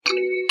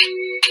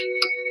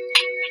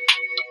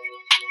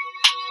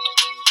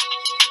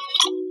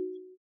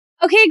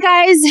Okay,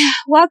 guys,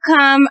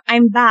 welcome.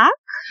 I'm back.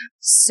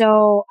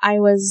 So I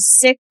was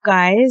sick,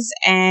 guys,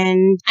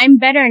 and I'm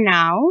better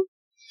now.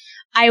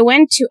 I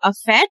went to a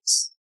fete.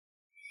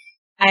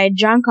 I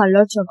drank a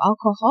lot of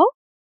alcohol.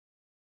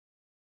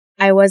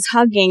 I was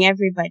hugging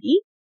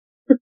everybody.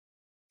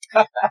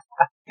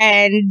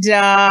 And,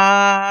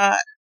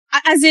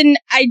 as in,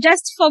 I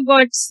just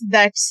forgot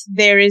that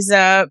there is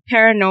a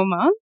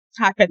paranormal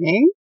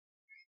happening.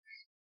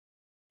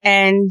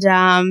 And,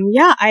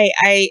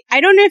 I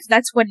don't know if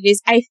that's what it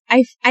is.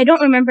 I don't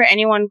remember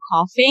anyone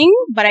coughing,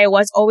 but I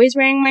was always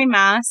wearing my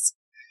mask.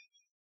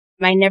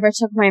 I never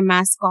took my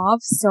mask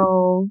off.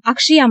 So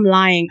actually I'm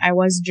lying. I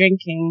was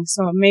drinking.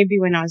 So maybe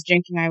when I was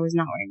drinking, I was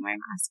not wearing my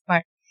mask,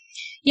 but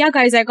yeah,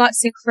 guys, I got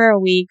sick for a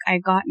week. I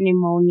got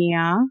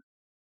pneumonia,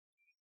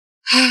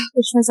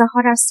 which was a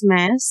hot ass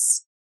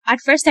mess. At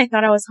first I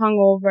thought I was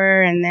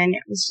hungover, and then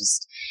it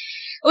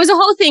was a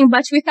whole thing,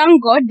 but we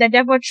thank God the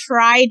devil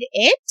tried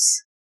it.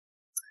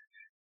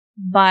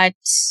 But,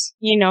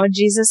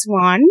 Jesus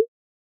won.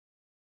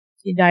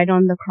 He died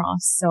on the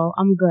cross, so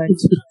I'm good.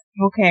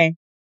 Okay.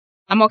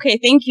 I'm okay.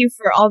 Thank you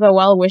for all the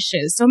well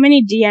wishes. So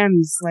many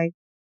DMs, like,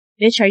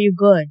 bitch, are you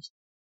good?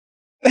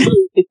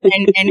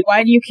 and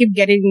why do you keep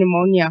getting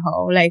pneumonia,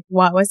 ho? Like,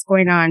 what's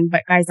going on?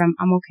 But guys, I'm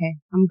okay.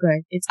 I'm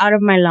good. It's out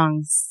of my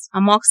lungs.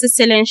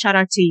 Amoxicillin, shout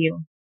out to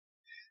you.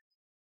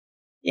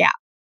 Yeah.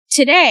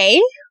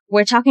 Today,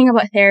 we're talking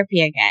about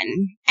therapy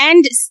again.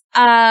 And,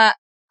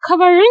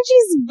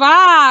 Kavarunji's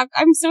back.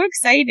 I'm so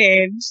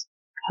excited.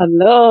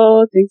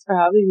 Hello. Thanks for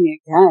having me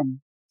again.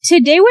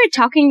 Today we're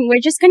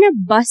just gonna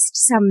bust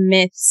some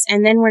myths,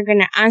 and then we're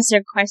gonna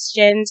answer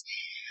questions,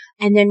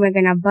 and then we're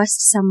gonna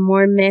bust some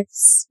more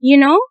myths.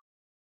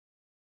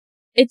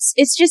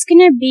 It's just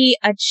gonna be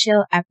a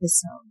chill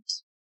episode.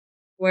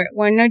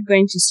 We're not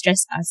going to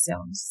stress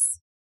ourselves.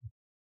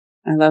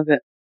 I love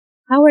it.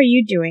 How are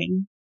you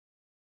doing?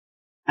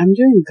 I'm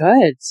doing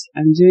good.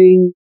 I'm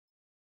doing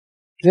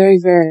very,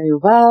 very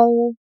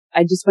well.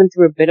 I just went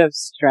through a bit of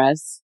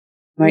stress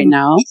right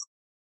now.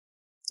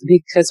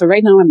 Because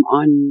right now I'm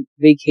on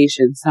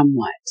vacation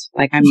somewhat.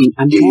 Like I'm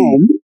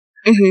home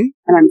and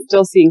I'm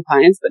still seeing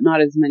clients, but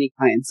not as many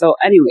clients. So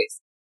anyways,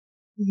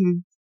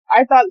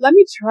 I thought, let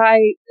me try.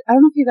 I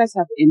don't know if you guys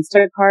have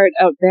Instacart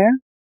out there.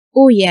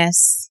 Oh,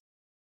 yes.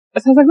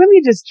 So I was like, let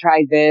me just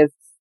try this.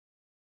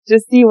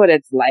 Just see what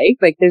it's like.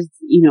 Like there's,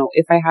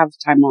 if I have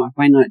time off,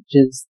 why not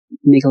just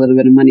make a little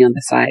bit of money on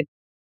the side?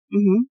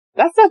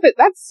 That stuff,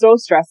 that's so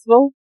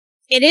stressful.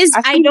 It is.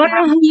 I don't know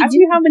how you do. Ask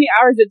me how many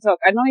hours it took.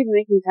 I'm not even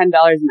making $10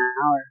 an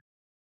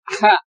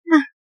hour.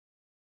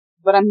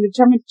 But I'm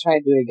determined to try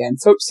to do it again.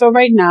 So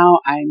right now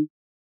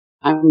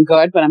I'm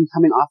good, but I'm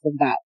coming off of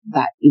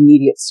that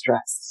immediate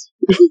stress.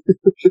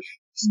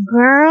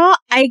 Girl,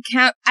 I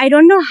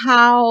don't know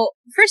how.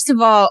 First of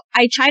all,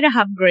 I try to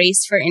have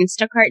grace for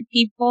Instacart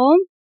people.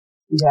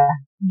 Yeah.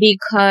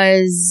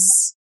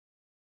 Because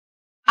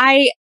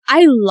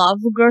I love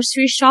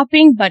grocery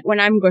shopping, but when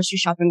I'm grocery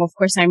shopping, of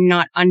course, I'm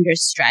not under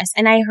stress.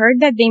 And I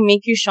heard that they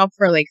make you shop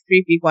for like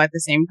 3 people at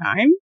the same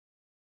time.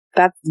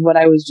 That's what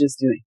I was just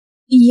doing.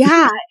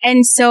 Yeah.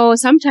 And so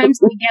sometimes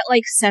we get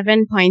like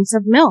 7 pints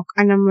of milk.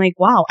 And I'm like,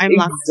 wow, I'm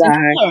lactose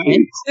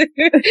intolerant.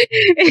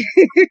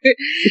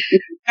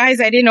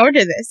 Guys, I didn't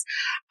order this.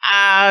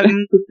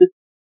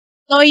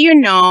 So,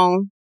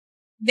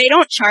 they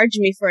don't charge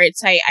me for it.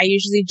 So I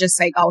usually just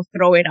like, I'll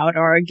throw it out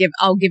or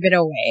I'll give it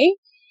away.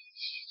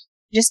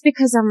 Just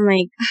because I'm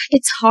like,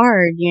 it's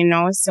hard,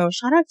 so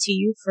shout out to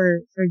you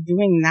for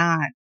doing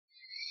that.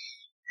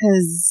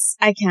 Cause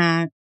I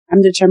can't.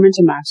 I'm determined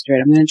to master it.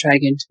 I'm going to try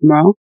again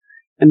tomorrow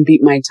and beat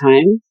my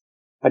time.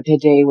 But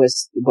today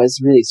was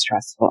really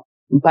stressful.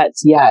 But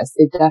yes,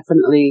 it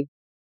definitely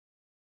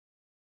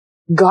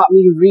got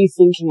me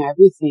rethinking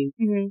everything.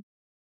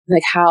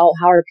 Like how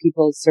are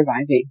people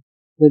surviving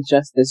with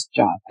just this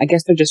job? I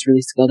guess they're just really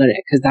skilled at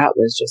it because that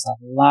was just a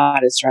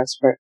lot of stress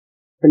for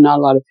not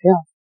a lot of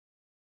payoff.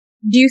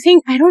 Do you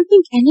think, I don't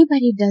think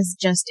anybody does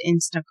just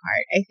Instacart.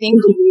 I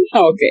think.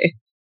 Okay.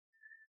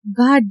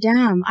 God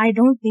damn, I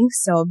don't think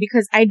so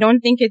because I don't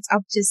think it's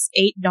up to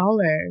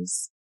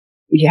 $8.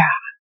 Yeah.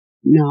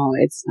 No,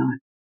 it's not.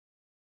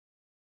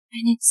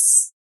 And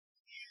it's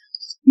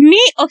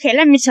me. Okay,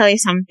 let me tell you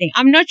something.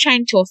 I'm not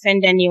trying to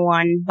offend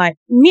anyone, but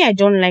me, I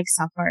don't like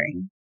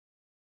suffering.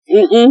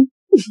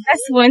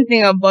 That's one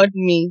thing about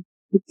me.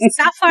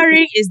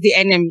 Suffering is the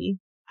enemy.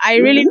 I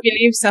really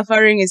believe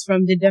suffering is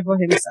from the devil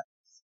himself.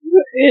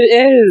 It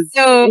is.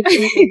 So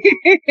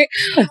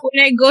when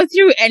I go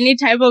through any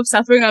type of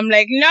suffering, I'm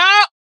like,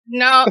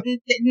 no,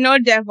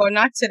 devil,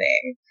 not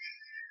today.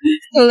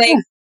 So like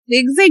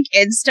things like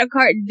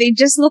Instacart, they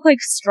just look like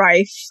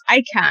strife.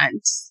 I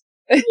can't.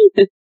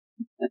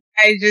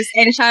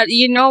 And shout,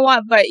 you know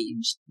what? But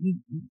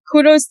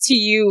kudos to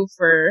you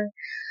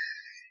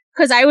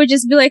because I would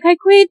just be like, I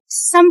quit.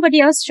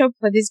 Somebody else shop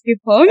for these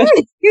people.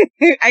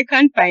 I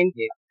can't find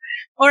it.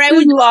 Or I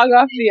would log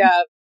off the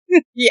app.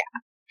 Yeah.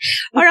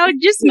 Or I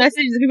would just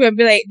message the people and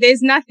be like,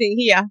 there's nothing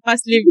here.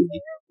 First leave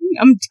me.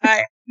 I'm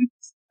tired.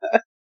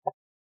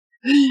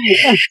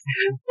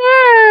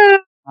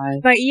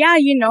 But yeah,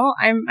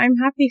 I'm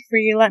happy for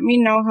you. Let me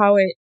know how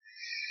it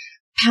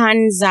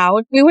pans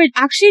out. We were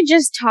actually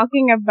just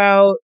talking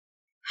about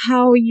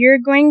how you're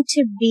going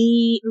to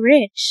be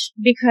rich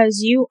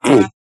because you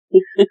are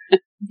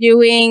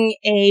doing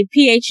a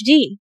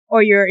PhD,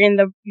 or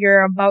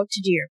you're about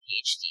to do your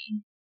PhD.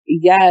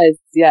 Yes.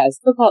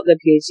 Still call it the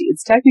PhD.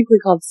 It's technically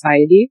called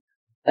PsyD,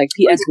 like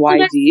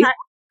PSYD.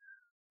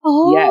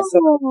 Oh. Yeah,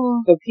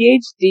 so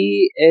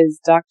PhD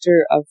is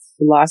Doctor of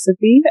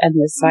Philosophy, and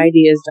the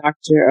PsyD is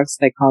Doctor of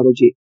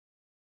Psychology.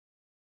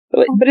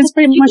 But it's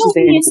pretty much the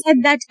same. When you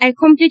said that, I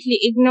completely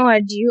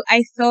ignored you.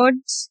 I thought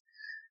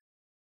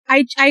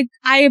I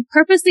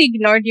purposely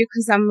ignored you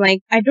because I'm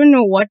like, I don't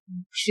know what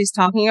she's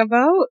talking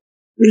about.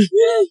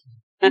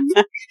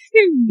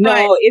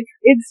 No,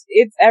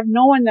 it's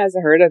no one has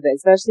heard of it,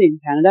 especially in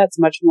Canada. It's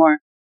much more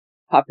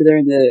popular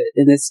in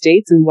the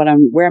States, and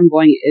where I'm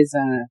going is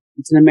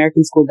it's an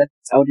American school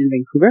that's out in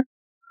Vancouver.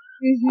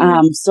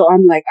 Mm-hmm. So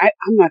I'm like,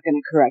 I'm not going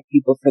to correct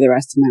people for the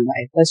rest of my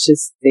life. Let's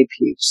just say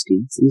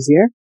PhD. It's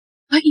easier.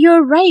 But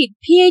you're right.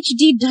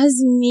 PhD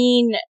does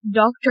mean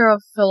Doctor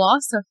of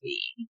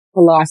Philosophy.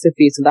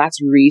 Philosophy. So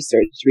that's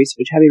research,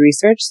 heavy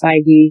research.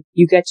 PsyD,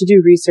 you get to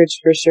do research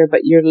for sure,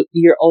 but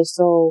you're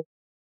also,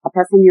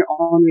 apart from your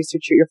own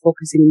research, you're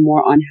focusing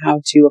more on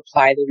how to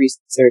apply the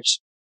research.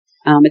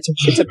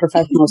 It's a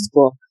professional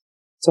school.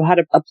 So how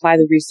to apply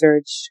the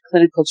research,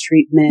 clinical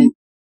treatment,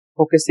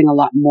 focusing a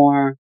lot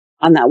more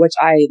on that, which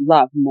I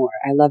love more.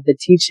 I love the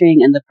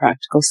teaching and the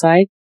practical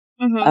side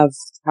of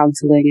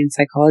counseling and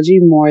psychology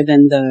more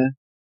than the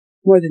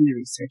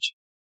research.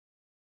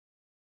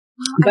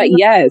 But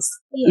yes,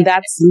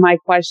 that's my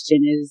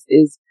question is,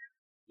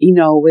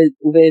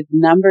 with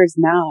numbers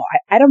now,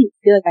 I don't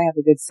feel like I have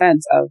a good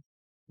sense of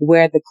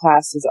where the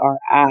classes are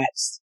at,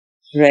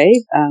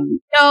 right?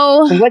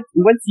 So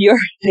what's your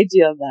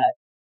idea of that?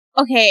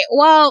 Okay,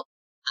 well,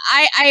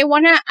 I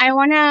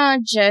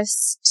wanna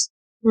just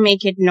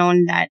make it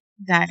known that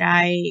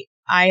I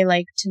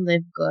like to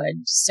live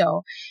good.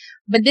 So,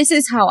 but this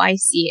is how I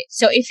see it.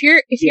 So if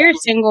you're a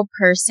single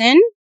person,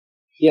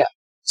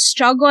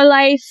 struggle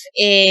life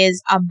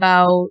is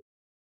about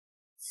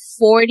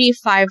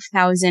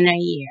 45,000 a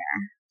year.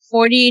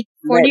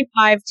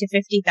 45 to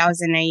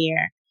 50,000 a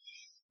year.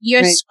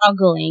 You're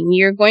struggling.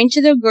 You're going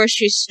to the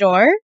grocery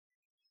store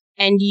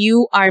and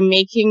you are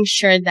making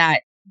sure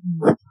that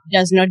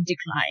does not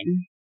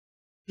decline.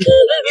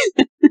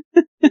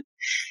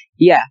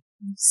 Yeah.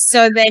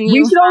 So then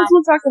we should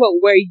also talk about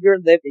where you're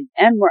living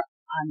and where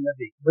I'm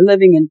living. We're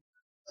living in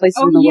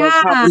places in the world,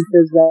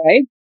 provinces,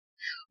 right?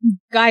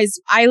 Guys,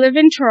 I live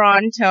in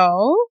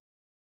Toronto.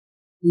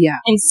 Yeah.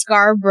 In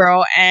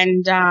Scarborough,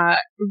 and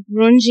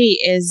Runji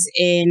is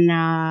in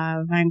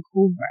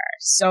Vancouver.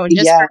 So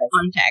just for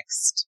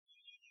context.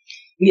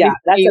 Yeah,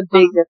 that's a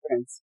big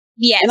difference.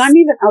 Yes. And I'm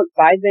even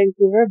outside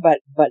Vancouver,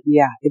 but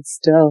yeah, it's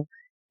still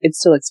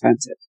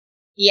expensive.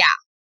 Yeah.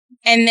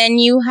 And then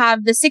you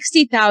have the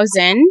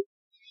 60,000.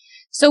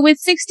 So with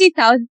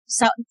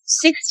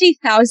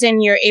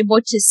 60,000, you're able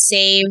to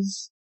save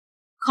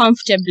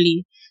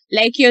comfortably.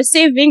 Like you're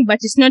saving, but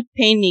it's not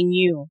paining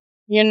you,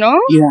 you know?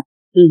 Yeah.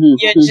 Mm-hmm.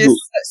 You're just,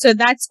 so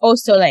that's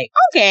also like,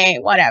 okay,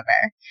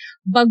 whatever.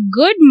 But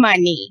good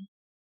money,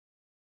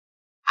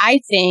 I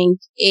think,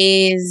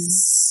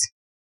 is,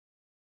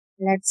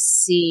 let's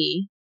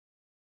see,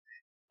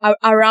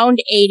 around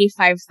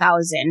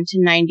 85,000 to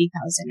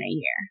 90,000 a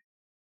year.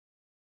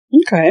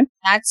 Okay.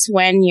 That's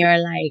when you're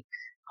like,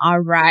 all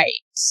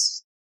right.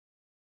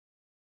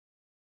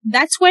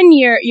 That's when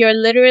you're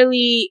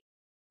literally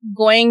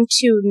going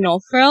to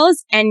No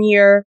Frills and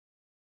you're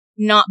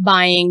not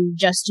buying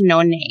just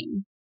no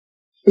name.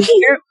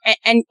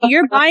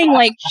 You're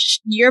buying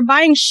you're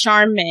buying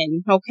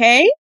Charmin,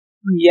 okay?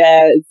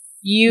 Yes.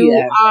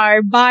 You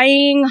are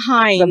buying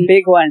Heinz. The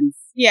big ones.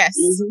 Yes.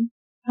 Mm-hmm.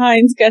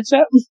 Heinz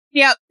ketchup.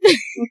 Yep.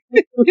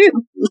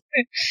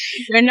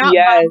 You're not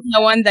buying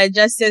the one that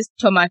just says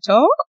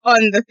tomato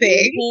on the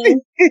thing.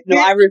 Mm-hmm. No,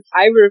 I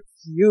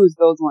refuse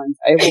those ones.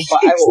 I will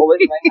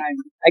always buy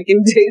Heinz. I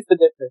can taste the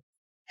difference.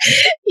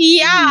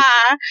 Yeah.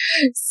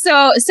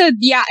 So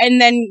yeah,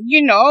 and then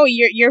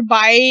you're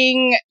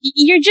buying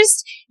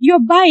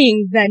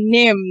the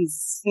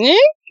names.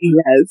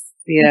 Yes.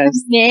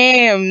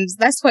 Names.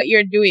 That's what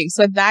you're doing.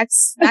 So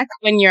that's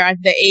when you're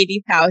at the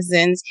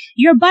 80,000s.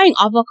 You're buying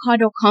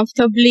avocado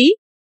comfortably.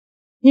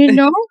 You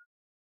know?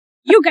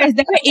 You guys,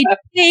 it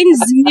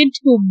pains me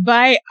to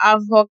buy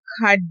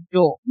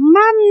avocado.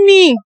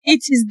 Mommy,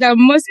 it is the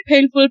most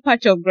painful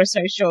part of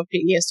grocery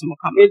shopping. Yes,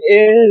 Mukama. It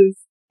is.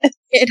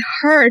 It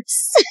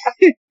hurts.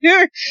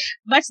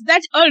 But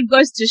that all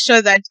goes to show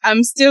that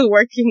I'm still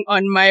working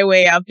on my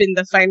way up in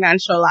the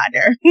financial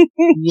ladder.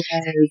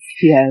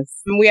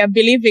 Yes. We are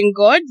believing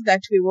God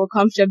that we will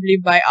comfortably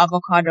buy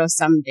avocado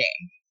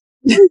someday.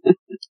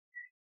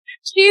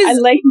 I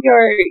like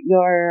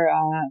your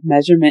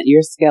measurement,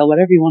 your scale,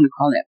 whatever you want to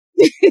call it.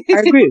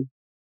 I agree.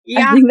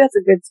 Yeah. I think that's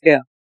a good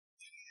scale.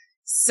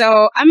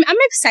 So I'm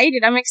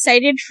excited. I'm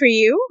excited for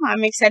you.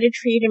 I'm excited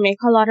for you to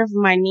make a lot of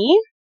money.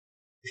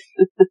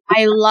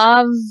 I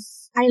love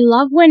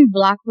when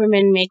Black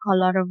women make a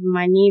lot of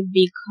money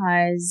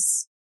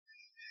because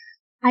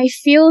I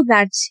feel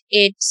that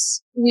it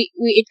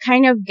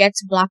kind of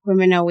gets Black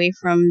women away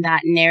from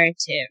that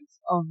narrative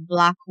of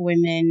Black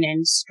women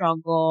and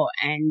struggle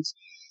For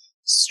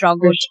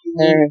to need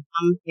sure.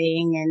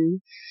 something,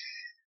 and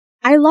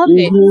I love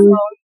it. Hmm. So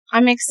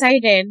I'm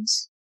excited.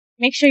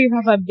 Make sure you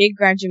have a big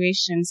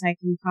graduation so I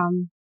can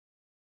come.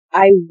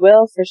 I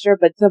will for sure.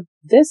 But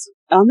this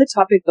on the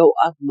topic though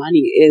of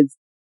money is,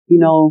 you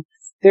know,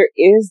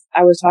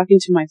 I was talking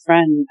to my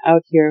friend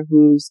out here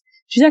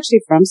she's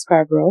actually from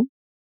Scarborough.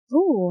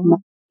 Ooh.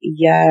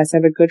 Yes, I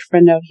have a good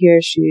friend out here.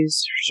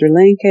 She's Sri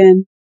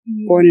Lankan,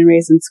 born and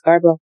raised in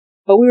Scarborough.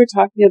 But we were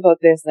talking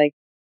about this, like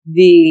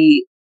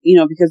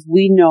because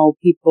we know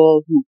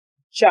people who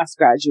just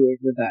graduated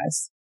with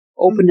us,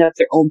 opened up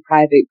their own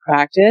private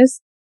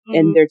practice,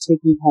 and they're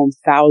taking home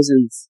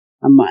thousands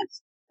a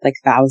month, like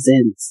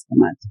thousands a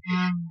month.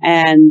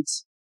 And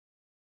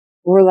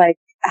we're like,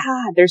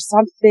 there's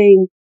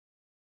something,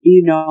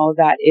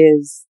 that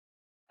is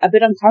a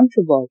bit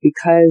uncomfortable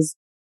because,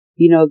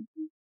 you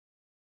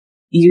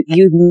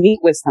meet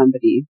with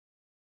somebody,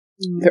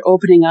 they're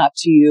opening up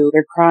to you,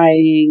 they're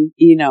crying,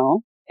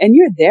 and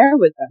you're there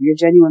with them. You're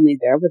genuinely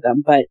there with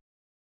them. But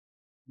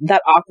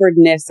that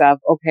awkwardness of,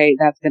 okay,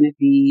 that's going to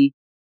be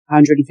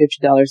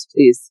 $150,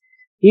 please.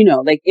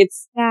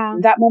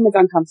 That moment's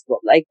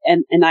uncomfortable. Like,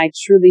 and I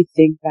truly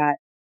think that,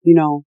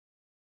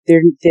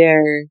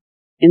 they're,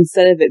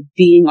 instead of it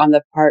being on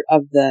the part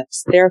of the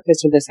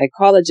therapist or the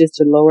psychologist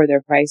to lower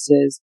their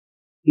prices,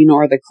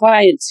 or the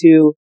client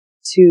to,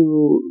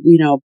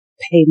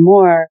 pay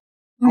more,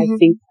 I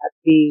think that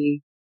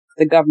the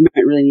government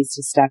really needs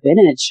to step in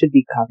and it should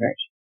be covered.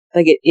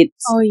 Like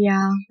it's, Oh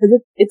yeah.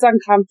 It's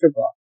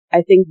uncomfortable.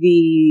 I think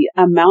the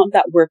amount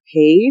that we're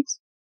paid,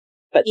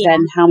 but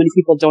then how many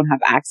people don't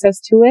have access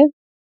to it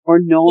or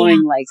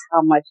knowing like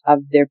how much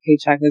of their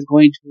paycheck is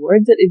going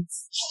towards it.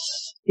 It's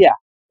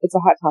a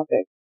hot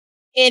topic.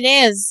 It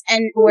is.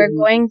 And we're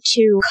going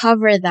to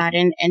cover that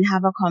and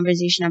have a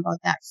conversation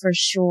about that for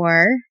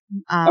sure.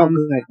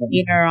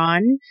 Later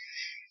on.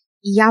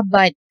 Yeah,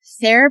 but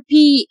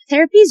therapy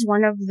is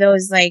one of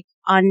those like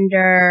I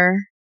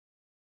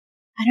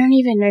don't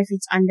even know if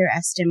it's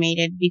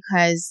underestimated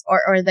because,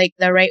 or like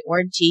the right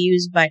word to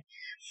use, but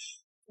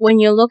when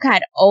you look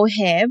at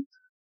OHIP,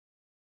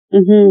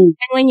 and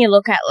when you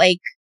look at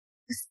like,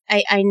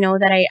 I know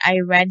that I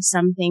read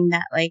something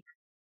that like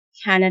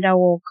Canada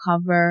will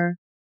cover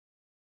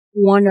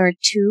 1 or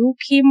 2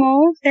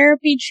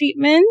 chemotherapy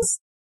treatments.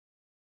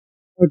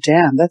 Oh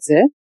damn, that's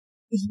it?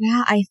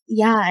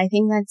 Yeah, I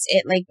think that's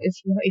it. Like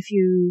if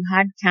you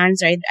had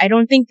cancer, I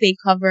don't think they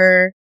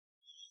cover.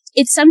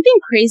 It's something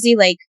crazy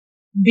like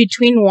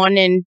between 1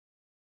 and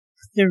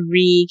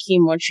 3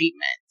 chemo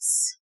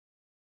treatments.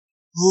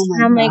 Oh my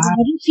and I'm God. like,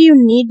 what if you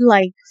need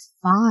like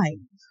 5? I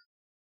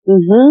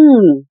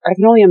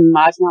can only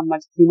imagine how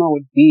much chemo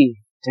would be.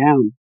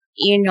 Damn.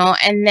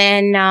 And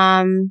then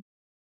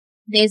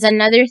there's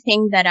another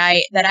thing that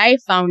I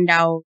found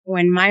out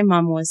when my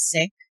mom was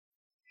sick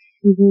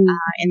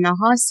in the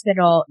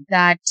hospital,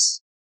 that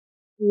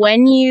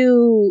when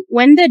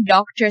the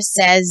doctor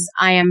says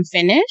I am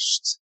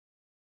finished,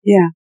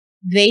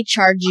 they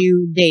charge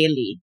you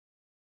daily.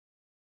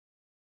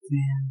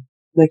 Yeah.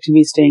 Like to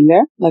be staying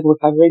there, like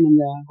recovering in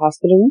the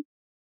hospital?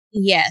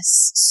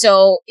 Yes.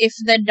 So if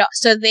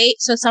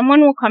so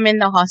someone will come in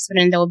the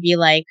hospital and they'll be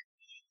like,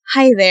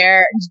 hi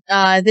there,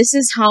 this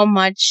is how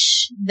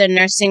much the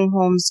nursing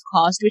homes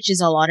cost, which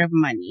is a lot of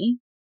money.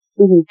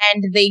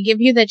 And they give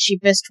you the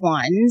cheapest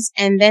ones,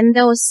 and then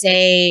they'll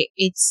say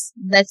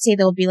let's say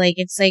they'll be like,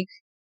 it's like,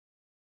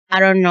 I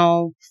don't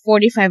know,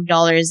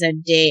 $45 a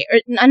day,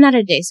 or not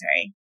a day,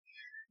 sorry.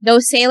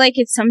 They'll say like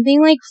it's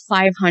something like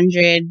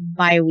 500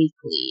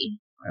 bi-weekly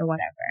or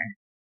whatever.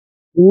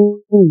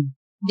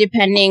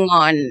 Depending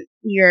on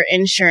your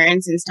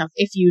insurance and stuff,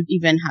 if you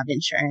even have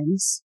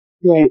insurance.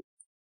 Right.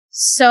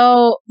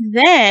 So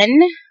then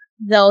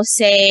they'll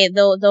say,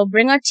 they'll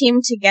bring a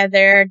team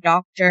together,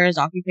 doctors,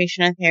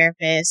 occupational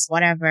therapists,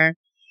 whatever.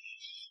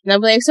 And they'll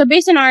be like, so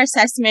based on our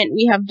assessment,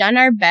 we have done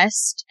our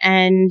best,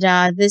 and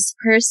this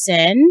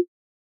person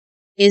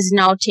is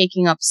now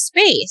taking up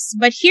space.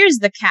 But here's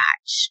the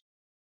catch.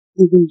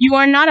 You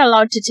are not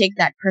allowed to take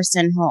that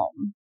person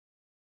home.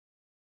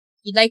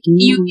 Like,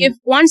 if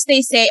once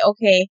they say,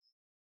 okay,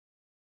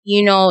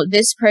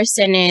 this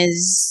person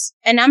is,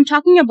 and I'm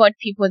talking about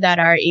people that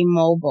are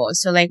immobile.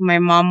 So like my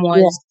mom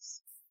was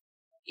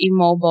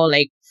immobile,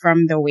 like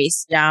from the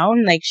waist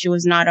down, like she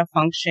was not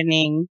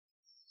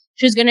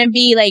she was going to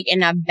be like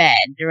in a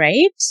bed,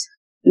 right?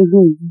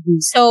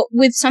 So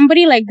with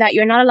somebody like that,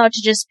 you're not allowed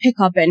to just pick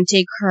up and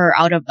take her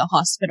out of the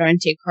hospital and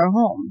take her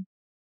home.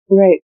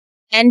 Right.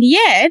 And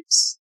yet,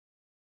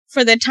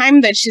 for the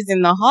time that she's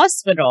in the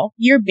hospital,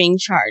 you're being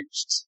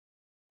charged.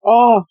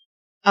 Oh.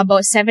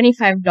 About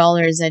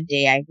 $75 a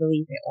day, I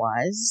believe it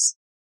was.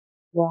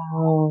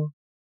 Wow.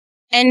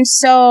 And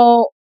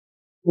so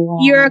Wow.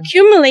 You're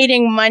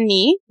accumulating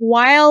money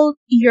while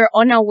you're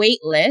on a wait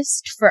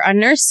list for a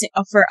nursing,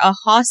 for a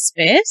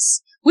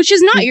hospice, which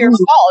is not your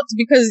fault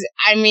because,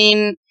 I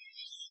mean,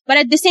 but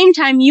at the same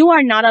time, you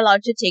are not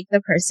allowed to take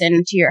the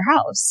person to your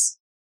house.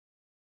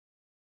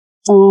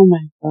 Oh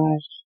my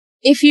gosh.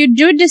 If you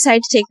do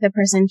decide to take the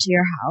person to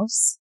your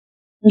house,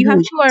 you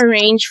have to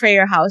arrange for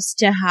your house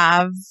to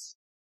have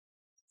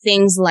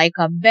things like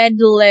a bed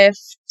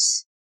lift.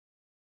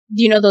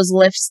 You know, those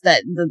lifts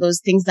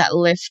those things that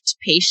lift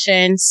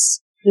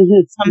patients,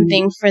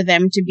 something for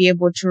them to be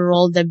able to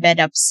roll the bed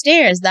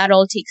upstairs. That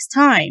all takes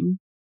time.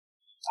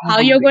 How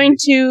you're going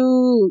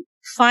to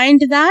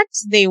find that,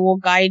 they will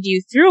guide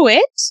you through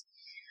it.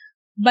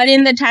 But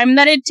in the time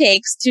that it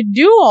takes to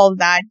do all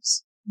that,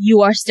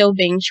 you are still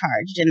being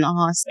charged in the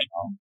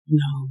hospital.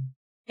 No.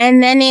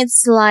 And then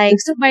it's like,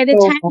 so by the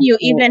time you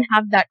even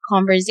have that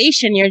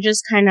conversation, you're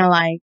just kind of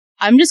like,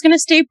 I'm just going to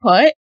stay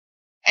put.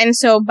 And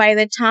so by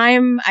the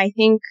time I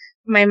think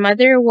my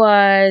mother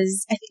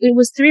was, I think it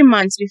was 3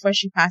 months before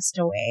she passed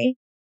away,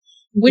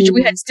 which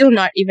we had still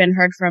not even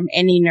heard from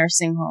any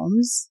nursing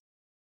homes.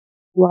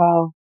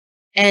 Wow.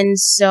 And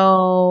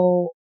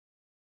so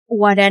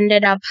what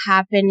ended up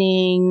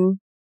happening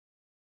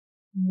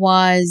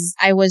was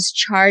I was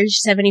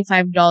charged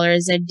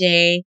 $75 a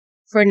day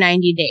for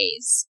 90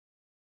 days.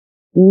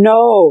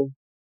 No.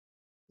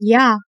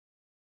 Yeah.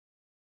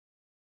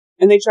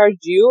 And they charged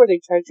you or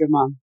they charged your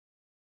mom?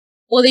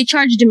 Well, they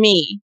charged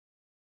me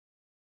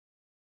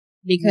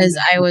because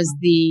I was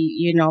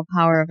the,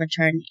 power of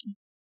attorney.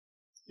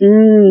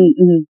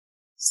 Mm-hmm.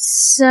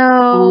 So,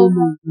 oh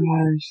my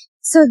gosh.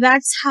 So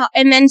that's how,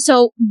 and then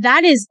so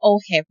that is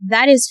OHIP.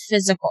 That is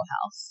physical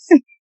health.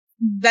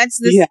 That's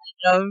the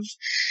state of,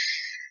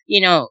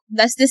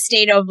 that's the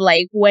state of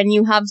like when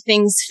you have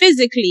things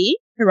physically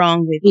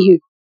wrong with you.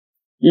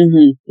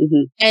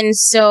 And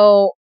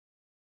so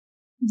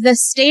the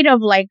state of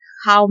like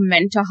how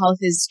mental health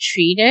is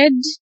treated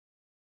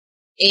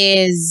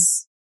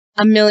is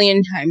a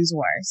million times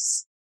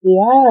worse.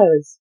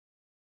 Yes.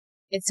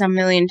 It's a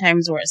million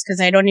times worse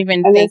because I don't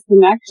even and think. there's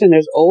connection,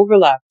 there's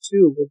overlap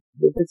too with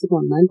physical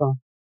and mental.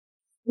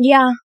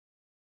 Yeah.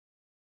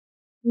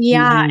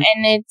 Yeah.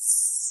 And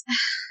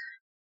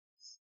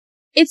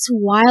it's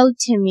wild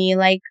to me.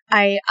 Like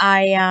I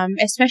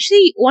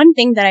especially one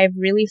thing that I've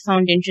really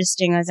found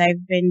interesting as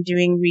I've been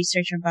doing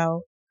research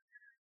about,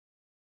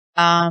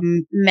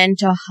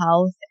 mental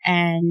health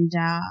and,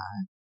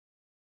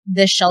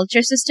 the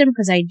shelter system,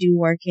 because I do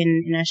work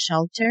in a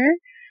shelter.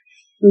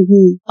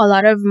 A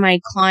lot of my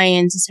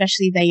clients,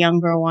 especially the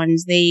younger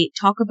ones, they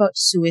talk about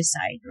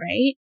suicide,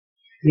 right?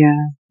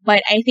 Yeah.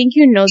 But I think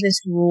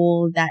this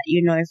rule that,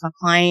 if a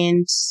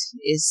client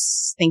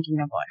is thinking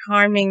about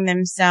harming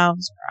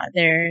themselves or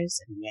others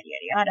and yada,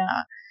 yada,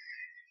 yada,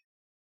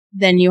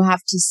 then you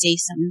have to say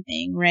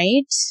something,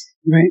 right?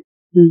 Right.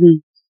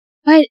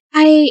 But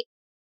I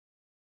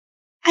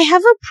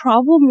have a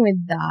problem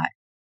with that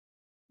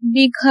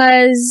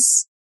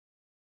because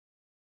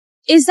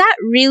is that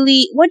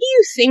really, what do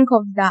you think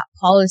of that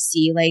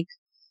policy? Like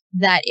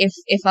that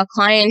if a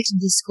client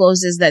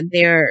discloses that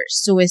they're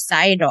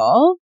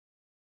suicidal,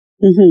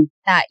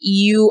 that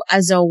you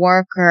as a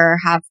worker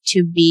have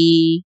to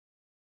be,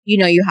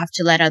 you have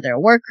to let other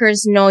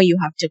workers know, you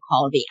have to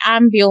call the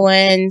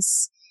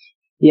ambulance.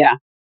 Yeah.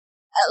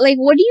 Like,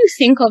 what do you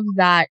think of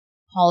that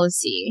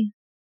policy?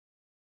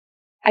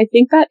 I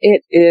think that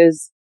it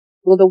is,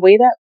 well, the way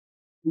that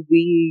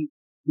we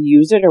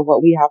use it or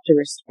what we have to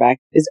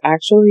respect is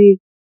actually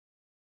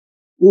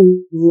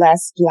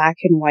less black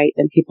and white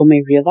than people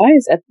may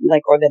realize,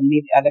 or than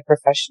maybe other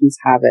professions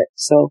have it.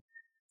 So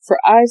for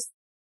us,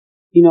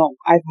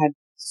 I've had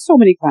so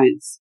many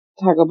clients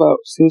talk about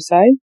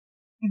suicide,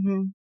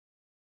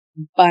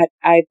 but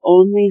I've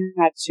only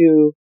had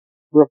to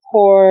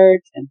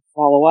report and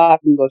follow up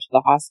and go to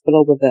the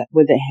hospital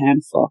with a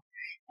handful.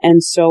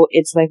 And so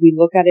it's like we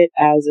look at it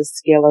as a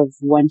scale of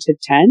 1 to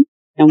 10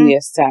 and we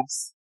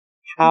assess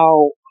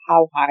how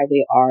high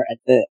they are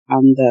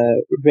on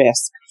the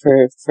risk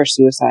for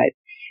suicide.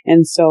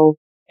 And so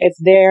if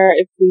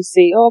we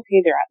say,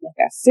 okay, they're at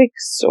like a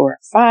 6 or a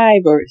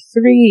 5 or a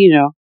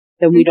 3,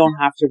 then we don't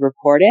have to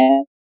report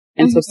it.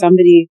 And so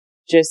somebody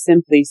just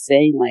simply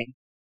saying like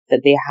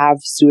that they have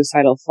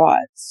suicidal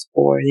thoughts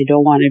or they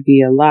don't want to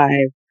be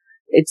alive,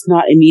 it's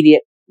not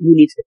immediate. We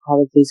need to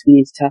call the police. We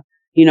need to,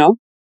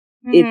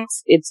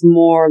 it's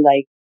more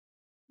like,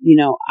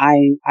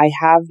 I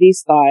have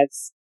these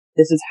thoughts.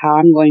 This is how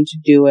I'm going to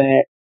do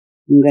it.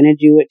 I'm going to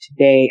do it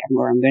today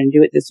or I'm going to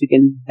do it this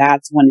weekend.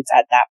 That's when it's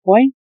at that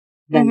point.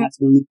 Then that's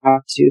when we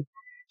have to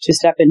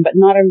step in. But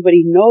not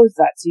everybody knows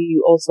that. So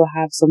you also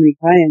have so many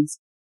clients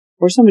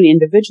or so many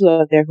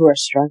individuals out there who are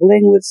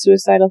struggling with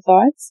suicidal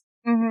thoughts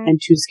and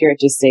too scared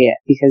to say it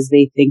because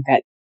they think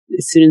that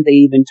as soon as they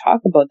even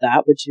talk about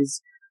that, which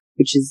is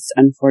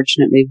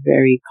unfortunately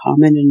very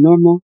common and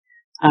normal,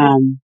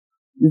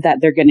 that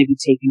they're going to be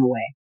taken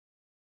away.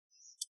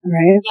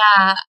 Right.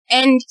 Yeah.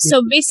 And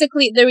so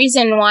basically the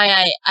reason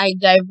why I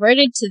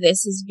diverted to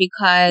this is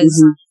because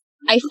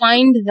I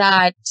find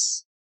that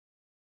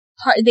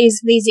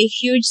there's a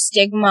huge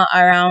stigma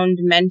around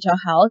mental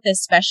health,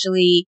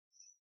 especially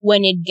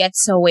when it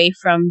gets away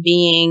from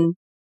being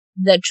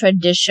the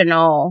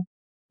traditional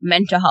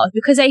mental health,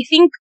 because I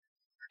think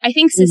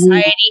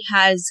society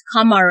has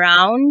come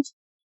around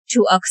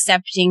to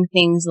accepting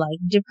things like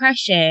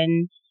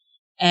depression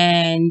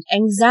and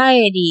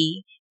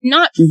anxiety,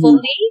 not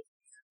fully,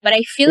 but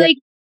I feel like,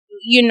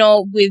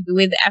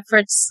 with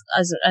efforts,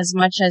 as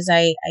much as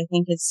I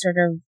think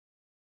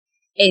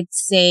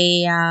it's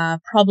a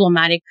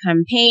problematic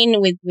campaign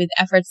with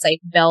efforts like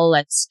Bell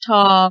Let's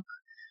Talk,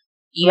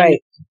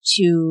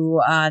 to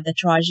the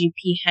Taraji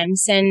P.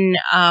 Henson,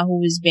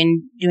 who's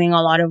been doing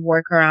a lot of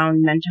work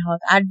around mental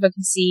health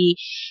advocacy,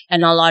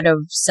 and a lot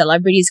of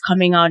celebrities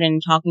coming out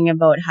and talking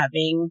about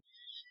having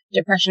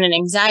depression and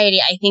anxiety.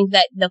 I think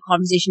that the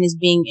conversation is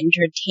being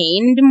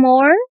entertained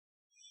more.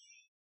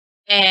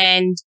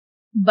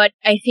 But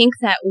I think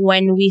that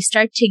when we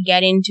start to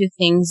get into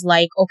things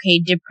like, okay,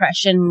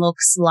 depression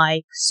looks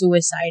like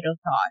suicidal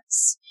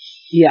thoughts.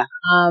 Yeah.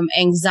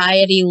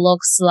 Anxiety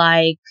looks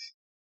like,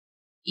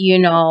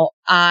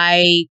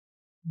 I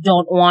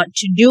don't want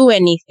to do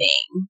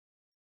anything.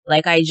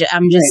 Like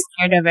I'm just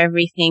scared of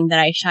everything, that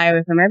I shy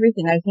away from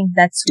everything. I think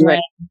that's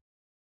when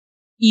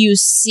you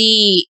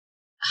see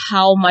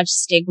how much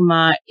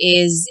stigma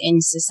is in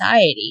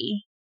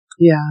society.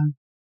 Yeah.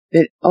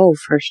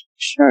 For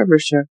sure, for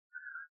sure.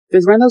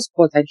 There's one of those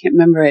quotes, I can't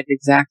remember it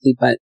exactly,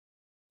 but,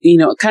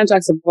 it kind of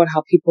talks about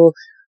how people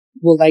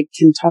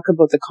can talk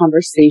about the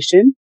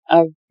conversation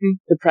of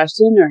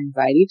depression or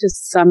anxiety to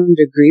some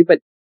degree,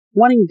 but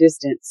wanting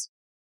distance.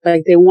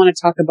 Like, they want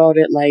to talk about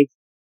it like,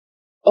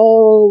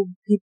 oh,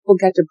 people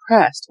get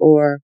depressed,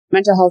 or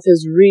mental health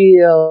is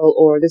real,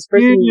 or this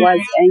person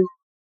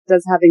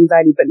does have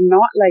anxiety, but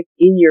not like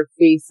in your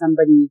face,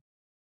 somebody,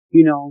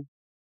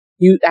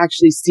 you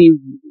actually see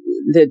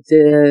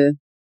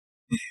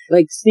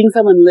like seeing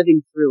someone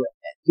living through it.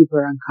 People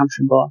are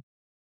uncomfortable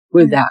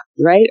with that,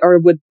 right? Or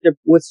with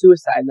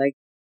suicide. Like,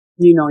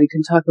 you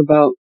can talk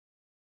about,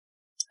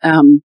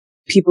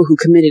 people who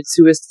committed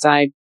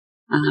suicide,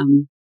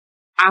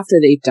 after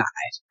they've died,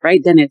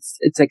 right? Then it's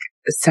like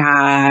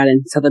sad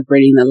and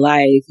celebrating the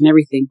life and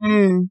everything.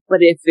 But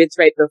if it's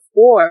right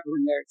before,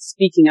 when they're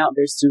speaking out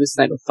their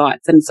suicidal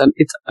thoughts, then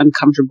it's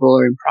uncomfortable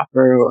or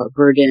improper or a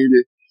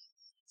burden.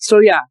 So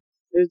yeah,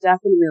 there's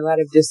definitely a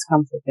lot of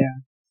discomfort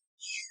there.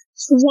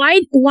 Why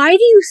do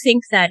you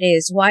think that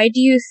is? Why do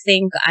you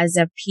think as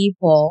a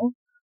people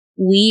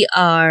we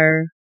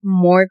are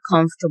more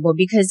comfortable?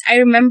 Because I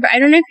remember, I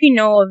don't know if you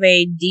know of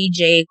a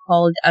DJ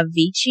called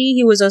Avicii.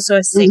 He was also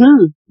a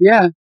singer.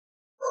 Yeah.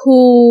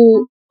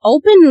 Who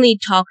openly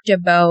talked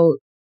about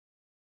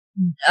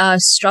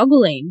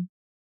struggling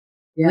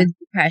with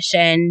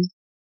depression.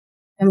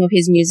 Some of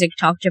his music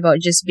talked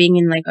about just being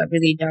in like a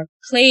really dark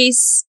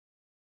place,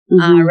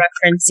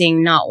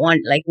 referencing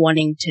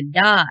wanting to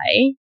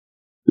die.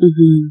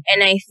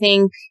 And I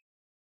think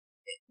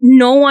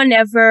no one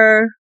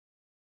ever,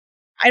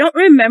 I don't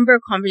remember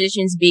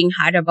conversations being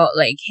had about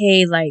like,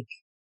 hey, like,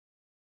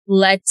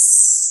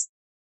 let's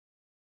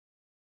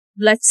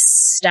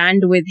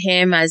stand with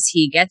him as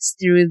he gets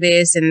through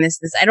this and this.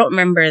 I don't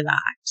remember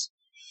that.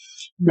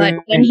 But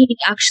when he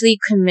actually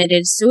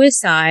committed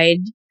suicide,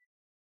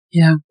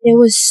 there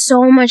was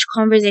so much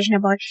conversation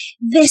about,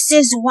 this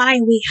is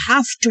why we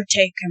have to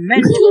take a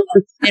mental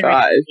health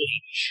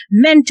therapy.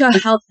 Mental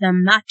health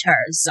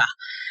matters,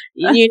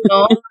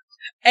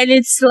 And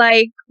it's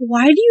like,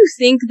 why do you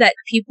think that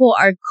people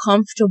are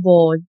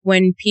comfortable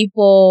why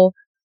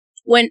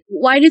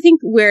do you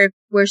think we're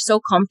so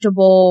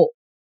comfortable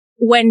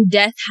when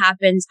death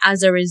happens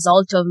as a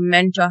result of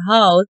mental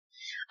health,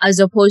 as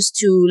opposed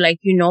to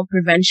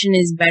prevention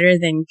is better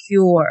than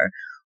cure,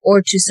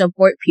 or to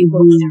support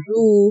people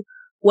through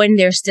when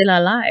they're still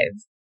alive?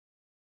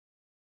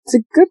 It's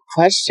a good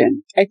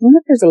question. I think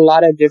that there's a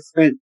lot of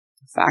different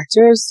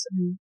factors.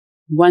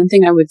 One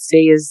thing I would say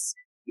is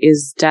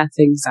death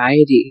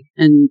anxiety.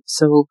 And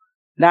so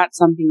that's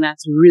something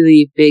that's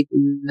really big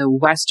in the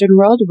Western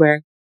world,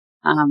 where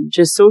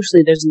just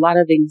socially there's a lot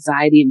of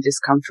anxiety and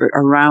discomfort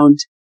around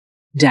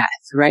death,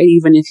 right?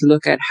 Even if you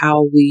look at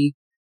how we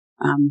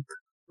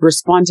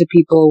respond to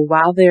people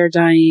while they're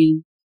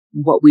dying,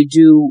 what we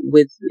do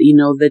with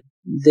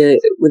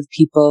with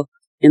people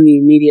in the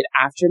immediate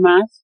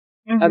aftermath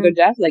of their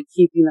death, like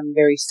keeping them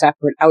very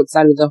separate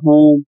outside of the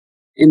home,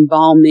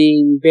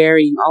 embalming,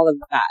 burying, all of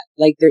that.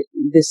 Like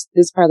this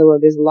part of the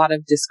world, there's a lot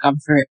of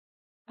discomfort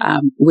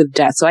with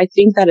death. So I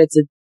think that it's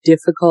a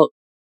difficult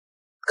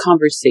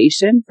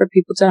conversation for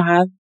people to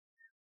have.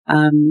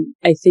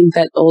 I think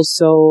that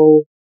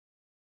also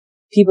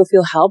people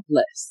feel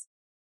helpless.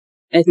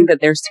 I think that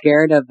they're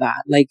scared of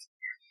that. Like,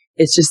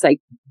 it's just like,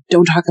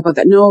 don't talk about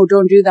that. No,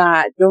 don't do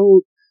that.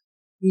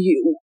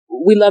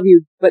 We love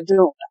you, but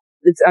don't.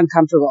 It's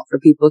uncomfortable for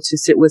people to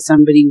sit with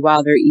somebody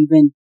while they're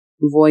even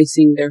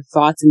voicing their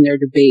thoughts and their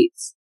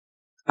debates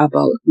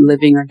about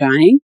living or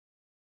dying.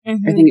 I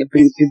think it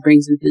brings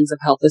in things of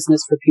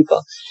helplessness for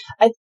people.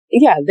 I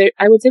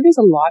would say there's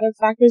a lot of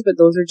factors, but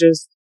those are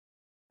just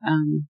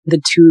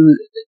the two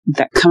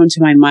that come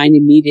to my mind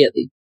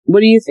immediately. What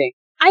do you think?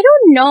 I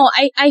don't know.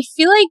 I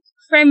feel like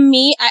for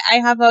me, I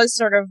have a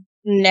sort of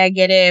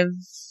negative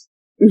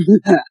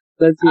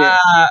Let's hear.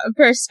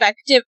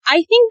 Perspective. I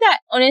think that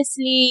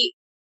honestly,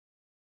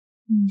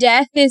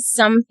 death is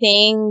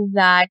something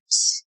that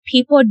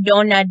people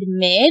don't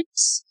admit.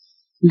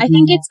 I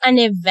think it's an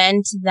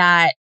event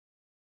that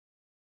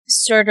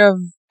sort of,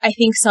 I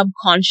think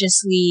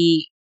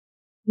subconsciously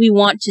we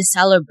want to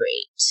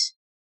celebrate.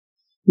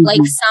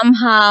 Like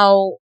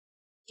somehow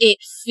it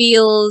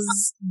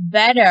feels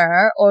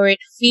better, or it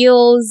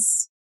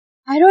feels,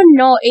 I don't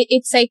know,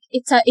 it's like,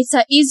 it's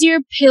a easier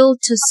pill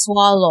to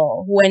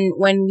swallow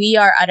when we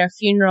are at a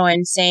funeral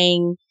and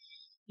saying,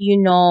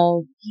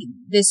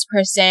 this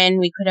person,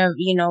 we could have,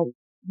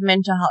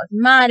 mental health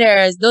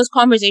matters. Those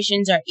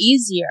conversations are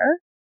easier.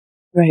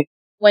 Right.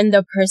 When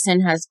the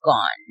person has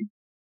gone.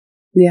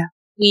 Yeah.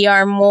 We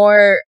are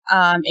more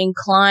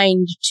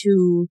inclined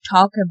to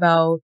talk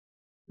about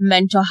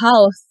mental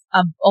health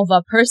of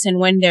a person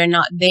when they're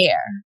not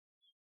there.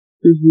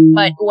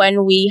 But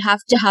when we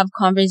have to have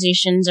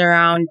conversations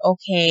around,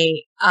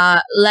 okay,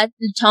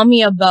 tell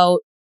me about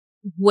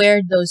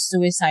where those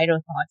suicidal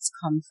thoughts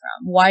come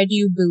from. Why do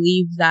you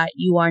believe that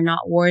you are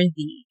not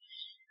worthy?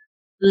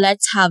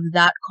 Let's have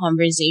that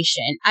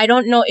conversation. I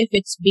don't know if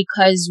it's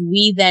because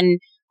we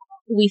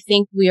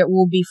think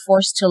we'll be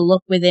forced to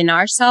look within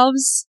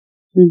ourselves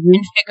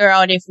and figure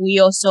out if we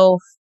also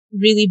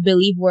really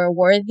believe we're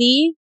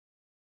worthy,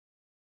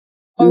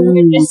 or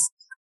we're just,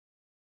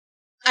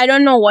 I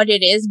don't know what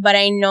it is, but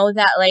I know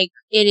that like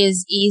it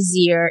is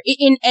easier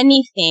in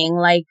anything,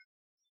 like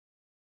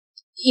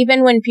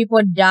even when people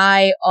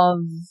die of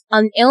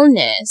an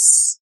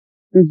illness,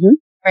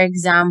 for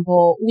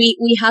example,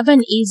 we have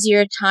an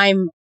easier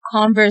time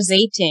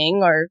conversating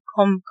or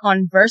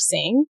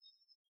conversing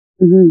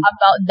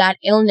about that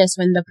illness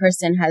when the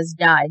person has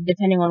died,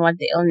 depending on what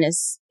the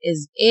illness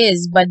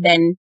is. But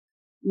then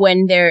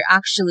when they're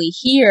actually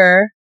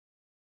here,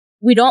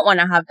 we don't want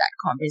to have that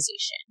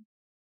conversation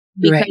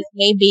because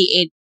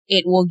maybe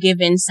it will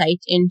give insight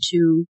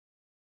into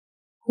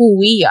who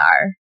we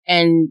are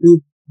and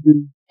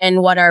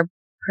what our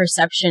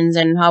perceptions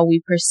and how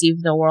we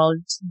perceive the world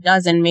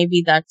does. And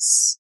maybe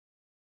that's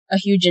a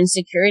huge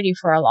insecurity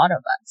for a lot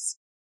of us.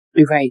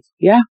 Right.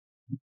 Yeah.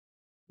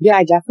 Yeah,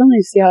 I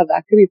definitely see how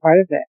that could be part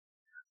of it.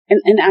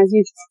 And as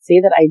you say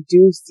that, I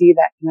do see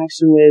that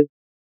connection with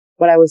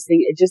what I was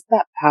saying. It's just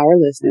that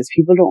powerlessness.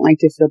 People don't like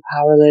to feel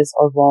powerless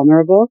or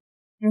vulnerable.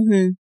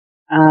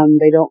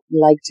 They don't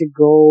like to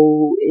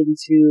go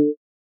into,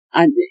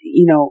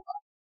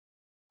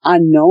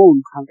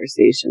 unknown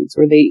conversations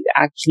where they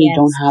actually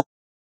don't have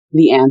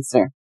the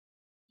answer.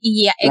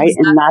 Yeah, right?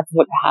 exactly. And that's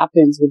what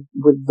happens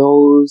with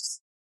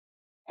those.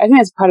 I think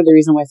that's part of the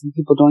reason why some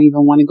people don't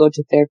even want to go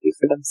to therapy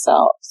for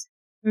themselves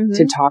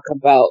to talk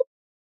about,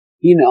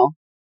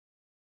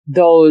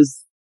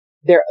 those,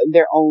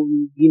 their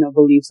own,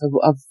 beliefs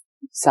of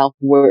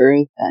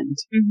self-worth and.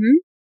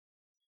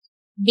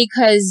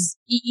 Because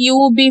you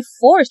will be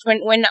forced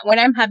when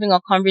I'm having a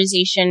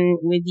conversation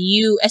with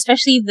you,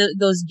 especially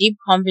those deep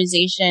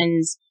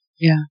conversations.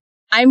 Yeah.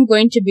 I'm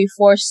going to be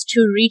forced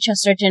to reach a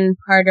certain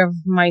part of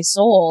my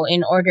soul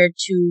in order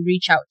to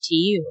reach out to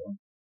you.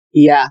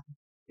 Yeah,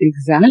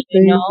 exactly.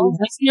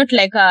 It's not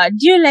like,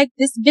 do you like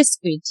this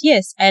biscuit?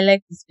 Yes, I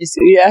like this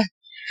biscuit. Yeah.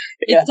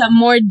 It's a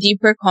more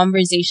deeper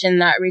conversation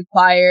that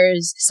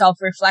requires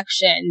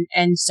self-reflection.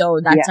 And so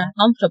that's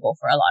uncomfortable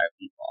for a lot of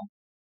people.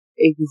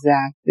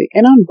 Exactly.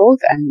 And on both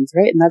ends,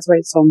 right? And that's why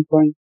it's so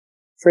important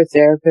for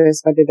therapists,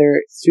 whether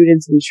they're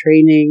students in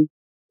training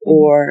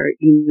or,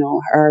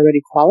 are already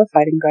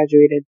qualified and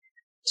graduated,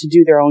 to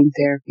do their own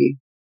therapy.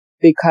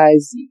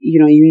 Because,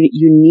 you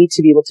need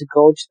to be able to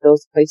go to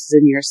those places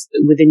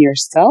within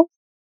yourself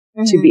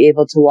to be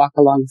able to walk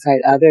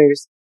alongside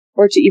others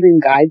or to even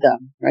guide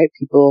them, right?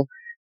 People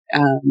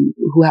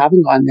who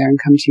haven't gone there and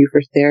come to you for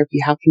therapy,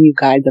 how can you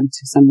guide them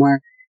to somewhere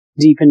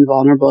deep and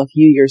vulnerable if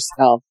you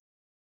yourself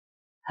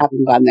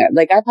haven't gone there?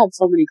 Like, I've had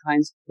so many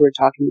clients who are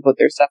talking about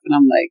their stuff and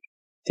I'm like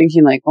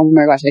thinking like, oh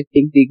my gosh, I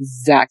think the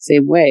exact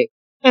same way,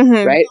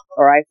 right?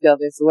 Or I feel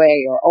this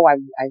way, or, oh,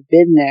 I've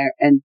been there.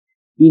 And,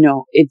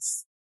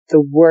 it's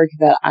the work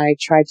that I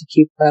try to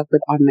keep up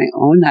with on my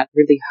own that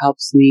really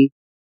helps me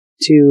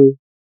to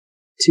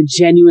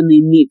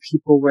genuinely meet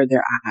people where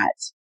they're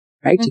at,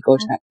 right? To go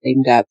to that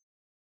same depth.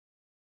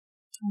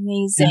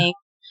 Amazing.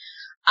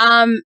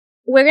 Yeah.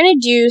 We're going to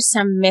do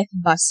some myth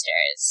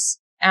busters.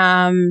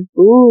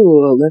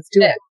 Ooh, let's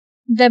do it.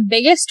 The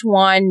biggest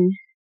one,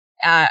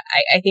 I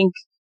think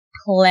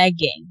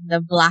plaguing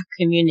the Black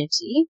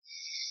community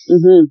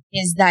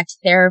is that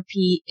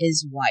therapy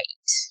is white.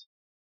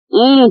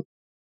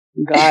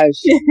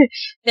 Gosh.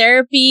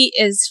 Therapy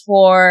is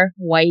for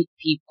white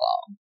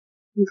people.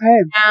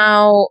 Okay.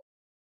 Now,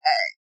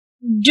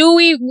 do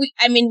we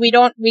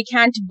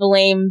can't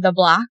blame the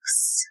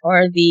Blacks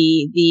or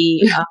the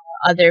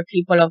other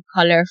people of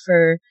color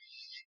for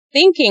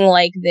thinking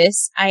like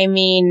this. I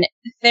mean,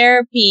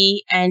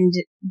 therapy and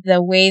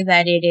the way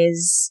that it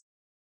is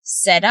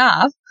set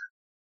up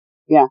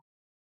Yeah.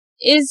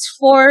 is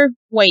for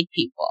white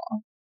people.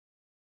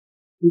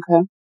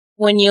 Okay.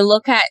 When you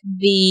look at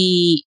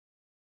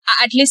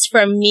at least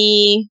for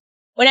me,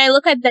 when I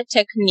look at the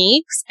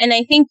techniques, and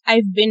I think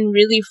I've been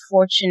really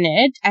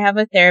fortunate. I have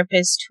a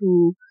therapist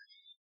who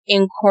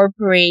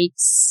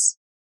incorporates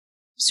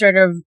sort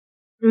of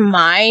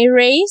my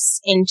race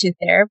into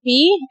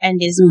therapy and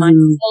is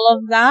mindful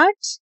of that.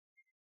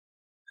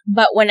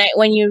 But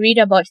when you read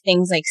about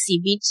things like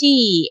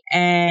CBT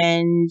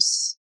and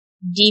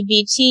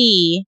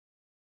DBT,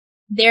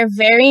 they're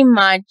very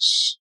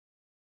much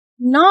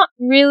not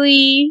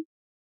really,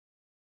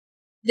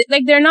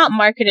 like, they're not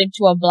marketed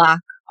to a Black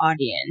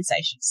audience,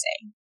 I should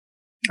say.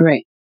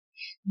 Right.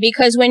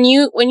 Because when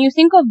you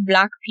think of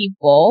Black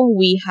people,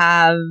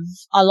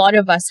 a lot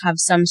of us have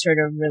some sort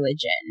of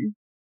religion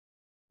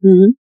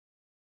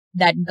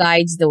that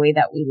guides the way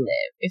that we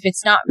live. If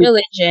it's not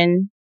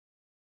religion,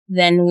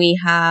 then we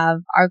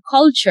have our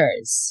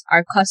cultures,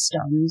 our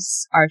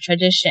customs, our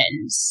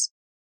traditions,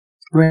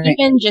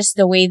 even just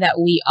the way that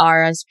we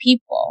are as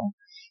people.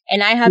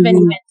 And I haven't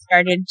even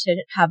started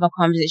to have a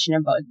conversation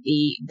about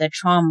the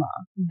trauma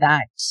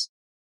that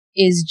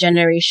is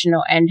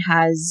generational and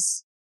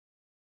has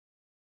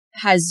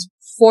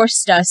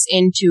forced us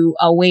into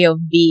a way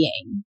of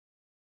being.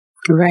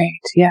 Right.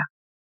 Yeah.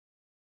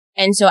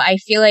 And so I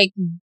feel like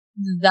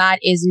that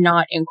is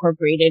not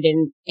incorporated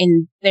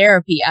in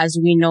therapy as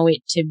we know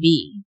it to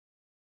be.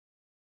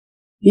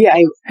 Yeah,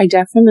 I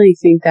definitely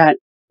think that,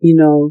 you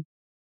know,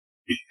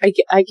 I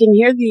can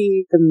hear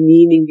the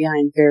meaning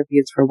behind therapy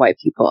is for white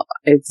people.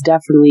 It's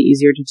definitely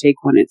easier to take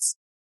when it's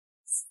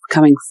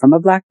coming from a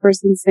Black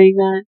person saying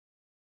that,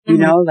 you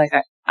know, like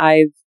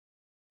it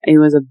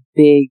was a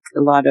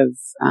lot of,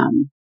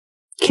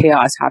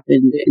 chaos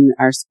happened in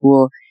our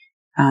school,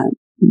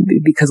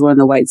 because one of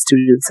the white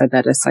students said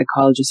that a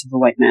psychologist is a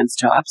white man's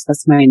job. So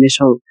that's my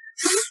initial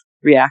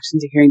reaction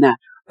to hearing that.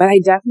 But I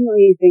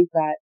definitely think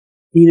that,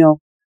 you know,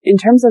 in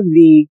terms of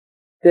the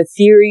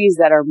theories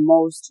that are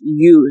most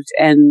used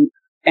and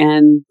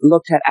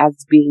looked at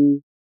as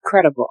being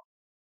credible,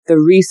 the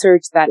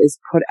research that is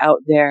put out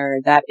there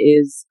that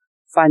is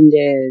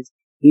funded,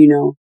 you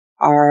know,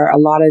 a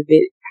lot of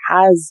it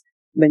has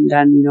been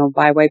done, you know,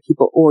 by white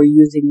people or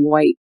using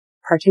white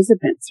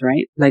participants,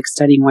 right? Like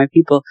studying white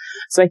people.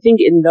 So I think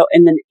and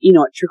then, you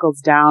know, it trickles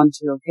down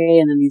to, okay,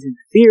 and then these are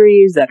the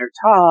theories that are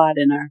taught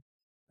and are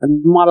the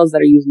models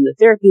that are used in the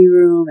therapy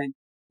room, and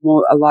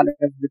a lot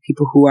of the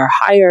people who are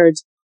hired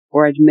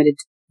or admitted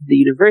to the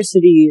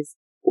universities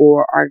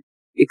or are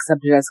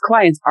accepted as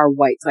clients are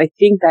white. So I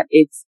think that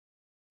it's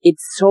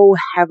so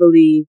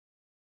heavily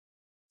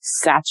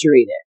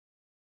saturated,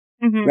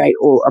 right?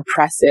 Or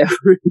oppressive,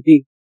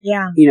 really.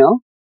 Yeah. You know,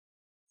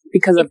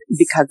 because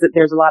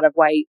there's a lot of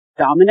white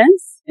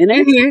dominance in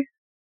it.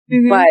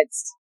 But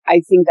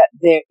I think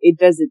that it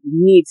doesn't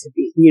need to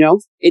be, you know,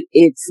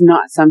 it's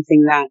not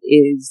something that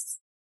is,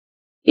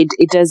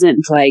 it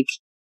doesn't, like,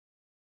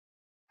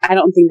 I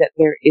don't think that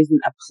there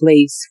isn't a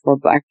place for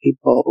Black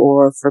people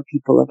or for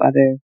people of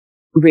other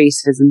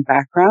races and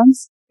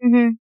backgrounds.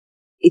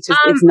 It's just,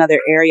 it's another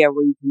area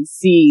where you can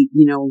see,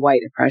 you know,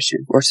 white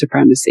oppression or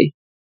supremacy.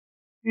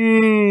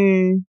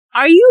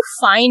 Are you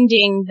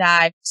finding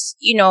that,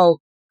 you know,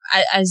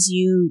 as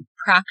you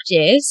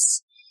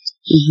practice,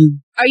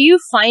 are you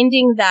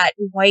finding that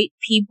white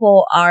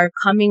people are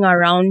coming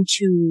around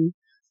to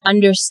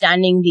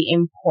understanding the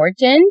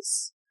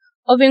importance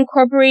of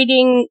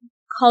incorporating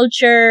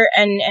culture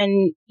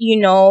and, you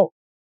know,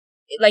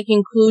 like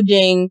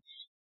including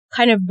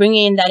kind of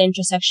bringing in that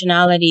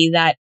intersectionality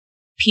that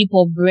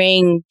people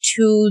bring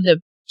to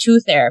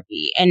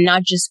therapy and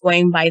not just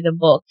going by the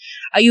book?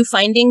 Are you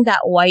finding that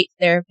white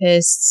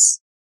therapists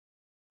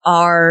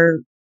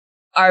are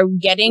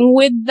getting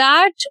with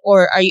that,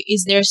 or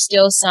is there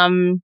still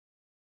some,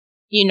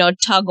 you know,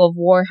 tug of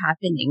war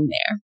happening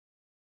there?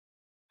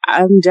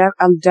 I'm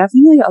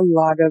definitely a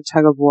lot of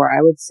tug of war.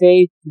 I would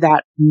say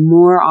that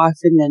more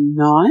often than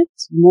not,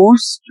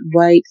 most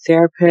white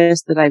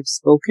therapists that I've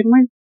spoken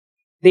with,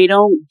 they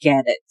don't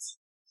get it.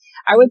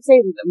 I would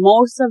say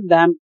most of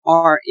them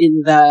are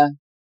in the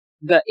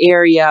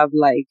area of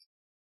like,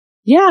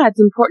 yeah, it's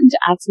important to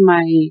ask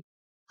my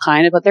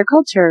client about their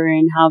culture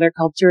and how their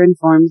culture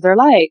informs their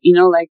life. You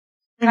know, like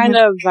kind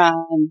of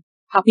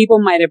how people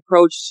might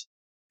approach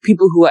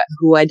people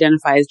who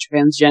identify as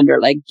transgender.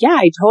 Like, yeah,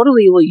 I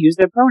totally will use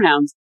their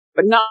pronouns,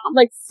 but not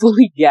like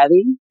fully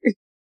getting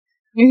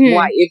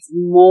why it's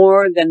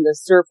more than the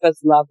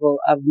surface level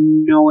of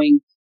knowing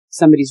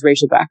somebody's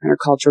racial background or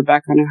cultural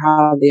background or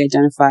how they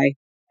identify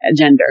a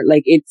gender.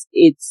 Like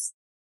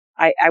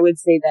I would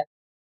say that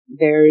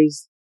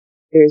there's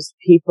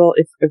people,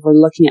 if we're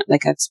looking at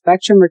like a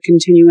spectrum or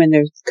continuum,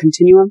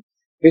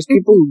 there's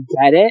people who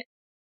get it,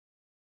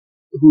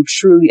 who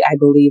truly, I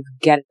believe,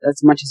 get it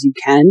as much as you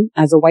can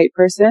as a white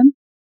person.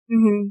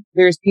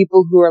 There's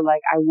people who are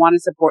like, I want to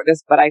support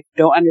this, but I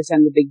don't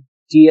understand the big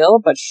deal,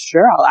 but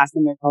sure, I'll ask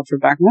them their cultural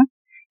background.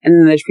 And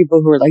then there's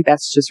people who are like,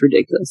 that's just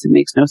ridiculous. It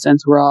makes no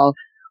sense.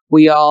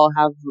 We all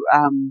have,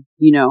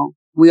 you know,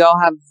 we all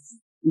have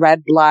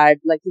red blood.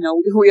 Like,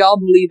 we all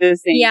believe the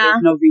same. Yeah.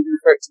 There's no reason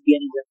for it to be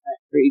any different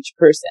for each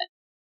person.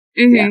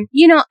 Mm-hmm.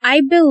 Yeah.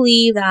 I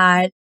believe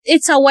that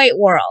it's a white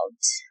world,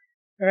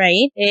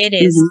 right? It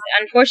is.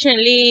 Mm-hmm.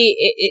 Unfortunately,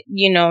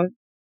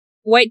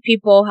 white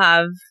people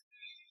have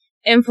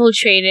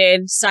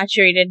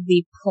saturated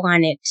the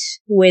planet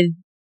with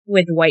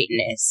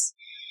whiteness.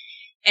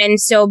 And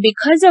so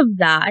because of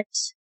that,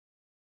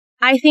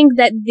 I think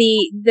that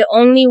the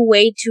only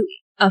way to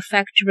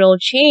affect real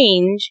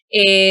change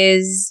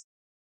is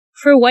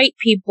for white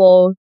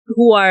people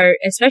who are,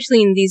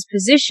 especially in these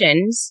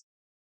positions,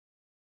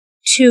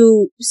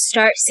 to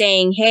start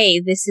saying, hey,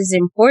 this is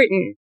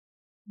important.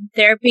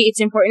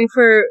 It's important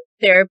for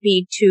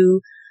therapy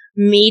to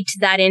meet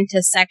that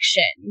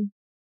intersection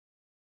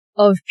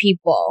of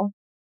people,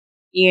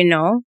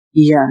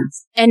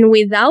 Yes. And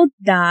without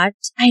that,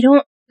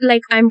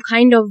 I'm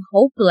kind of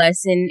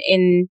hopeless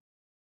in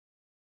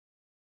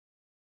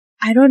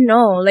I don't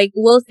know,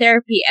 will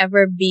therapy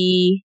ever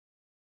be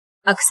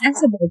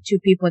accessible to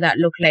people that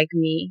look like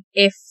me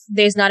if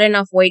there's not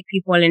enough white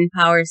people in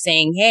power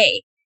saying,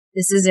 hey,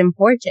 this is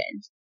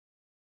important?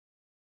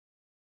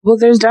 Well,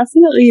 there's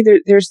definitely,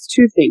 there's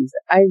two things.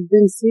 I've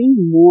been seeing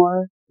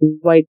more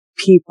white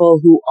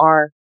people who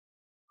are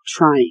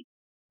trying,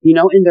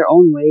 in their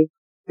own way.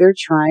 They're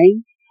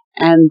trying.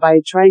 And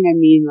by trying, I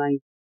mean,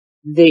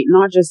 they,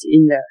 not just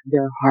in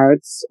their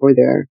hearts or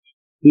their,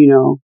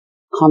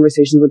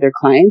 conversations with their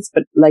clients,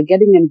 but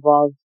getting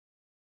involved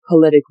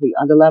politically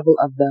on the level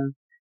of the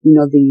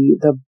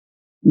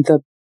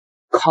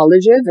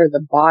colleges or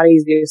the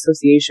bodies, the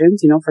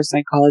associations, for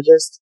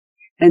psychologists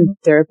and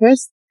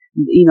therapists,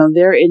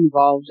 they're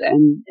involved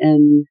and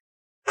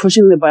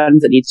pushing the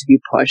buttons that need to be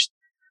pushed.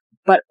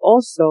 But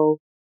also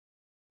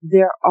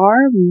there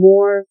are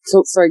more.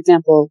 So for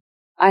example,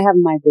 I have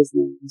my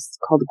business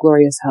called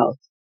Glorious Health.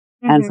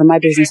 Mm-hmm. And for my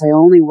business, I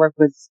only work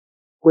with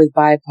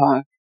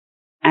BIPOC,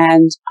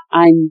 and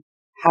I'm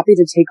happy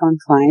to take on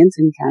clients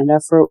in Canada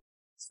for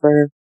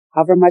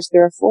however much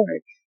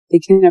they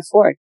can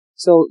afford.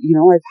 So,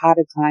 I've had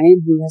a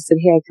client who has said,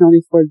 hey, I can only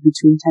afford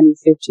between $10 and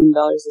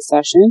 $15 a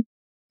session.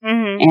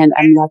 Mm-hmm. And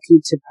I'm lucky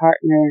to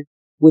partner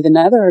with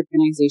another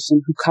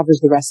organization who covers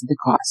the rest of the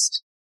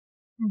cost.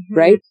 Mm-hmm.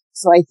 Right?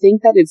 So I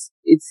think that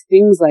it's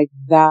things like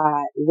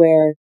that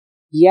where,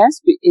 yes,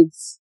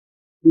 it's,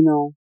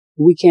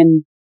 we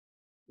can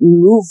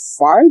move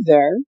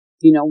farther,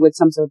 with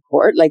some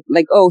support.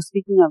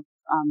 Speaking of,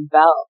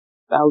 Bell,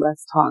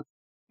 Let's Talk.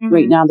 Mm-hmm.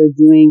 Right now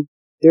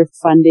they're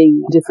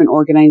funding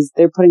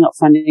they're putting out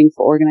funding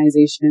for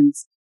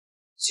organizations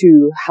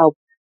to help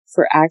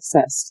for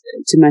access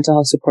to mental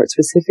health support,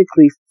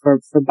 specifically for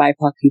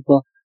BIPOC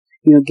people,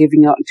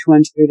 giving out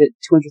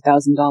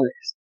 $200,000,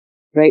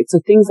 right? So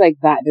things like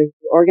that. There's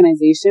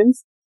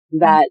organizations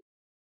that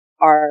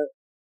are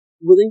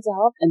willing to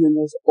help. And then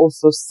there's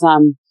also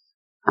some,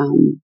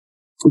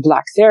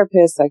 Black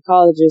therapists,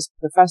 psychologists,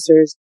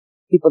 professors,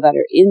 people that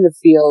are in the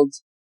field,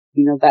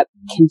 that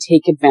can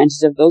take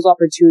advantage of those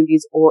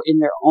opportunities, or in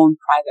their own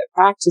private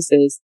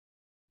practices,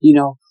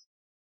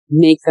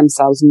 make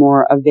themselves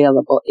more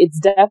available. It's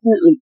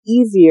definitely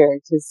easier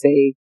to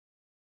say,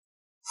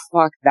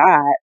 fuck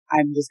that.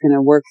 I'm just going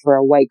to work for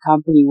a white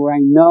company where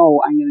I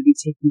know I'm going to be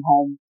taking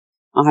home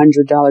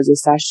 $100 a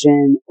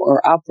session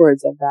or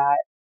upwards of that.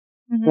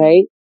 Mm-hmm.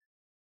 Right?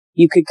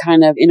 You could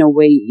kind of, in a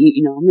way, if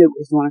you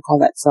want to call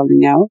that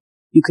selling out,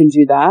 you can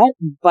do that,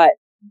 but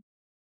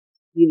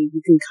you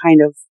can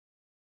kind of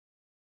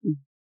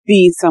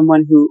be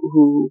someone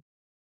who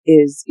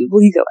is,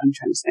 well, you get what I'm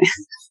trying to say.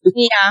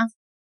 Yeah.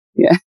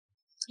 Yeah.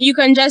 You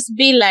can just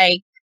be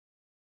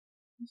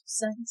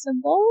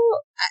sensible.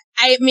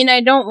 I mean,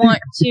 I don't want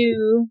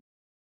to,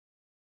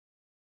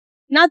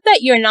 not that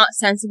you're not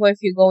sensible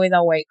if you go with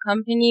a white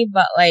company,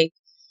 but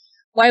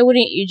why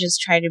wouldn't you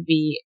just try to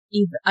be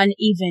an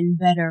even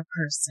better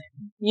person?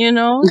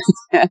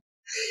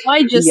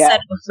 Why just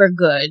settle for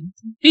good?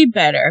 Be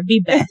better, be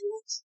best.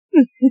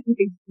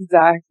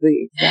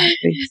 Exactly.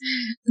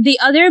 The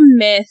other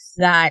myth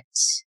that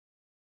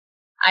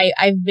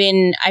I've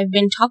been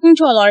talking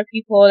to a lot of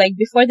people,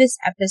 before this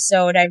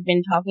episode, I've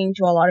been talking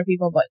to a lot of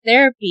people about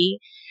therapy.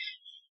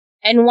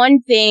 And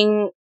one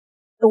theme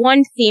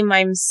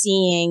I'm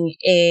seeing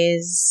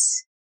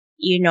is,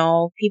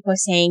 people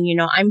saying,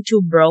 I'm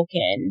too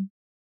broken.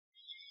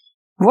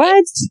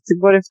 What? To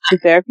go to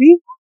therapy?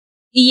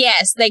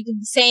 Yes,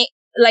 saying,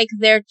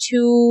 they're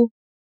too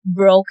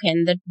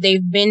broken, that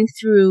they've been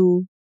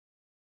through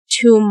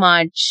too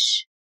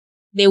much.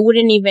 They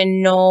wouldn't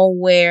even know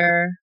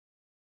where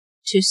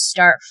to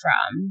start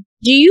from.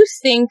 Do you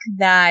think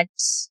that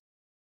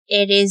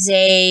do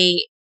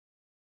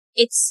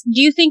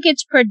you think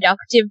it's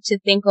productive to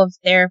think of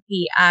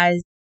therapy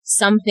as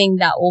something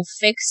that will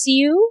fix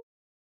you?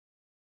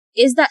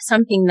 Is that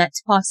something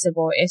that's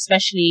possible,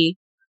 especially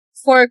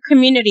for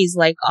communities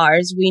like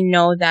ours? We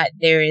know that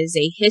there is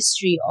a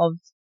history of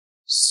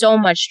so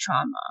much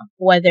trauma,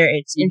 whether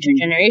it's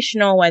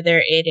intergenerational, whether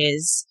it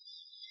is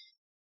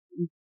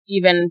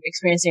even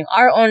experiencing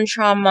our own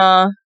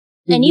trauma.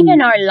 And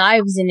even our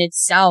lives in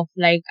itself,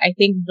 like, I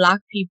think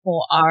Black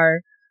people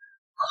are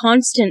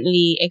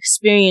constantly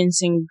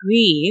experiencing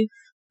grief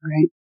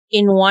Right.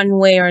 in one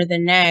way or the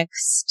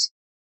next.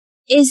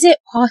 Is it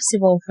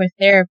possible for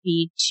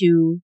therapy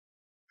to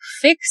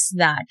fix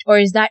that? Or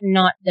is that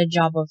not the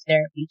job of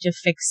therapy, to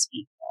fix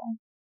people?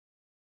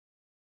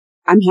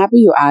 I'm happy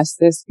you asked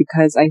this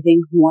because I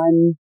think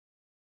one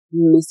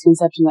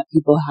misconception that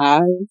people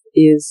have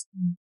is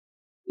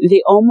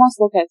they almost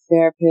look at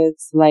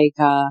therapists like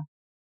a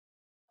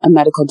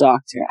medical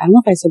doctor. I don't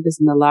know if I said this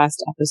in the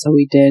last episode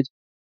we did,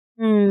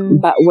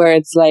 but where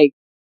it's like,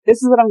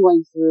 this is what I'm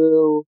going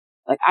through.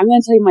 Like, I'm going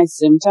to tell you my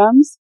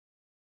symptoms.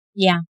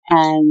 Yeah.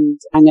 And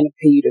I'm going to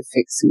pay you to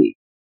fix me.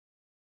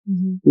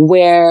 Mm-hmm.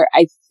 Where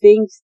I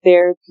think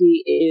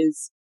therapy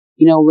is,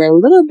 you know, we're a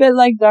little bit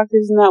like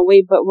doctors in that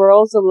way, but we're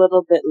also a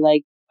little bit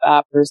like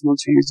personal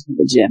trainers for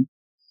the gym,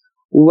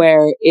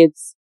 where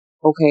it's,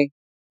 okay,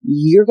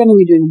 you're going to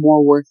be doing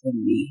more work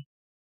than me,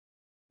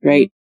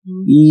 right?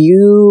 Mm-hmm.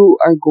 You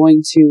are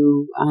going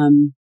to,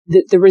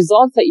 the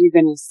results that you're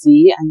going to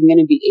see, I'm going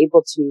to be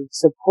able to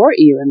support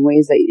you in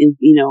ways that,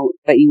 you know,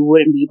 that you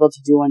wouldn't be able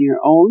to do on your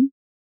own.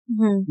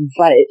 Mm-hmm.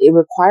 But it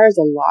requires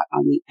a lot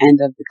on the end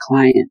of the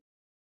client.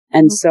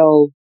 And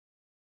so,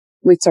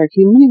 wait, sorry,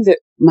 can you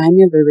remind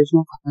me of the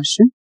original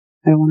question?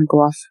 I don't want to go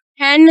off.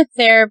 Can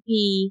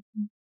therapy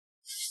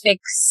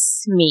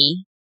fix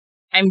me?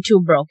 I'm too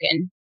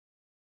broken.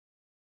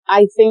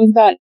 I think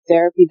that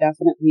therapy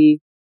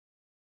definitely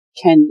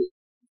can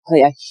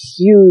play a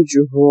huge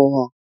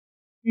role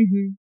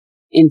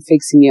in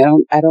fixing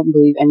you. I don't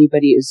believe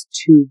anybody is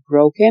too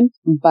broken,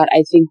 but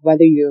I think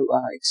whether you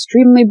are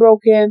extremely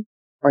broken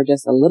or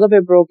just a little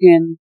bit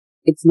broken,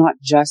 it's not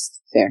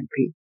just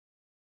therapy.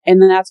 And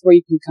then that's where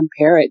you can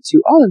compare it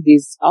to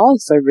all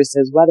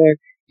services, whether,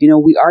 you know,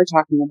 we are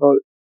talking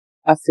about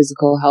a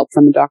physical help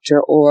from a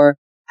doctor or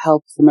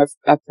help from a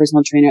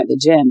personal trainer at the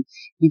gym.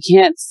 You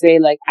can't say,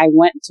 like, I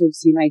went to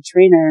see my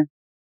trainer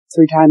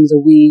 3 times a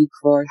week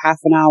for half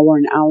an hour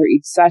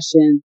each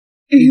session.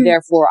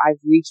 Therefore, I've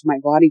reached my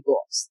body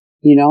goals.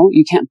 You know,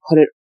 you can't put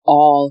it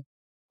all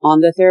on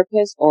the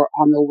therapist or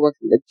on the work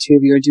that the two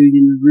of you are doing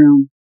in the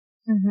room.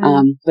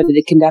 But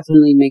it can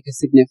definitely make a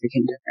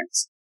significant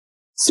difference.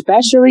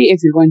 Especially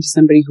if you're going to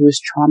somebody who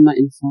is trauma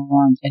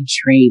informed and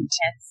trained.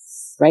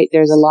 Yes. Right?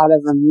 There's a lot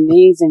of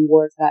amazing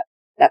work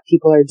that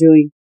people are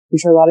doing. I'm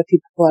sure a lot of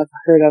people have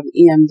heard of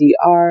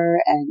EMDR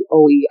and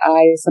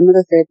OEI, some of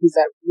the therapies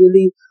that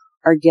really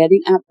are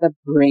getting at the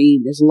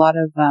brain. There's a lot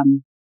of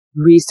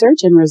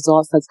research and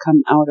results that's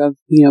come out of,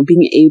 you know,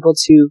 being able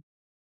to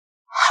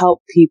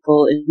help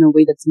people in a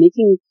way that's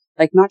making,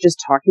 like, not just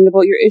talking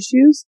about your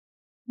issues.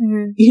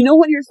 You know,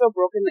 when you're so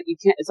broken that you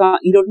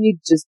don't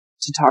need just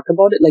to talk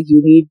about it, like,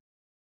 you need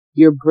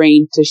your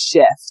brain to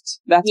shift.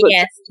 That's what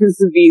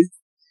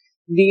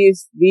these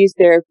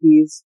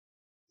therapies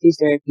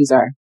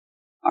are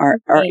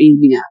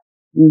aiming at.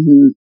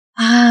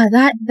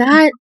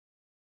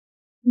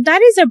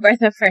 That is a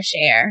breath of fresh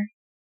air.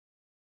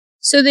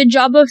 So the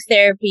job of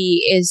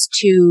therapy is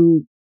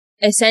to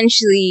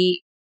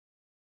essentially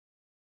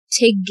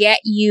to get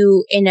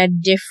you in a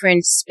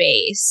different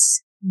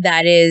space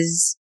that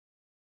is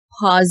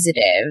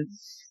positive,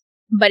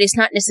 but it's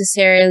not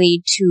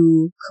necessarily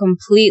to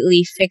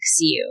completely fix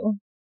you.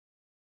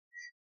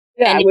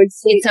 Yeah, I would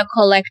say it's a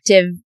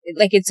collective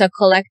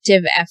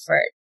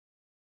effort.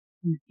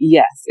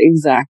 Yes,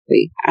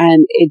 exactly.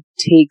 And it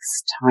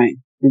takes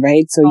time,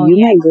 right? So you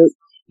might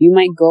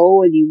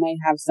go and you might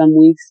have some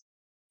weeks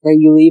where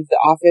you leave the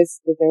office,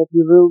 the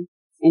therapy room,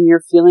 and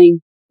you're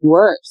feeling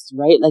worse,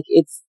 right? Like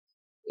it's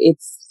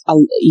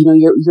you know,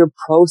 you're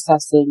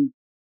processing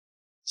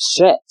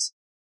shit,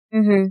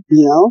 you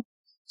know?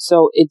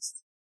 So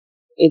it's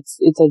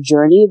a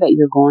journey that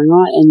you're going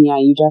on. And yeah,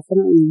 you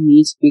definitely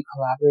need to be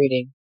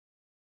collaborating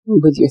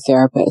with your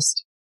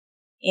therapist.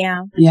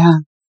 Yeah. Yeah.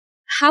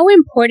 How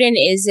important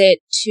is it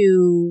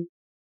to,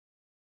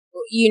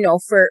 you know,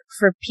 for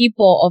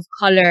people of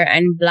color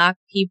and Black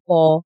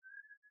people,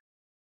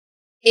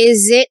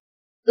 is it,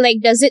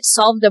 like, does it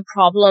solve the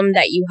problem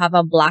that you have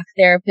a Black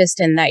therapist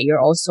and that you're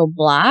also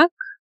Black?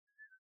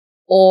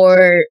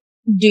 Or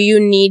do you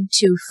need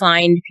to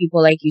find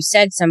people, like you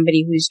said,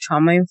 somebody who's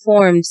trauma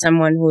informed,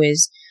 someone who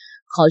is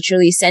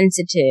culturally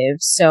sensitive?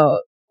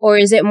 So, or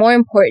is it more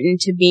important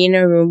to be in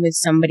a room with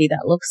somebody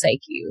that looks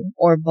like you,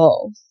 or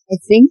both? I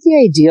think the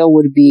ideal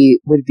would be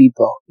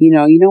both. You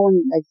know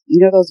when, like, you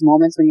know those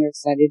moments when you're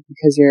excited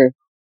because your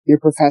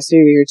professor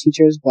or your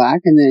teacher is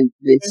Black, and then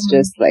it's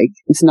just like,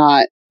 it's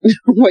not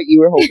what you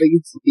were hoping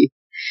it to be.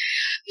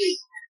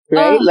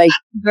 Right? Oh, like,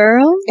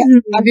 girl,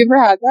 have you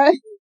ever had that?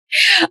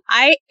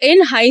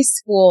 In high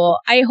school,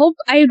 I don't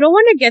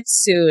want to get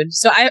sued,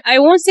 so I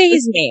won't say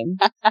his name.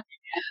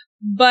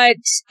 But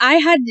I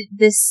had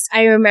this,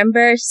 I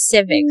remember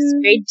civics,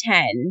 grade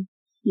 10,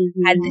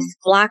 had this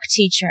Black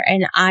teacher,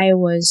 and I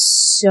was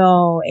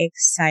so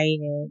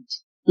excited.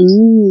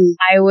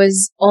 I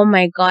was, oh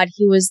my God,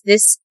 he was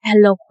this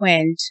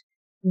eloquent,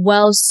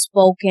 well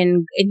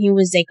spoken, and he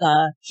was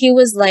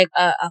like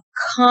a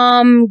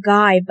calm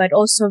guy, but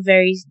also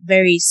very,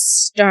 very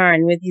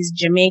stern with his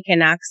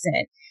Jamaican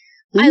accent.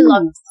 I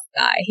loved this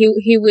guy.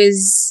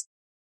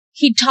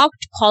 He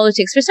talked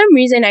politics. For some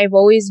reason, I've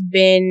always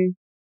been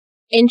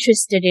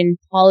interested in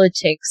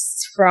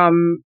politics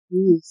from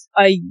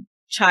a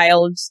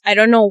child. I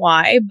don't know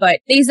why,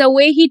 but there's a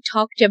way he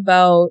talked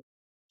about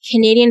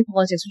Canadian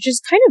politics, which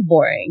is kind of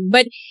boring,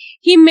 but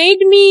he made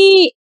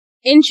me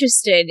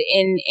interested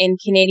in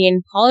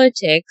Canadian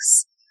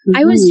politics.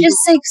 I was just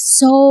like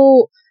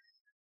so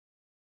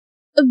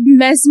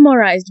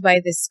mesmerized by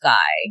this guy.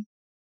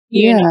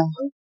 You know?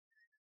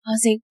 I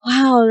was like,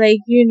 wow, like,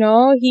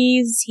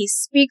 he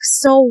speaks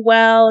so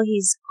well,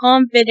 he's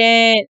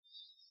confident.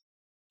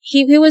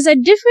 He was a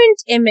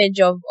different image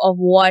of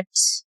what,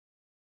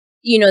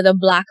 the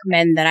black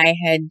men that I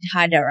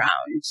had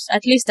around,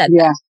 at least at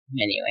that time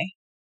anyway.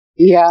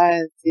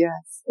 Yes.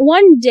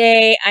 One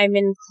day I'm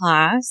in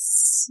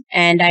class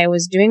and I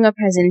was doing a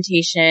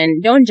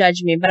presentation. Don't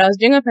judge me, but I was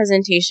doing a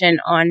presentation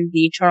on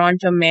the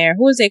Toronto mayor,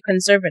 who was a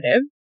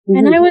conservative.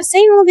 And I was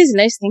saying all these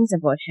nice things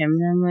about him.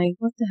 And I'm like,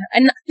 what the hell?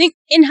 And I think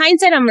in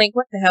hindsight, I'm like,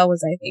 what the hell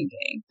was I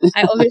thinking?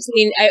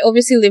 I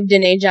obviously lived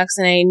in Ajax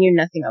and I knew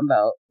nothing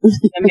about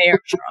the mayor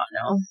of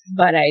Toronto.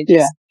 But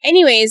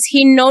anyways,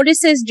 he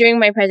notices during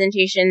my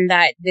presentation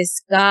that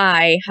this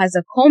guy has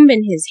a comb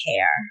in his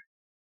hair.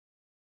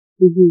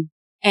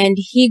 And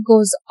he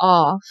goes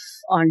off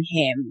on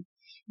him.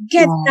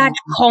 Get that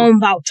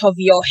comb out of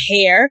your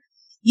hair.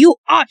 You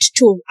ought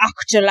to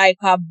act like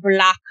a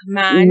black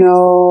man.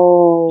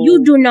 No.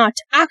 You do not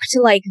act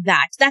like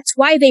that. That's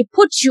why they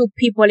put you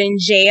people in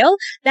jail.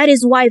 That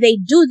is why they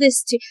do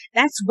this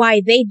that's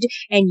why they do.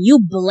 And you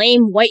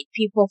blame white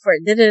people for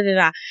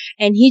da-da-da-da.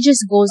 And he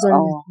just goes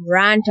on this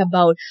rant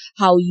about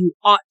how you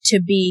ought to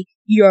be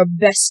your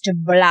best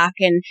black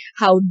and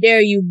how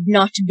dare you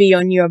not be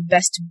on your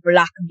best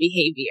black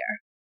behavior.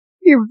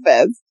 Your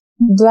best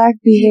black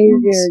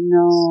behavior,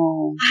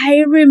 no.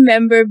 I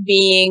remember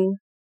being,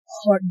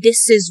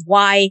 this is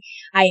why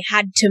I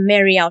had to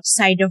marry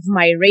outside of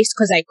my race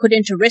because I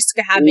couldn't risk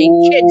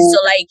having kids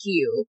like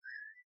you.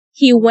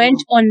 He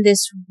went on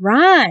this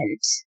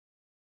rant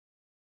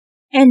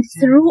and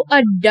threw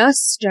a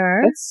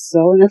duster. That's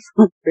so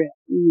inappropriate.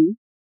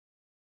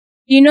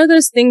 You know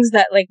those things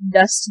that like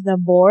dust the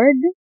board?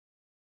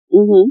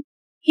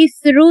 He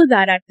threw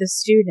that at the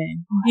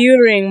student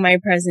during my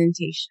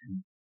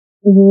presentation.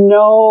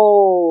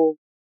 No.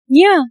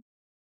 Yeah.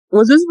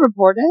 Was this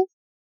reported?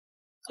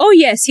 Oh,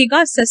 yes. He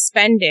got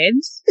suspended.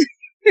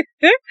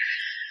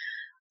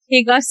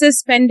 He got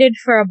suspended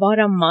for about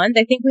a month.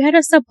 I think we had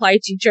a supply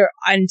teacher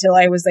until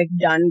I was like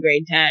done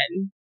grade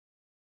 10.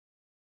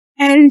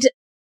 And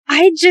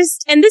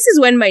and this is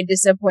when my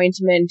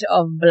disappointment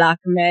of black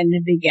men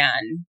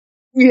began.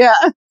 Yeah.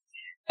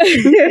 From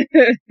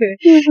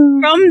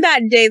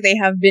that day, they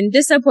have been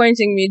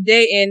disappointing me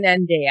day in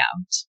and day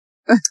out.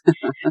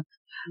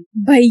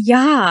 But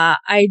yeah,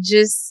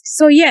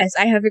 so yes,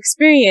 I have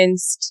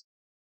experienced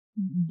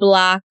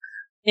black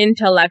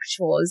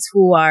intellectuals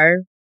who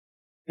are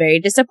very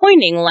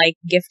disappointing, like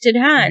Gifted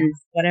Hands,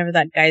 whatever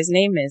that guy's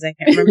name is. I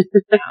can't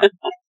remember now.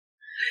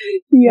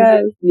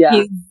 Yes,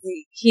 yeah.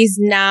 He's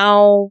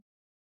now,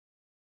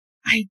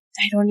 I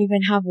don't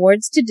even have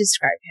words to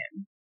describe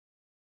him.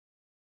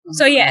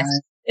 So yes,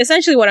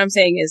 essentially what I'm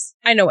saying is,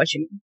 I know what you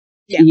mean.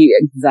 Yeah,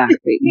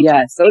 exactly.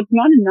 Yeah. So it's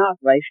not enough,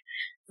 like,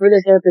 for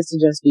the therapist to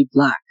just be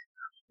black,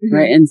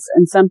 right? And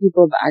some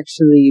people have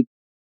actually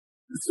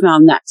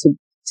found that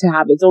to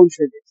have its own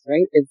triggers,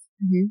 right? If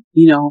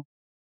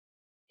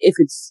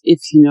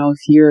if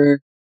you're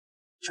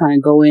trying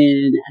to go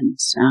in and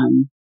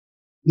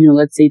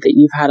let's say that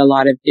you've had a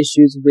lot of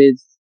issues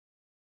with,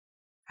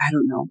 I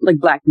don't know, like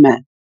black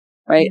men,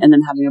 right? And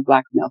then having a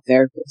black male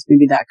therapist,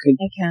 maybe that could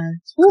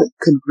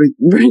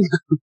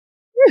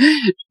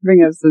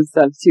bring up some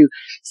stuff too.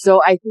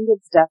 So I think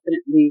it's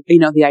definitely,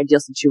 the ideal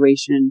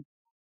situation,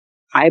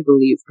 I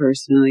believe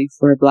personally,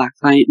 for a black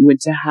client would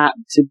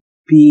to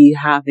be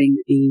having,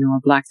 a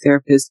black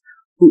therapist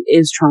who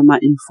is trauma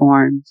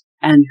informed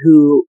and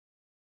who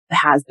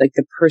has like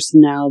the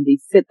personality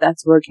fit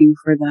that's working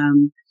for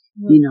them,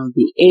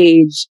 the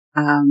age,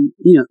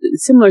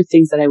 similar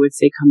things that I would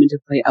say come into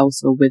play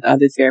also with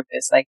other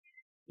therapists. Like,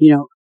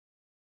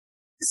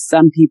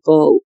 some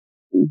people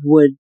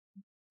would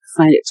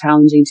find it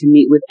challenging to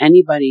meet with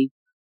anybody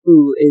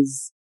who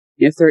is,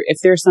 if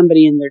they're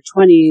somebody in their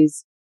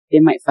 20s, they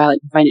might find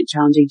it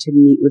challenging to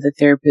meet with a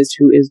therapist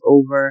who is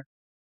over,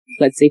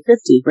 let's say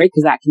 50, right?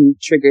 Because that can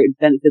trigger,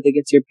 then if it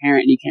gets your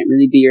parent and you can't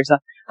really be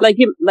yourself. If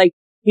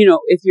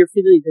you're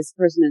feeling like this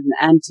person is an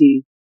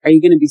auntie, are you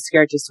going to be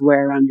scared to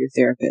swear around your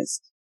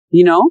therapist?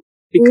 Because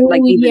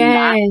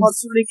that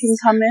possibly can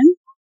come in.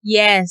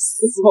 Yes.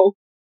 So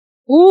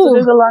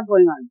there's a lot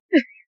going on.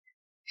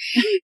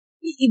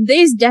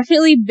 there's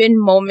definitely been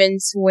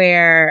moments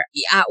where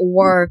at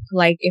work,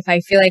 like if I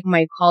feel like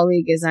my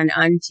colleague is an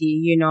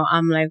auntie,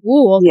 I'm like,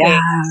 ooh, okay, Yeah.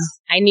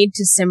 I need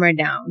to simmer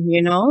down,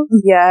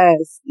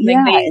 Yes. Like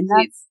Yeah. And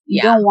that's,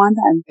 you yeah. don't want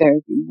that in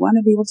therapy. You want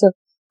to be able to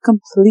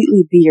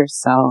completely be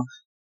yourself.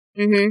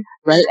 Mm-hmm.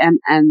 Right.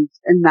 And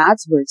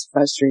that's where it's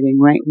frustrating,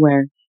 right?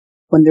 Where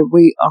when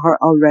we are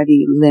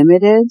already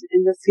limited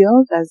in the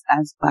field as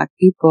Black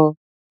people,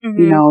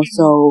 Mm-hmm.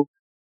 so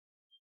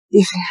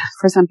if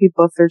for some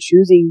people, if they're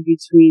choosing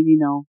between,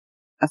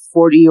 a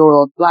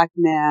 40-year-old Black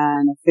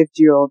man, a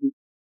 50-year-old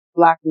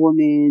Black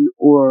woman,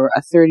 or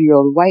a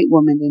 30-year-old white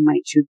woman, they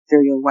might choose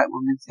 30-year-old white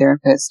woman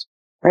therapist,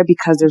 right?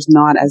 Because there's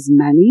not as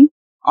many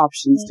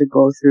options to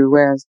go through.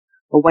 Whereas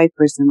a white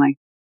person, like,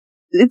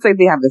 it's like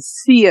they have a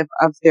sea of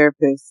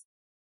therapists,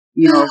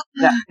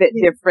 that fit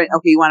different.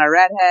 Okay, you want a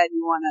redhead,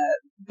 you want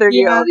a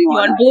 30-year-old, You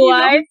want blue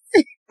eyes?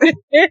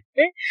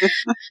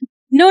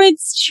 No,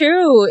 it's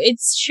true.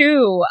 It's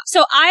true.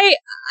 So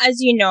as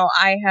you know,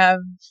 I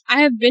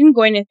have been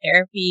going to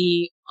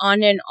therapy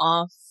on and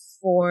off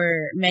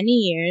for many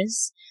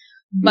years,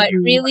 but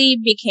really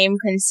became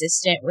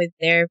consistent with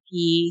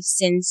therapy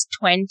since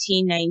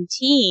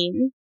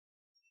 2019.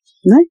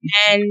 Nice.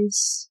 And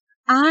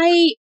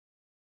I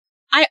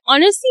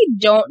honestly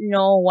don't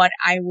know what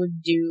I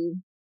would do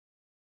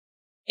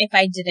if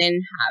I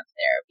didn't have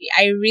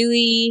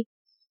therapy.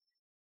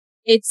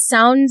 It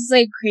sounds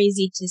like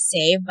crazy to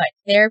say, but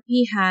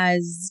therapy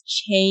has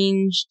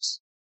changed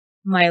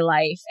my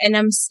life, and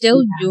I'm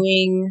still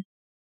doing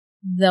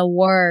the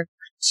work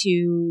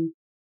to,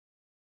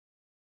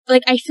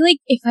 like, I feel like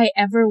if I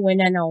ever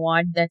win an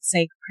award that's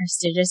like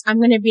prestigious,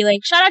 I'm gonna be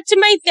like, shout out to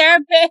my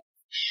therapist,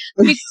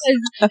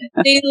 because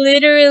they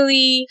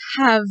literally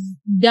have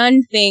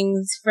done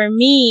things for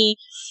me,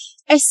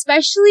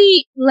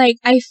 especially like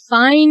I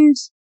find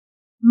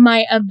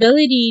my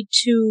ability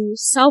to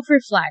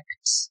self-reflect,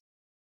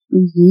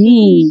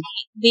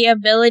 the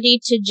ability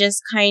to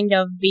just kind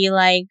of be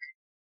like,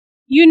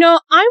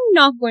 I'm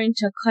not going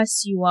to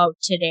cuss you out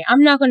today.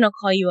 I'm not going to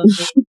call you a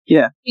bitch.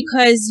 Yeah.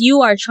 Because you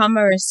are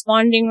trauma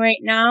responding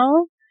right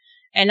now,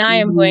 and I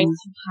am going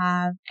to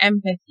have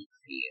empathy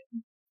for you.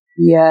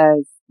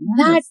 Yes.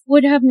 That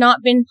would have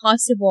not been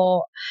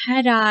possible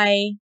had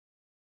I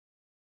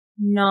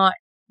not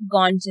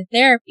gone to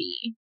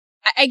therapy.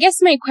 I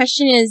guess my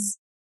question is,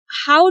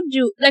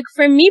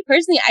 for me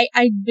personally,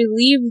 I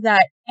believe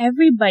that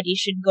everybody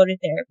should go to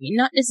therapy,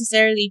 not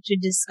necessarily to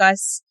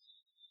discuss,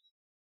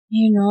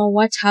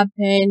 what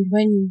happened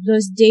when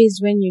those days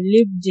when you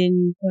lived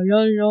in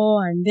Pololo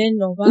and then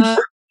Nova.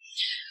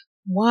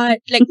 What?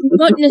 Like,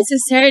 not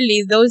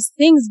necessarily those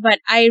things, but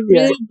I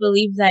really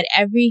believe that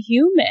every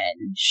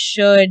human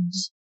should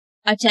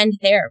attend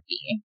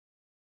therapy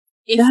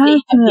if they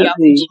have the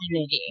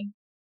opportunity.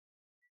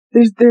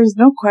 There's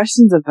no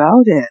questions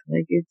about it.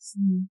 Like, it's,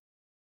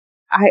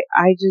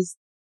 I just,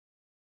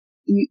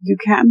 you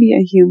can't be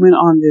a human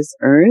on this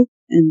earth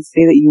and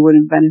say that you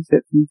wouldn't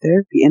benefit from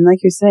therapy. And like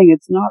you're saying,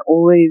 it's not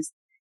always,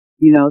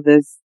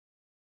 this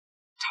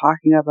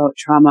talking about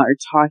trauma or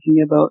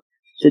talking about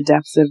the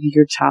depths of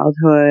your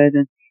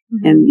childhood.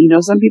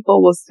 And some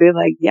people will say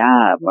like,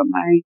 yeah, what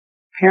my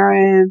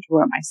parent,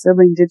 what my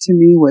sibling did to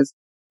me was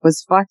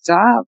fucked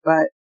up,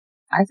 but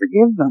I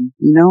forgive them,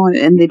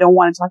 and they don't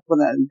want to talk about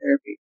that in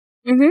therapy.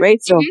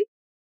 Right. So,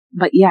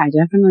 but yeah, I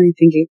definitely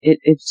think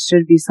it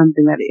should be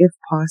something that, if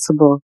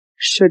possible,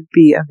 should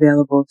be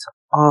available to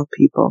all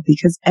people,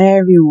 because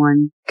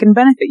everyone can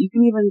benefit. You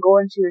can even go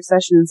into your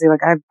session and say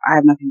like, I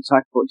have nothing to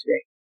talk about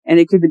today. And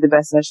it could be the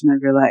best session of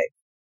your life.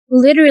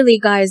 Literally,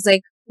 guys,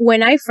 like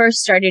when I first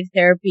started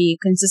therapy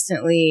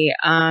consistently,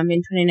 in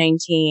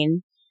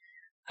 2019,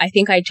 I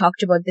think I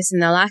talked about this in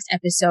the last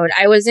episode.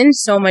 I was in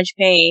so much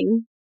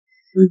pain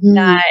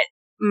that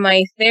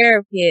my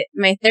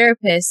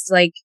therapist,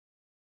 like,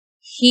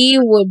 he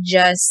would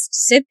just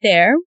sit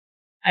there.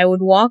 I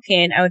would walk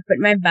in, I would put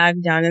my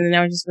bag down, and then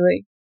I would just be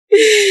like,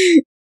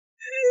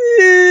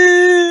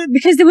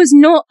 because there was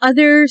no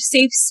other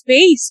safe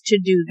space to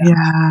do that.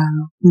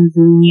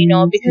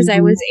 Yeah. Because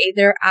I was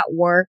either at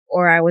work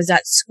or I was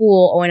at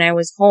school, or when I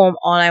was home,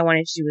 all I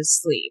wanted to do was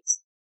sleep.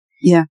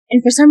 Yeah.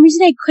 And for some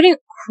reason, I couldn't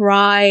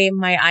cry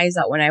my eyes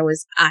out when I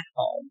was at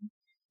home.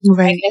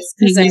 Right. I guess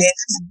because I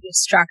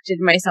distracted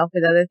myself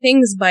with other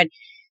things, but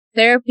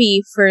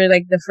therapy for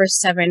like the first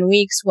 7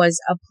 weeks was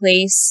a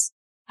place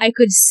I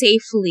could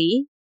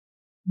safely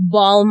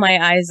bawl my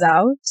eyes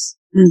out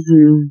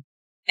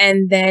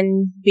and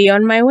then be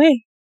on my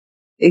way.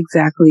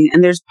 Exactly.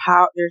 And there's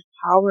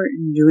power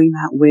in doing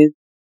that with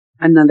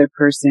another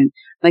person.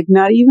 Like,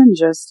 not even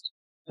just,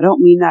 I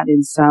don't mean that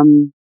in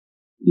some,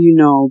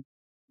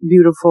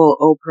 beautiful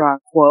Oprah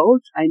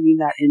quote. I mean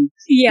that in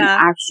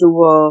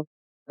actual,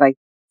 like,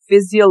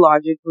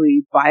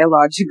 physiologically,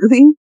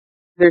 biologically,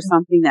 there's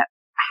something that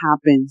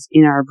happens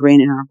in our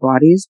brain, in our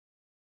bodies,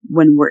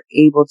 when we're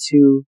able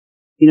to,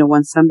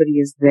 when somebody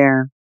is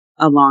there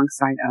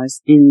alongside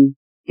us in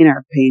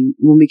our pain,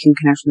 when we can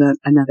connect with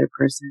another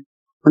person,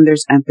 when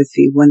there's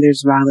empathy, when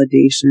there's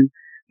validation,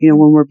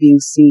 when we're being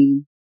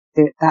seen.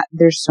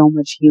 there's so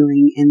much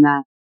healing in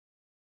that.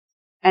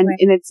 And, Right.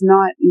 and it's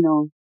not,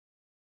 you'll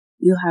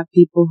have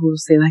people who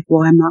say like,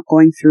 well, I'm not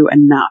going through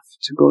enough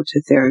to go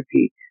to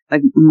therapy.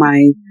 Like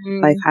my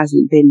life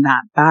hasn't been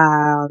that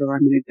bad, or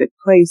I'm in a good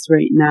place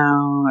right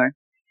now, or,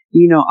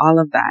 all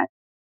of that.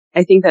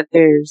 I think that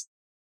there's,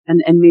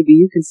 and maybe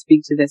you can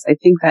speak to this. I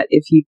think that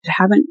if you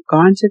haven't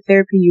gone to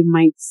therapy, you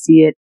might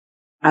see it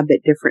a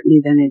bit differently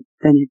than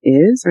it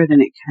is, or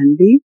than it can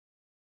be.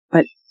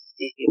 But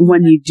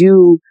when you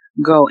do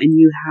go and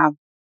you have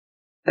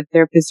a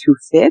therapist who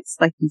fits,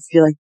 like you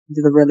feel like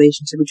the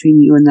relationship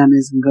between you and them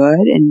is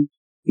good and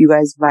you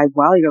guys vibe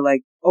well, you're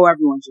like, oh,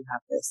 everyone should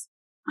have this.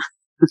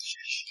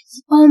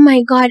 Oh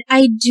my God,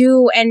 I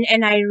do.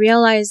 And I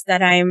realize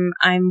that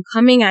I'm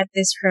coming at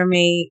this from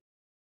a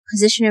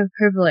position of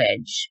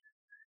privilege.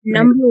 Right.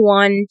 Number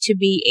one, to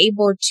be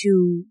able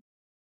to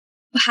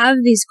have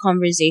these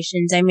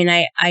conversations. I mean,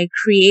 I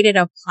created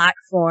a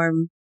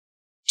platform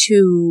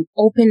to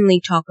openly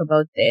talk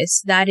about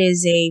this. That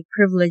is a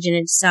privilege in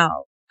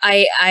itself.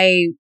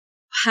 I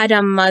had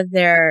a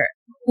mother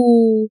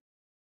who,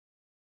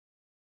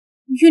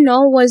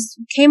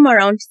 came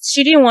around.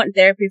 She didn't want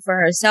therapy for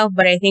herself,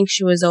 but I think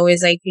she was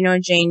always like,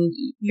 Jane,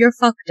 you're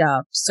fucked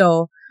up.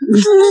 So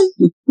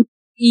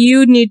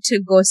you need to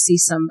go see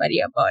somebody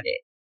about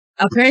it.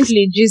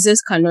 Apparently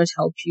Jesus cannot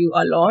help you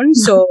alone.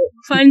 So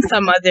find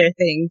some other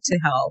thing to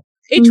help.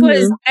 It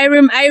was,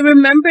 I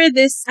remember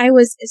this, I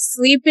was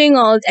sleeping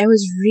I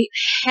was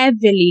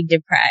heavily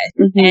depressed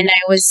and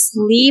I was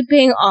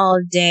sleeping all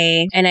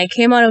day and I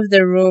came out of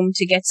the room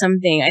to get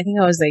something. I think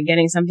I was like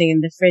getting something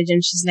in the fridge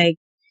and she's like,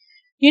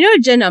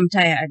 Jen, I'm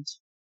tired.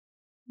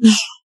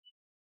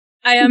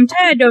 I am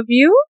tired of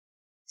you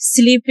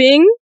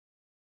sleeping.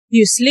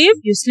 You sleep.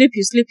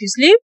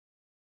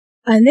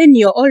 And then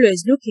you're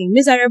always looking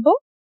miserable.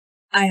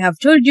 I have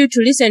told you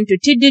to listen to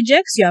TD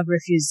Jakes. You have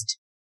refused.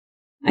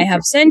 I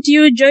have sent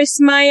you Joyce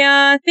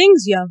Meyer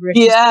things. You have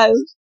refused. Yes.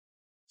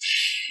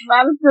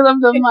 Battlefield of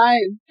the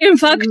mind.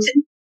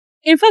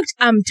 In fact,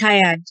 I'm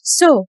tired.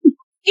 So,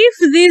 if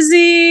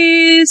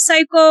these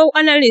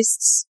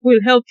psychoanalysts will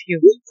help you,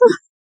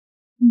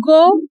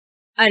 go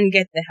and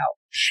get the help.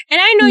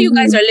 And I know you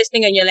guys are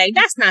listening and you're like,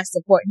 that's not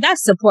support.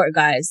 That's support,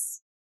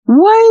 guys.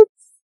 What?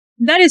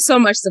 That is so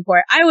much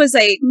support. I was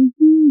like,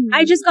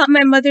 I just got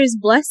my mother's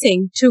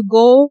blessing to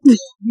go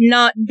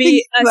not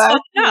be as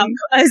fucked up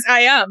as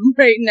I am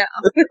right now.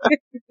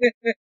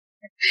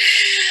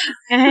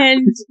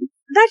 And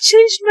that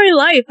changed my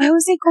life. I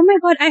was like, oh my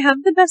God, I have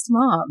the best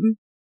mom.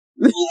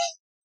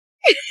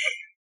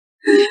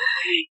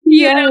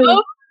 You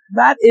know?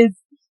 That is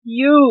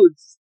huge.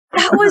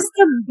 That was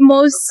the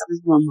most,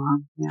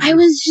 I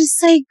was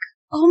just like,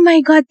 oh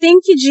my God,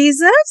 thank you,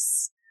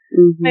 Jesus.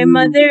 My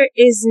mother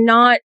is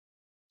not,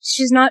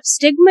 she's not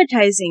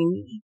stigmatizing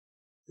me.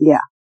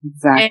 Yeah,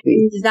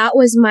 exactly. And that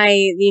was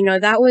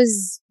that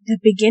was the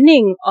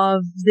beginning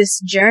of this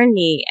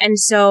journey. And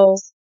so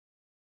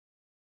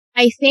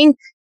I think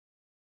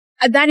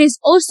that is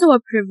also a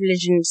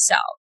privilege in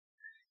itself.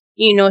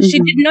 She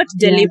did not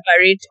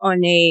deliver it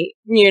on a,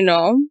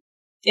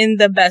 in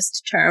the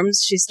best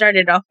terms. She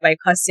started off by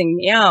cussing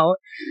me out.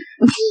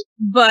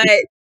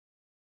 But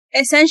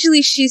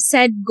essentially she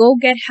said, go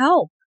get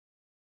help.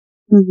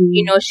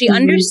 She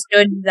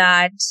understood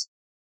that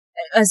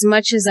as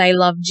much as I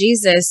love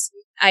Jesus,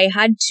 I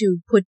had to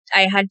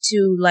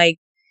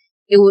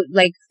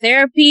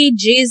therapy,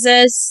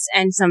 Jesus,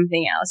 and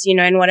something else,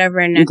 and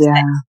whatever next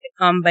to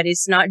come. But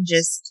it's not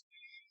just,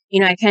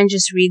 I can't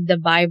just read the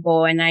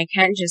Bible and I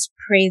can't just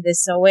pray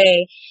this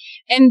away.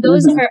 And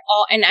those are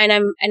all, and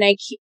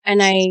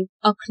I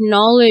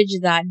acknowledge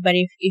that. But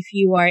if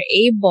you are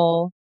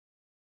able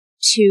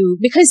to,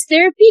 because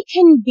therapy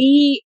can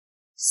be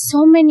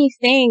so many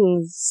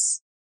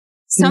things.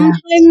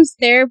 Sometimes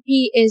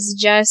therapy is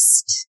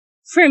just,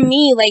 for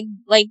me, like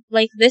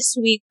this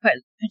week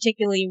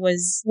particularly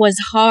was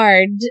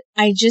hard.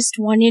 I just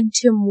wanted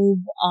to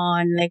move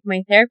on. Like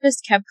my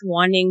therapist kept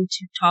wanting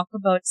to talk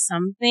about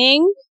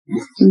something.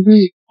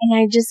 And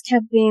I just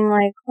kept being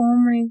like, oh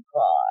my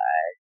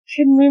God,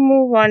 can we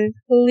move on,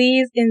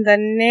 please, in the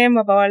name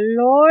of our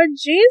Lord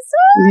Jesus?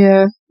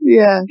 Yeah.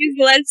 Please,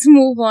 let's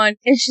move on.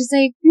 And she's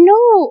like,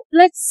 no,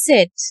 let's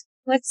sit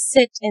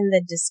in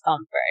the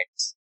discomfort.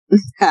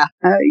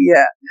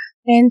 Yeah.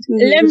 And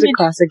it was a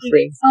classic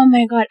phrase. Oh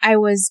my God, I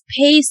was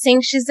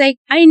pacing. She's like,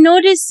 I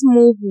notice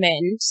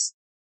movement.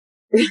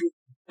 And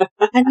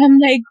I'm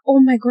like, oh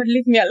my God,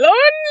 leave me alone.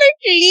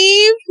 Like,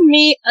 leave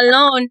me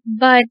alone.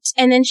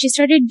 And then she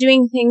started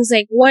doing things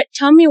like,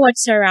 tell me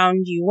what's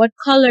around you. What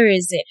color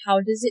is it? How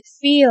does it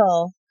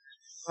feel?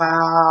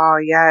 Wow,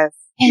 yes.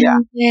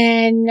 And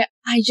then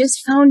I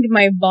just found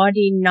my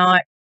body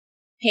not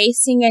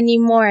pacing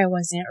anymore. I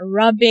wasn't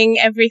rubbing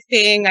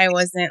everything. I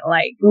wasn't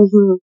like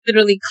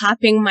literally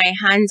clapping my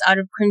hands out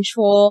of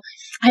control.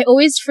 I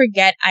always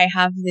forget I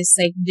have this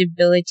like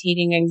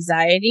debilitating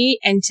anxiety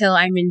until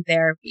I'm in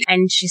therapy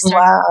and she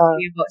starts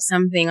talking about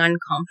something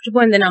uncomfortable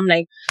and then I'm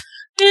like,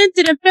 like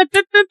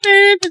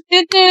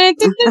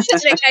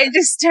I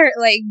just start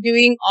like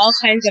doing all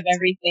kinds of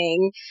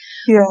everything.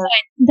 Yeah.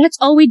 But that's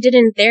all we did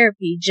in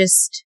therapy.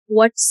 Just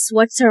what's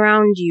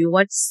around you.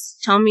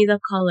 Tell me the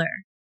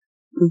color.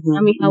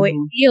 Tell me how it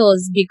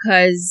feels,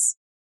 because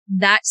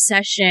that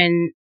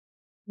session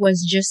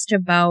was just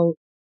about,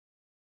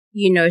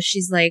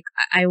 she's like,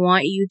 I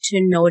want you to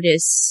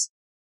notice,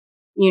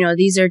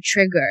 these are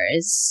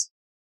triggers.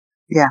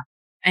 Yeah.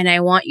 And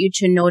I want you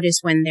to notice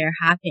when they're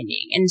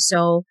happening. And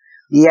so,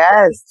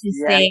 yes,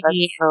 that's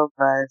so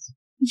good.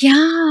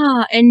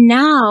 Yeah, and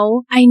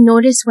now I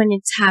notice when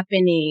it's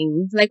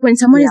happening. Like when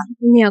someone is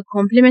giving me a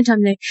compliment,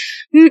 I'm like,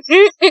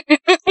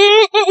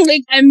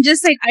 like I'm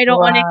just like, I don't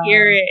want to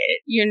hear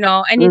it,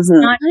 and it's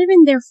not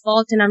even their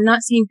fault. And I'm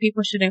not saying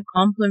people shouldn't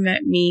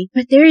compliment me,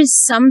 but there is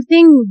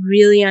something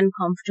really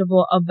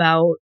uncomfortable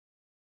about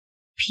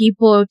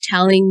people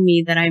telling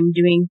me that I'm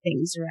doing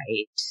things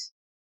right.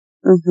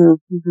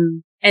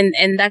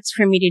 And that's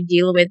for me to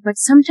deal with. But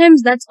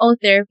sometimes that's all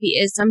therapy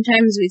is.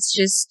 Sometimes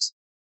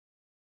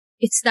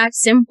it's that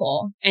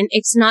simple, and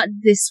it's not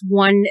this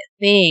one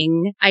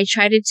thing. I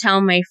try to tell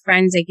my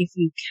friends, like, if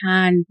you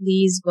can,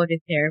 please go to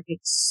therapy.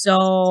 It's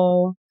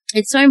so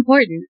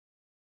important.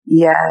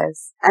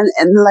 Yes. And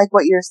like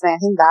what you're saying, I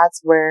think that's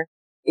where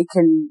it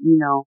can,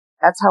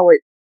 that's how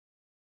it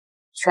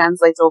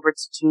translates over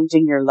to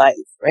changing your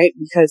life, right?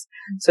 Because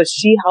so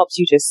she helps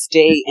you to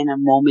stay in a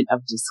moment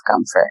of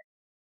discomfort,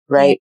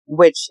 right? Yeah.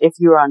 Which if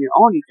you're on your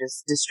own, you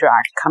just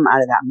distract, come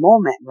out of that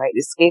moment, right?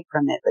 Escape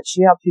from it. But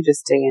she helps you to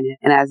stay in it.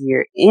 And as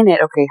you're in it,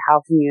 okay,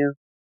 how can you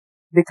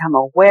become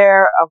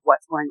aware of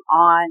what's going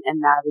on and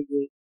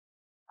navigate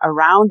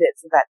around it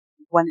so that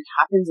when it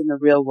happens in the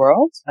real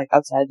world, like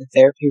outside the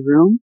therapy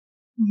room,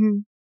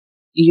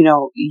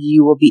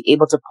 you will be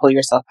able to pull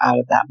yourself out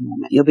of that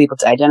moment. You'll be able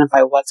to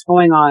identify what's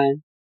going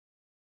on,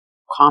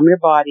 calm your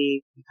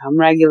body, become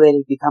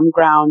regulated, become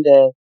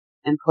grounded,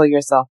 and pull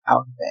yourself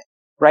out of it.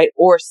 Right?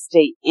 Or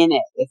stay in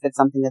it if it's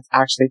something that's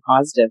actually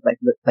positive, like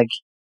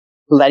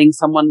letting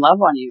someone love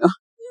on you.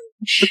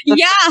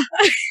 Yeah.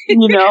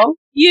 And so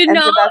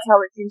that's how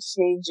it can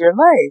change your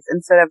life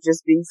instead of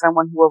just being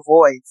someone who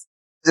avoids,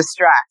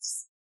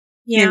 distracts,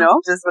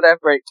 just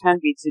whatever it can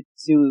be to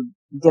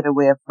get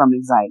away from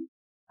anxiety.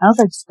 I don't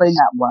know if I explained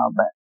that well,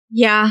 but.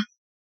 Yeah.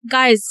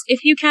 Guys,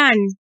 if you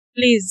can,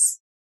 please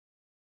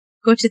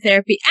go to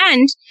therapy.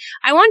 And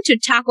I want to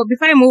tackle,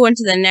 before I move on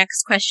to the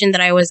next question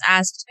that I was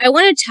asked, I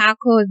want to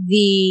tackle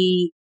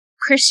the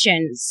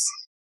Christians.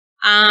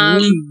 Some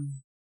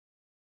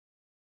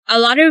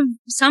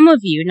of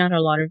you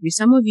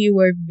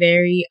were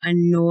very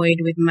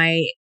annoyed with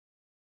my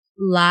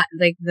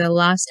the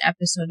last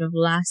episode of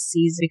last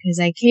season, because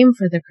I came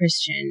for the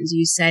Christians.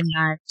 You said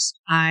that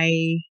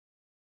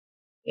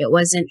it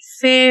wasn't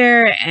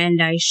fair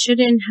and I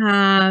shouldn't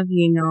have,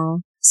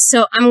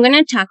 So I'm going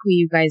to tackle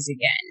you guys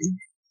again.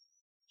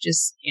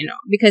 Just,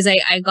 because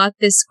I got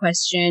this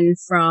question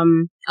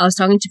I was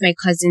talking to my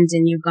cousins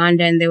in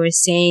Uganda, and they were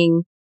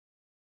saying,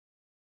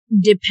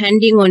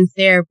 depending on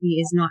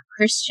therapy is not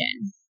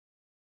Christian.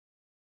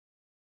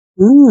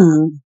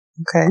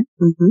 Okay.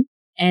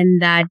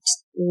 And that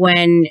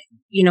when,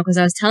 because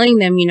I was telling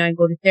them, I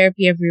go to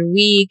therapy every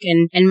week,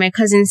 and my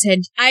cousin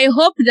said, I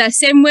hope the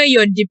same way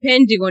you're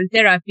depending on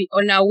therapy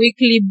on a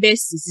weekly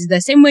basis is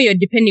the same way you're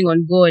depending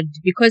on God,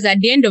 because at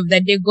the end of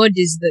the day, God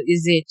is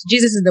it.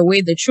 Jesus is the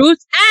way, the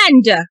truth,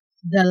 and the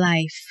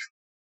life,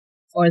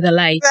 or the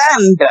light.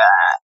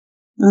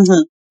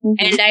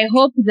 And I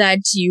hope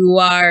that you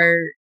are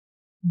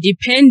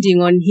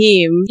depending on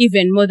Him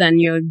even more than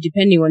you're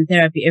depending on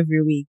therapy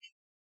every week.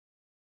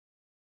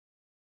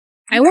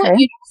 I want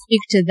you to speak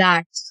to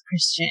that,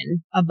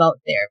 Christian, about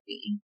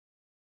therapy.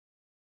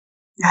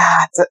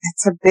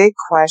 It's a big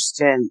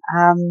question.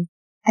 I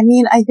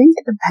think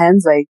it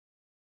depends, like,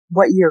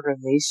 what your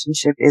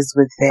relationship is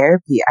with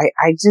therapy.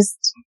 I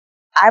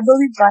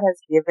believe God has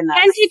given us.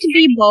 Can't it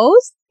be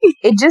both?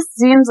 It just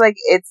seems like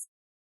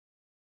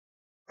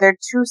they're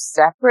two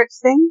separate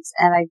things,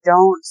 and I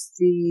don't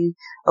see.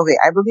 Okay,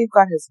 I believe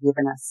God has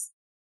given us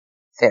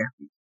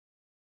therapy,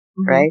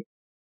 right?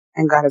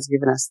 And God has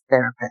given us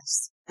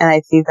therapists. And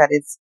I think that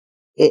it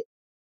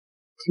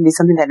can be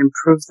something that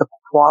improves the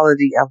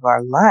quality of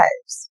our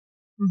lives,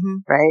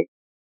 right?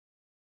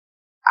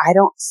 I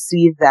don't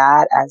see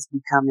that as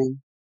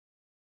becoming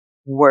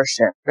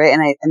worship, right?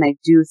 And I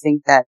do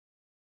think that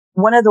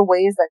one of the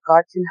ways that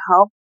God can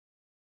help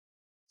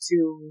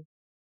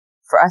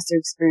for us to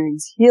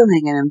experience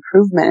healing and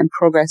improvement and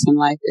progress in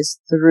life is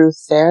through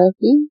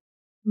therapy,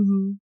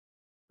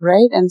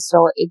 right? And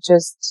so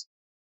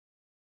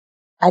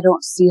I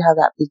don't see how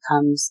that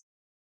becomes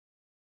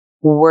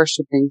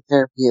worshiping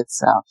therapy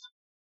itself.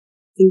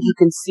 I think you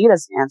can see it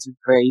as an answered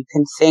prayer. You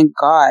can thank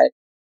God,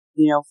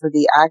 for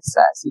the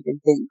access. You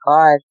can thank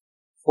God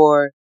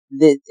for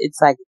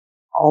it's like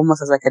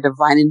almost as like a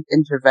divine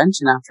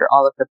intervention after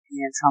all of the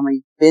pain and trauma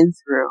you've been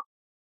through.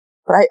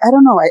 But I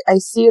don't know. I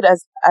see it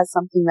as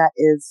something that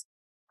is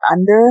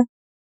under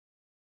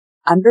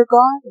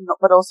God,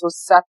 but also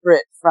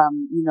separate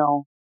from,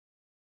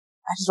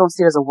 I just don't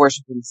see it as a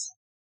worshiping thing.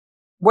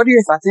 What are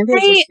your thoughts? Maybe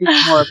I just speak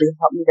more, but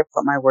help me to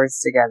put my words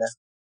together.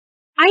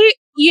 I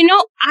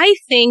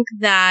think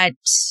that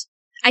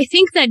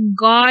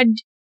God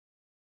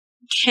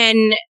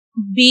can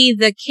be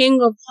the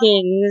King of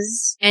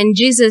Kings, and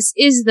Jesus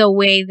is the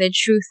way, the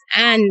truth,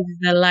 and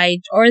the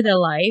light, or the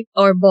life,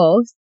 or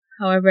both.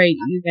 However,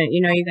 you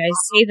guys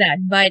say that.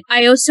 But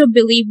I also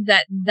believe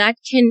that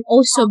can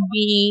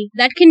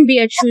be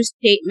a true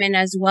statement,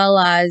 as well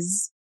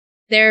as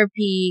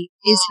therapy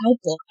is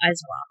helpful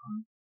as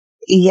well.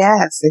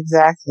 Yes,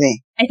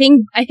 exactly. I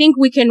think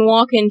we can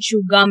walk and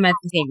chew gum at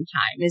the same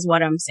time, is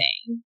what I'm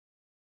saying.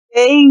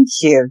 Thank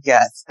you.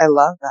 Yes, I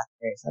love that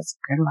phrase. That's a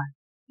good one.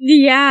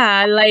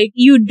 Yeah, like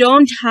you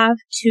don't have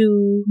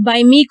to,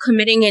 by me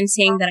committing and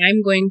saying that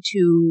I'm going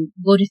to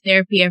go to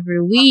therapy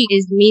every week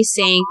is me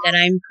saying that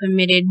I'm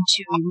committed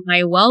to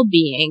my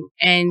well-being,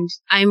 and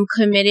I'm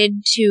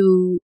committed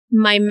to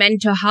my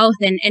mental health,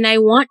 and I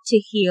want to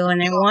heal,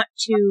 and I want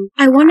to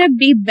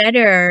be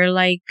better,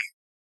 like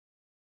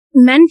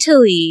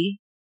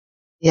mentally.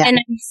 Yeah. And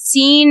I've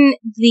seen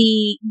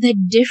the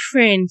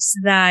difference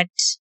that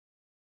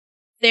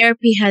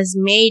therapy has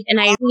made, and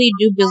I really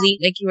do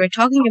believe, like you were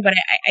talking about,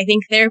 I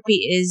think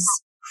therapy is,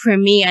 for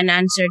me, an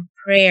answered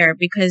prayer,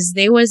 because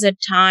there was a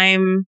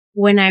time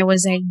when I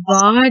was like,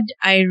 God,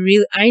 I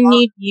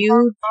need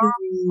you to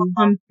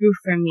come through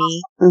for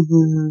me.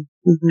 Mm-hmm.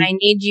 Mm-hmm. I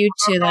need you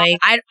to, like,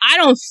 I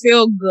don't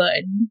feel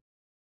good,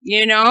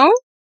 you know?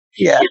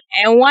 Yeah.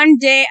 And one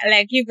day,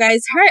 like you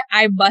guys heard,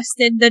 I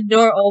busted the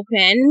door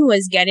open,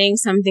 was getting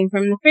something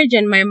from the fridge,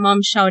 and my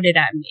mom shouted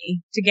at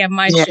me to get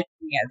my shit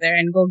together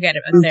and go get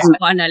a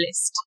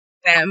analyst.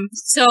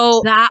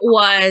 So that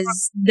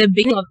was the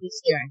beginning of this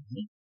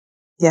journey.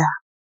 Yeah.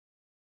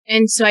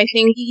 And so I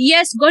think,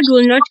 yes, God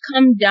will not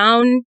come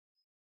down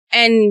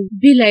and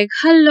be like,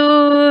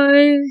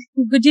 hello,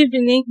 good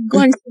evening, go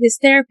and see this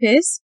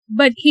therapist.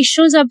 But he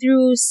shows up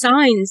through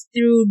signs,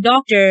 through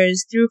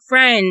doctors, through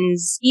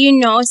friends. You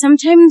know,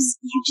 sometimes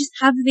you just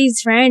have these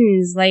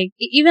friends. Like,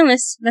 even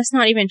let's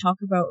not even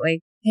talk about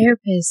like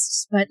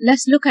therapists, but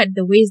let's look at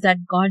the ways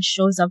that God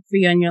shows up for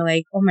you, and you're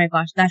like, oh my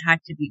gosh, that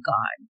had to be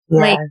God.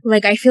 Yeah.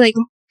 Like I feel like,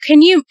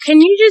 can you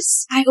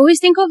just? I always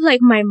think of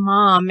like my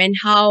mom and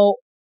how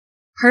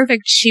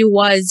perfect she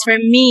was for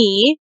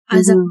me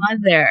as a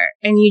mother,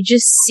 and you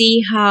just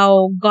see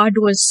how God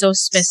was so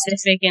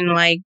specific in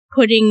like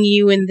putting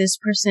you in this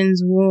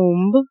person's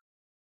womb,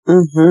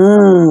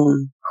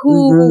 who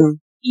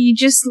you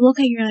just look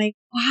at, you're like,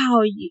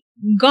 wow,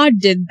 God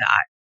did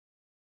that.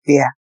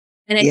 Yeah.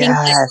 And I think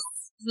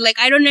like,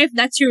 I don't know if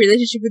that's your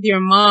relationship with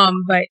your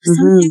mom, but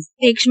sometimes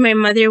like, my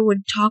mother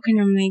would talk and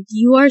I'm like,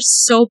 you are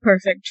so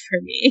perfect for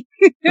me.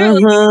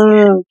 Like,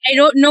 I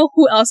don't know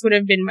who else would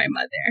have been my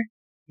mother.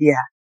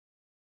 Yeah.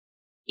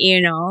 You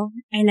know,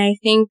 and I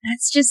think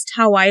that's just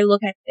how I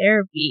look at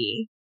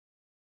therapy.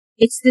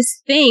 It's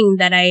this thing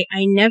that I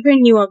never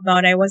knew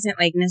about. I wasn't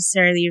like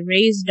necessarily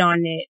raised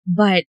on it,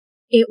 but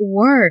it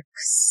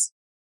works.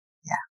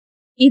 Yeah.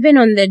 Even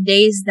on the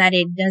days that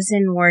it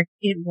doesn't work,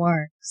 it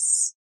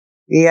works.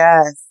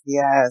 Yes,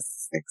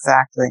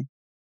 exactly.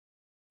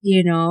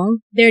 You know,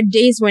 there are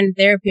days when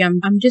therapy,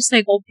 I'm just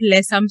like, oh,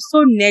 bless, I'm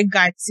so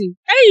negative.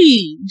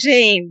 Hey,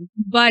 Jane.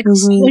 But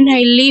when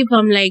I leave,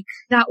 I'm like,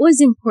 that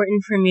was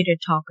important for me to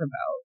talk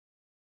about.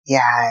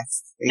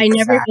 Yes. Exactly. I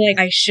never feel like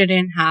I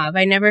shouldn't have.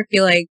 I never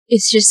feel like,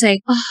 it's just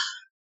like, oh,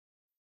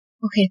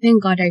 okay,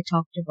 thank God I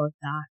talked about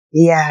that.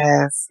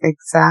 Yes,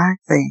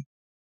 exactly.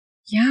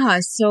 Yeah,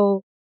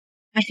 so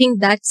I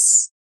think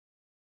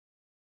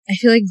I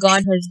feel like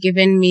God has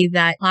given me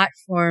that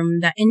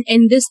platform, that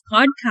in this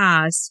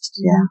podcast.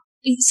 Yeah.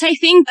 I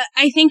think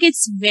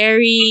it's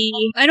very,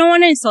 I don't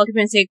want to insult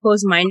people and say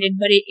close-minded,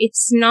 but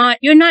it's not,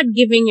 you're not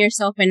giving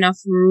yourself enough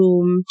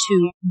room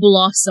to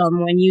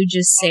blossom when you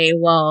just say,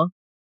 well,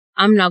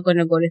 I'm not going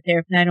to go to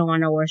therapy. I don't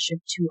want to worship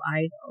two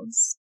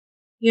idols.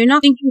 You're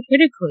not thinking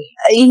critically.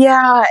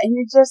 Yeah, and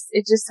it just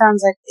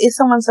sounds like, if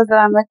someone says that,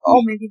 I'm like,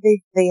 oh, maybe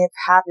they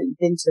haven't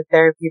been to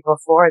therapy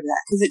before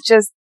then.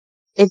 Because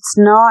it's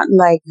not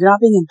like, you're not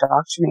being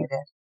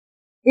indoctrinated.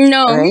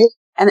 No. Right?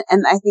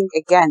 And I think,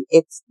 again,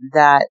 it's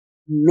that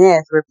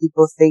myth where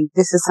people think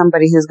this is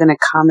somebody who's going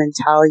to come and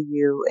tell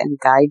you and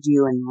guide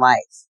you in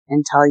life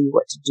and tell you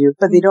what to do.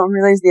 But they don't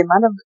realize the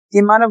amount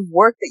of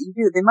work that you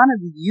do, the amount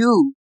of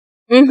you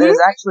that is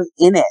actually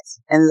in it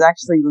and is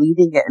actually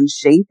leading it and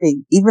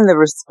shaping even the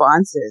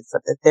responses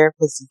that the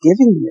therapist is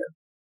giving you.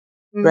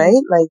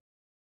 Right? Like,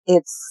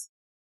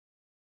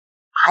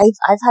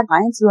 I've had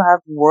clients who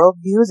have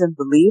worldviews and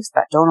beliefs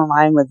that don't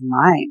align with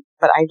mine,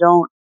 but I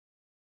don't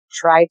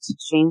try to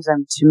change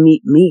them to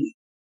meet me.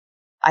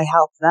 I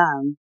help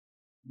them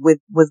with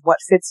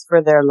what fits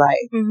for their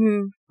life.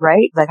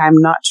 Right? Like, I'm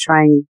not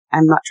trying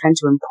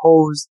to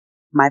impose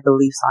my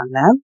beliefs on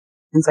them.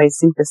 And so I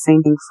think the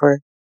same thing for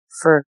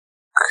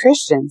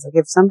Christians. Like,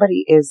 if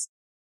somebody is,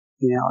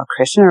 a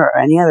Christian or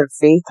any other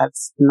faith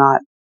that's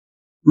not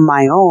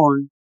my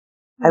own,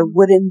 I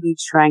wouldn't be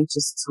trying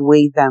to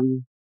sway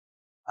them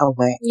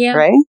away. Yeah.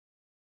 Right?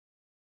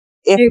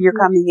 if you're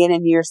coming in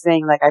and you're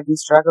saying like, I've been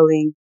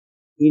struggling,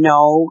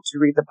 to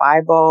read the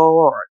Bible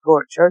or go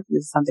to church,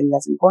 this is something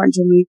that's important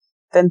to me,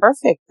 then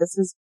perfect. This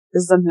is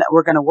something that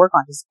we're going to work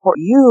on to support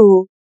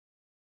you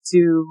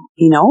to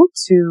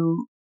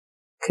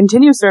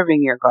continue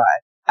serving your God.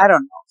 I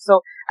don't know.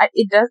 So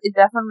it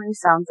definitely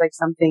sounds like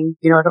something,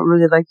 I don't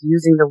really like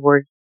using the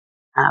word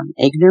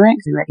ignorant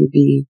because that can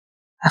be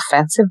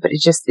offensive, but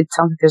it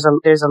sounds like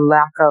there's a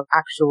lack of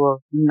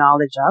actual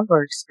knowledge of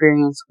or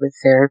experience with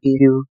therapy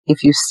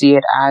if you see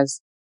it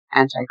as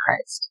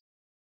antichrist.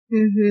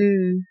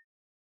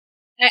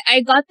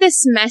 I got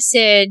this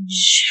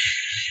message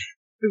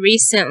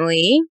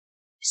recently.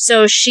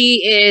 So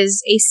she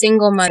is a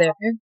single mother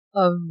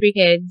of 3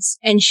 kids,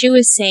 and she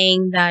was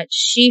saying that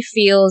she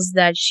feels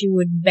that she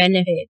would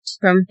benefit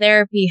from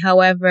therapy.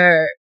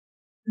 However,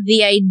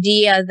 the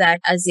idea that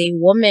as a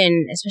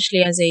woman,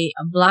 especially as a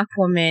Black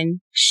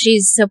woman,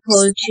 she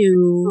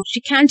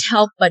can't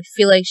help but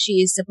feel like she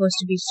is supposed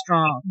to be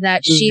strong,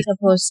 that she's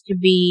supposed to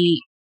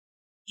be,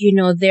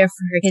 there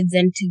for her kids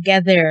and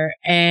together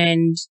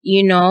and,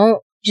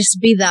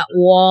 just be that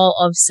wall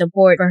of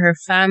support for her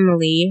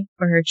family,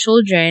 for her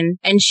children.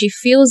 And she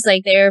feels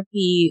like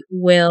therapy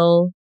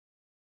will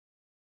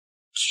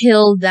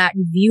kill that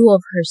view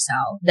of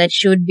herself, that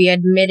she would be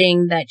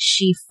admitting that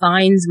she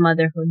finds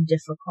motherhood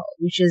difficult,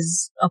 which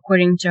is,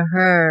 according to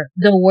her,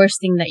 the worst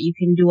thing that you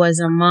can do as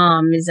a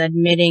mom is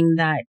admitting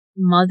that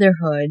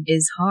motherhood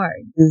is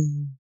hard.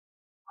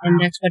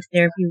 And that's what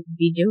therapy would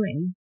be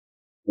doing.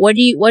 What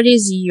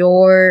is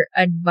your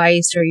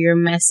advice or your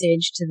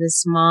message to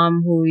this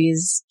mom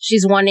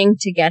she's wanting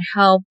to get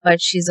help,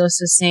 but she's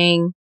also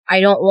saying,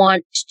 I don't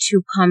want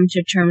to come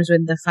to terms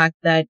with the fact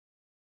that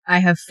I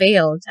have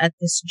failed at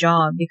this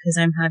job because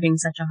I'm having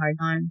such a hard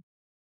time?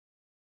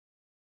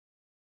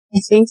 I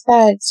think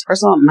that,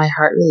 first of all, my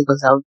heart really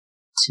goes out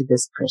to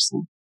this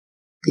person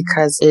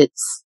because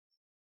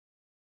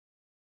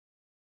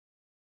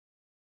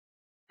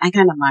I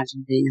can't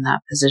imagine being in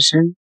that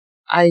position.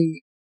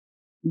 I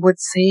would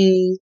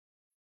say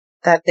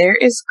that there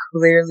is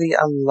clearly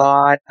a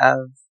lot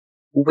of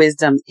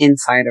wisdom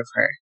inside of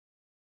her,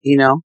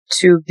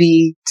 to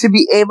be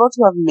able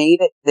to have made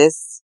it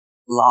this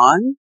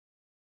long,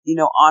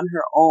 on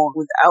her own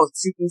without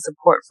seeking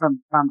support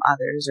from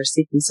others or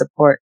seeking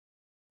support,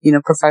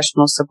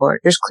 professional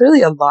support. There's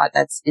clearly a lot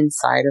that's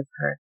inside of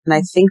her. And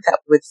I think that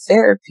with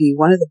therapy,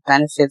 one of the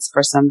benefits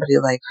for somebody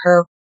like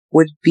her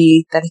would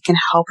be that it can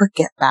help her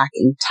get back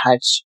in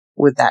touch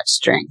with that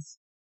strength,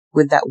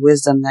 with that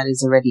wisdom that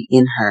is already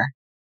in her,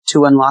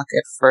 to unlock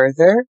it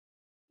further,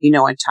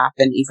 and tap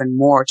in even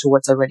more to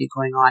what's already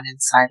going on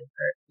inside of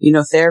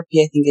her.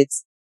 Therapy, I think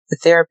it's the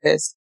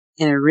therapist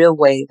in a real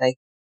way, like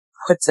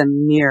puts a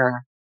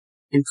mirror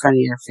in front of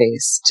your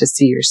face to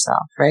see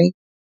yourself, right?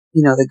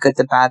 The good,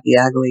 the bad, the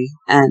ugly.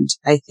 And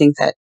I think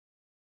that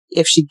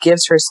if she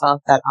gives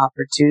herself that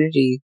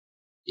opportunity,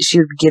 she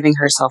would be giving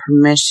herself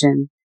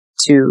permission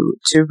to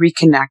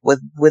reconnect with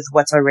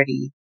what's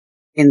already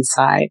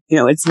inside.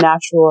 It's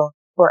natural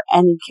for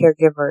any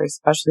caregiver,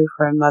 especially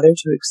for a mother,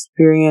 to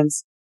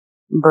experience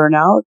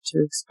burnout,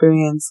 to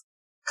experience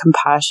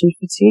compassion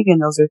fatigue.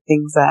 And those are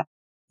things that,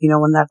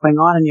 when that's going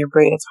on in your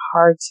brain, it's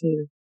hard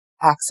to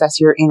access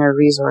your inner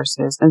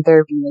resources. And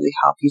therapy really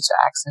helps you to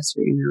access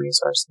your inner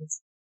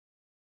resources.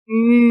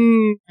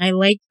 I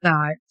like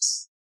that.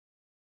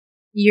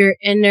 Your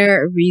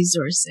inner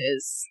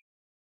resources.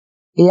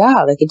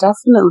 Yeah, like it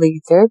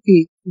definitely,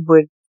 therapy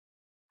would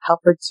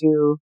help her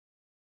to,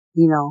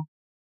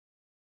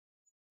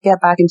 get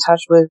back in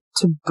touch with,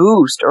 to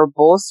boost or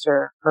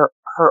bolster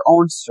her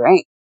own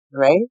strength,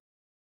 right?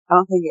 I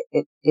don't think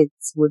it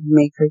would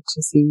make her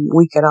to seem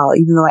weak at all,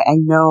 even though I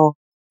know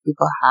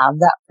people have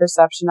that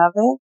perception of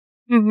it.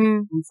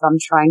 And so I'm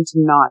trying to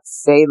not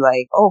say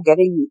like, oh,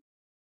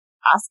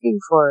 asking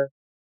for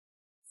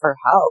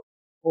help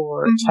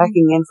or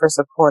checking in for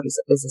support is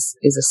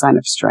a sign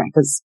of strength.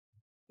 Because,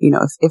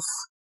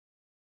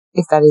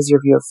 if that is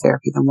your view of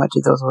therapy, then what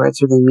do those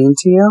words really mean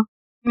to you?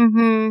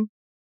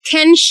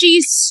 Can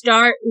she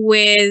start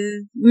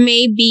with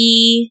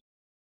maybe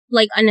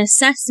like an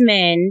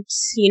assessment,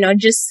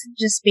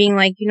 just being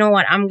like, you know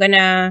what, I'm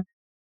gonna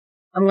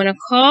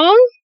call,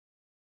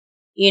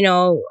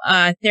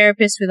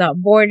 Therapists Without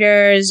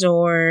Borders,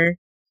 or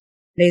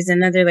there's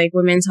another like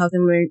Women's Health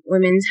and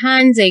Women's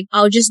Hands. Like,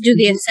 I'll just do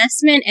the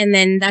assessment and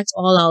then that's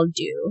all I'll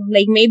do.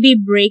 Like maybe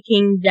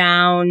breaking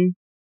down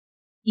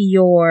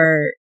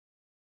your,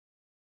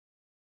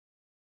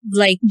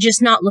 like,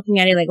 just not looking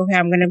at it like, okay,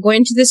 I'm going to go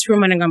into this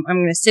room and I'm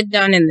going to sit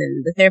down and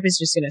then the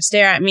therapist is just going to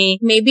stare at me.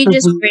 Maybe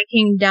just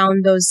breaking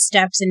down those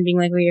steps and being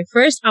like, okay,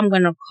 first I'm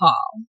going to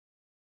call.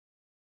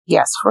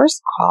 Yes,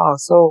 first call.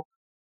 So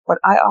what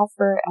I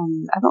offer,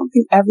 and I don't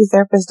think every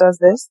therapist does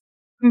this,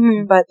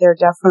 but there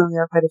definitely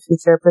are quite a few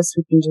therapists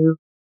who can do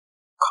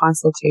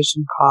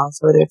consultation calls,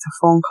 whether it's a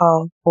phone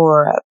call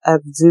or a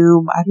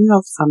Zoom. I don't know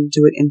if some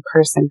do it in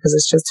person because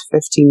it's just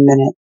 15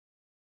 minutes,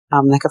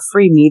 like a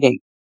free meeting.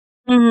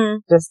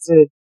 Just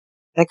to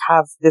like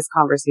have this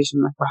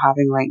conversation like we're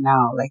having right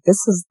now. Like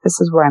this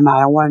is where I'm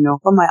at. I want to know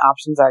what my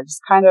options are.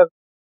 Just kind of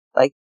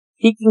like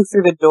peeking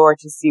through the door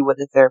to see what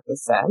the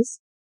therapist says.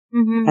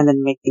 Mm-hmm. And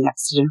then making that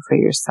decision for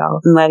yourself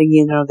and letting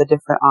you know the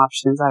different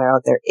options that are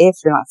out there. If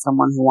you're not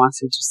someone who wants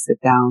to just sit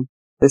down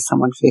with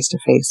someone face to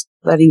face,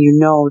 letting you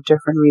know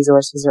different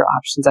resources or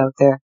options out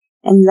there.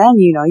 And then,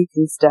 you know, you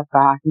can step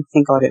back and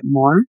think about it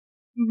more.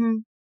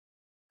 Mm-hmm.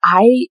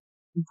 I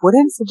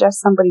wouldn't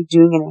suggest somebody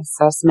doing an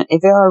assessment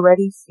if they're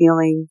already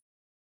feeling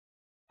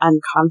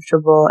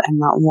uncomfortable and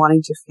not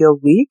wanting to feel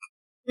weak.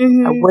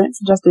 Mm-hmm. I wouldn't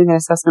suggest doing an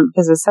assessment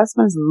because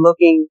assessment is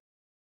looking,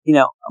 you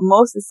know,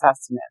 most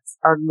assessments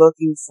are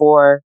looking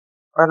for,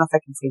 or I don't know if I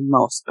can say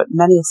most, but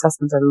many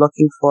assessments are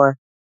looking for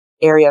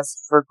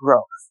areas for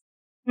growth,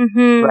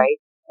 Mm-hmm. right?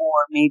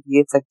 Or maybe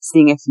it's like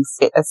seeing if you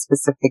fit a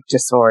specific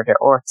disorder,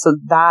 or so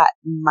that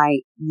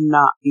might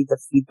not be the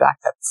feedback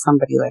that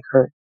somebody like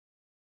her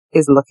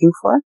is looking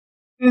for.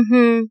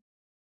 Mm-hmm.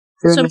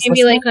 Through So an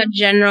maybe assessment. like a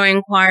general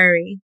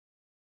inquiry.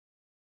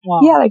 Wow.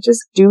 Yeah, like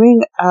just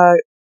doing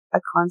a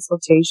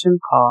consultation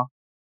call,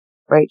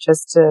 right?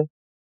 Just to,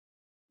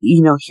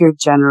 you know, hear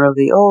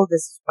generally, oh,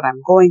 this is what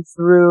I'm going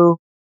through.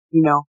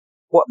 You know,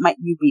 what might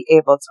you be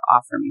able to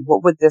offer me?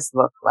 What would this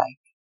look like?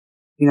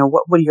 You know,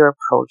 what would your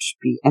approach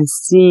be? And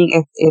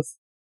seeing if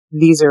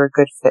these are a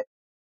good fit,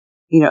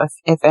 you know,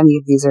 if any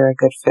of these are a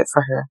good fit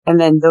for her. And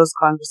then those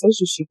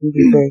conversations, she can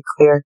be very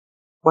clear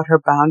what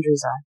her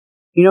boundaries are.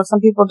 You know, some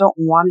people don't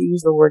want to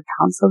use the word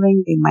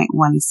counseling. They might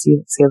want to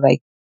say like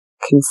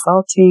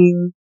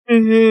consulting,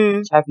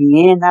 Mm-hmm.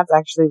 checking in. That's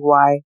actually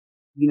why,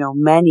 you know,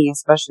 many,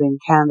 especially in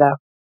Canada,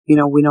 you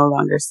know, we no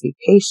longer say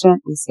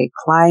patient, we say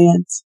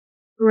client.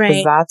 Right.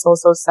 Because that's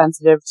also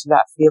sensitive to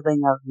that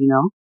feeling of, you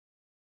know,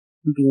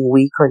 being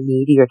weak or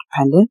needy or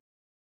dependent.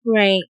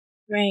 Right.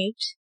 Right.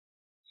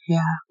 Yeah.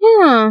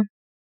 Yeah.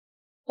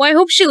 Well, I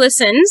hope she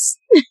listens.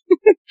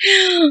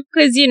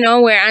 Because, you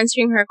know, we're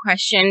answering her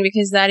question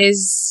because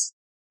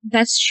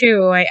that's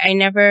true. I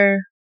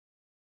never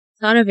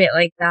thought of it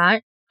like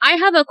that. I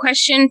have a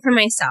question for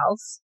myself.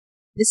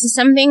 This is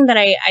something that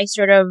I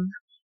sort of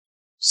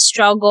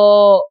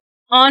struggle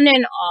on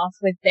and off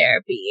with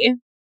therapy.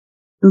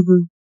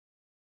 Mm-hmm.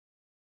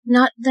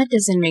 That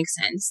doesn't make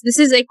sense. This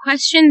is a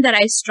question that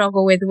I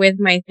struggle with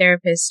my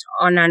therapist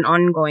on an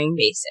ongoing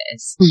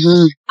basis.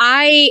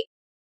 Mm-hmm.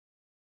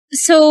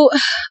 So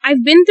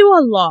I've been through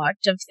a lot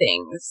of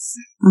things.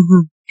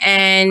 Mm-hmm.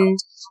 And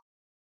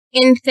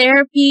in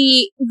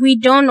therapy, we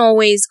don't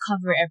always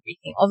cover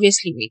everything.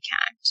 Obviously we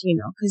can't, you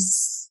know,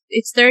 because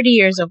it's 30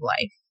 years of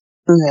life.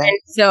 Yeah. And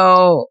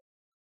so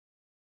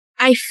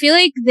I feel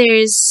like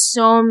there's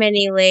so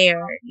many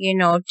layers, you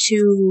know,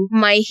 to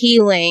my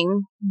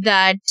healing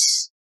that,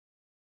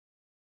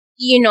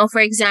 you know,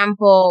 for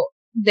example,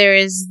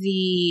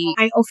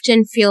 I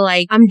often feel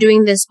like I'm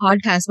doing this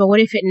podcast, but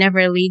what if it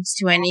never leads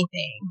to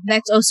anything?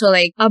 That's also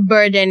like a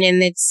burden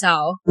in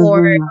itself. Mm-hmm.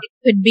 Or it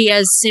could be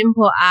as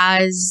simple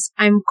as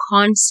I'm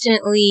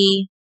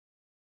constantly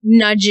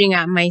nudging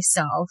at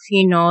myself,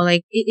 you know,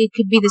 like it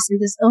could be this,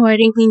 oh, I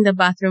didn't clean the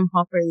bathroom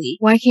properly.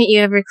 Why can't you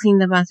ever clean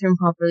the bathroom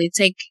properly? It's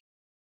like,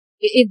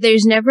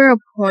 there's never a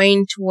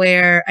point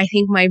where I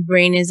think my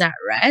brain is at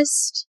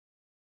rest.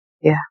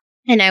 Yeah.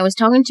 And I was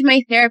talking to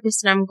my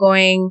therapist and I'm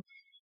going,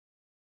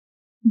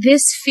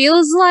 this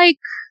feels like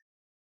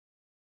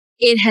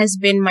it has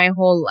been my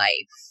whole life,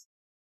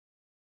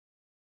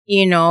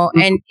 you know,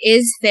 and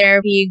is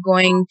therapy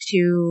going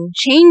to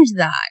change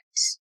that?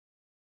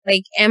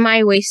 Like, am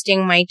I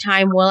wasting my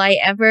time? Will I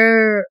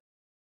ever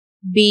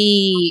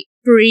be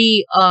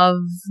free of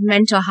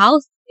mental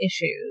health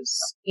issues,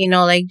 you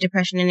know, like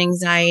depression and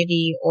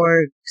anxiety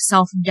or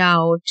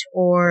self-doubt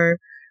or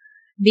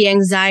the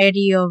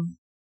anxiety of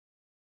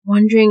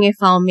wondering if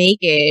I'll make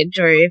it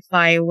or if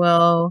I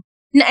will.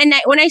 And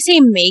when I say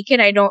make it,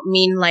 I don't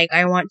mean like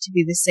I want to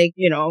be this like,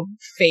 you know,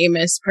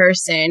 famous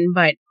person,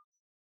 but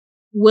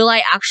will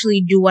I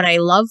actually do what I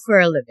love for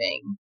a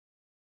living?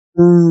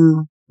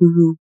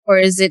 Mm-hmm. Or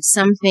is it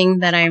something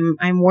that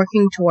I'm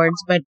working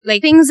towards? But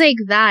like things like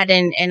that,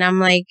 and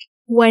I'm like,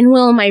 when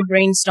will my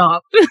brain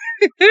stop?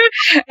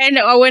 And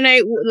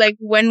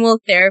when will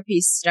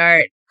therapy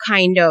start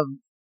kind of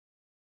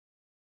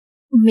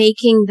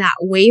making that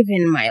wave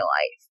in my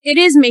life? It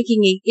has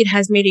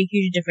made a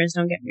huge difference,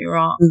 don't get me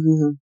wrong.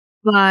 Mm-hmm.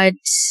 But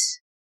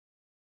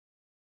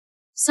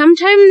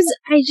sometimes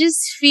I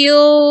just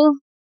feel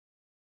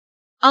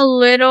a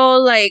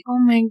little like, oh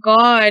my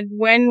God,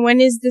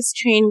 when is this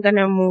train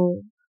gonna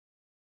move?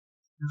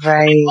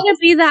 Right. I want to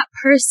be that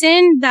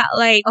person that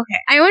like, okay,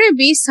 I want to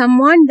be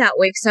someone that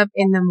wakes up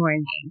in the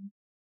morning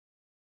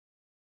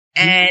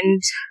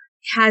and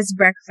has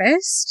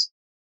breakfast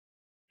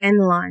and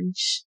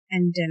lunch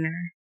and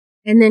dinner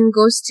and then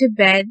goes to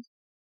bed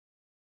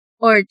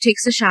or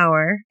takes a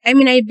shower. I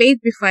mean, I bathe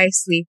before I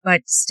sleep,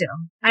 but still,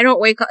 I don't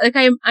wake up. Like,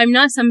 I'm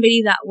not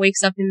somebody that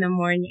wakes up in the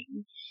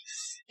morning.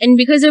 And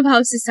because of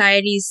how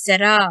society is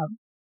set up,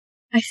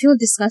 I feel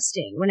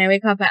disgusting when I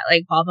wake up at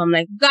like 12. I'm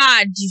like,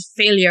 God, you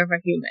failure of a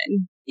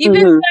human. Even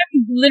if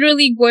I'm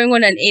literally going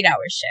on an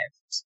 8-hour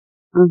shift.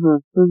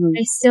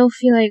 I still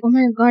feel like, oh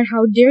my God,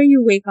 how dare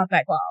you wake up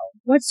at 12?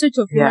 What sort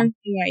of human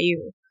being are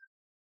you?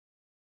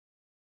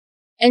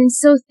 And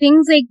so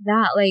things like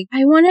that, like,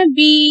 I want to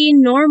be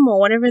normal,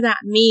 whatever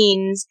that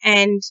means.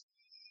 And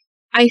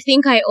I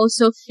think I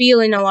also feel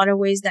in a lot of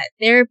ways that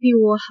therapy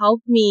will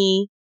help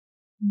me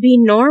be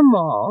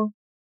normal,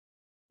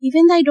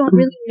 even though I don't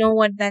really know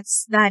what that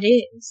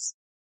is.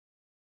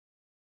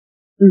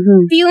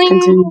 Feeling,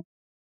 Continue.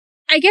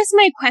 I guess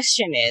my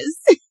question is,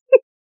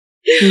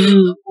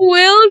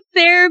 will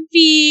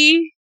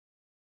therapy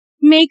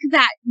make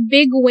that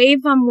big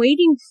wave I'm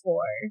waiting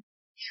for?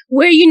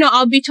 Where,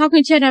 I'll be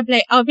talking to you and I'll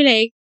be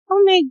like,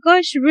 oh my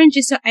gosh,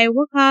 Runji, so I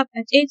woke up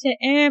at 8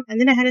 a.m. and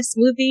then I had a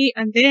smoothie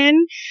and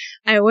then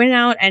I went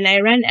out and I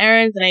ran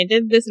errands and I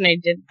did this and I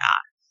did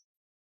that.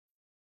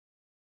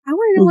 I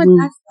want to know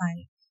what that's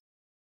like.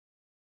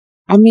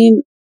 I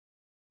mean,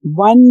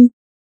 one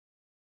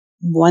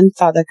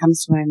thought that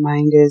comes to my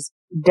mind is,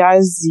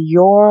 does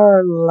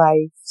your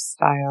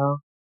lifestyle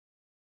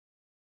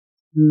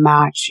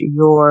match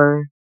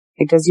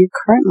does your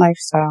current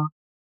lifestyle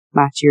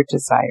match your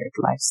desired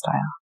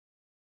lifestyle?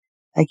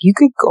 Like, you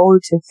could go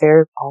to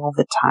therapy all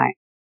the time,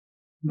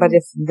 but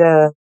if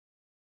the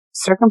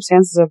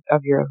circumstances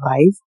of your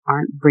life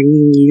aren't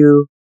bringing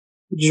you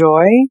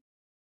joy,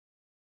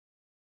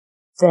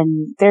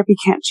 then therapy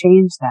can't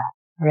change that,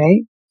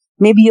 right?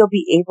 Maybe you'll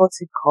be able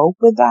to cope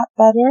with that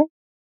better.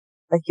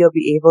 Like, you'll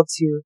be able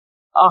to,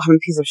 oh, I'm a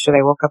piece of shit,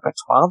 I woke up at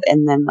 12,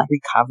 and then like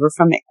recover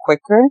from it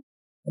quicker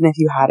than if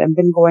you hadn't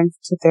been going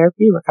to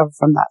therapy, recover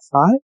from that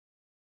thought.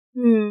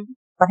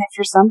 But if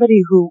you're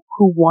somebody who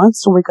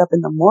wants to wake up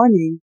in the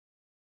morning,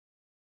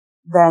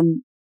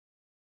 then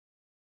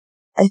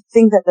I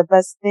think that the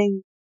best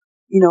thing,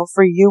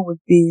 for you would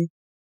be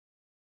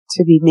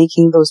to be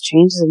making those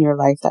changes in your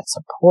life that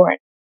support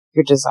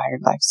your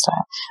desired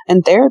lifestyle.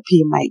 And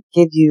therapy might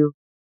give you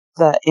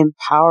the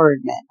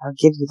empowerment or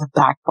give you the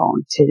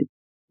backbone to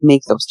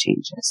make those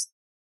changes,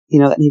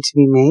 that need to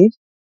be made,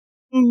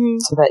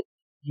 so that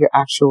your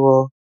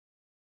actual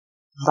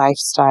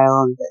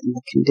lifestyle and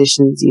the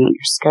conditions, your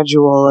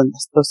schedule and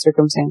those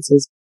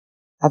circumstances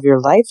of your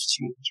life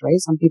change, right?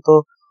 Some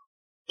people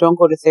don't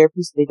go to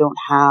therapy so they don't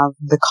have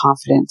the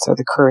confidence or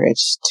the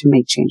courage to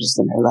make changes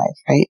in their life,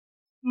 right?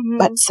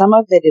 But some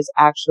of it is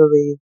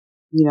actually,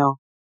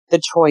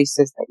 the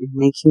choices that you're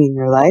making in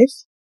your life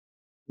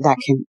that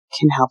can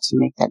help to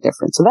make that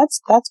difference. So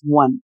that's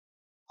one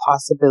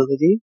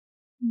possibility.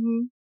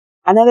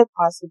 Another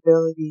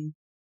possibility,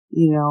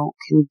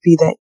 can be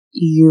that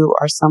you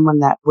are someone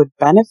that would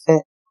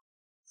benefit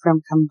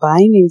from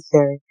combining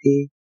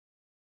therapy,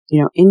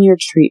 in your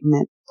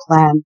treatment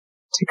plan,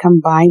 to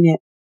combine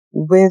it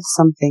with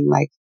something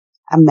like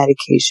a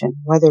medication,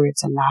 whether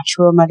it's a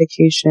natural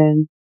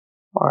medication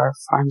or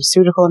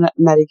pharmaceutical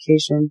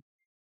medication,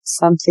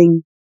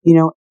 something,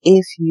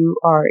 if you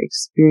are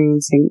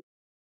experiencing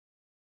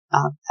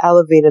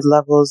elevated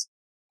levels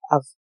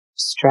of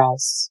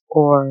stress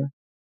or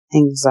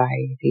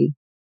anxiety,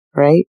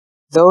 right?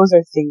 Those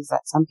are things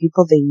that some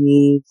people, they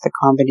need the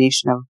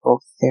combination of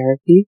both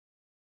therapy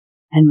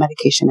and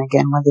medication,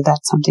 again, whether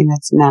that's something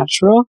that's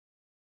natural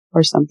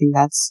or something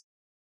that's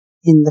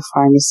in the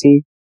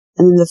pharmacy.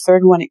 And then the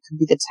third one, it could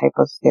be the type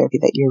of therapy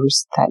that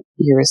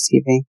you're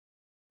receiving,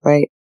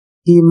 right?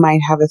 You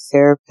might have a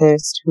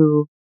therapist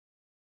who,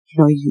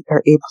 you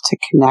are able to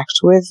connect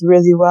with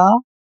really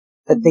well,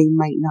 but they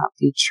might not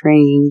be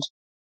trained,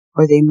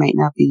 or they might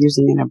not be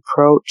using an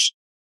approach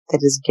that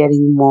is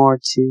getting more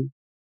to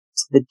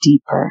the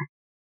deeper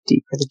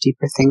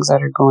things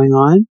that are going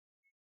on.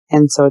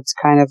 And so it's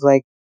kind of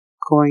like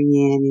going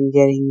in and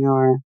getting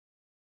your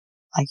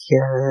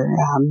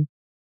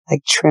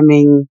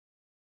trimming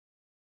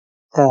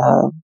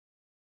the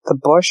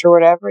bush or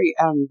whatever.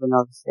 I don't even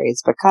know the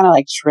phrase, but kind of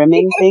like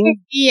trimming things.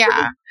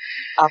 Yeah.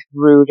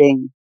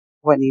 Uprooting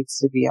what needs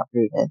to be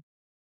uprooted.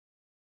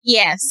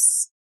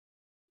 Yes.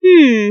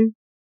 I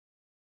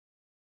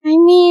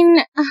mean,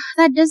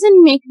 that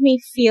doesn't make me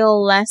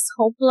feel less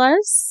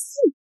hopeless,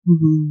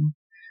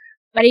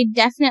 but it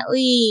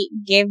definitely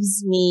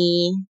gives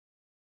me,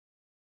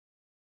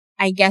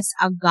 I guess,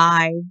 a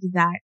guide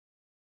that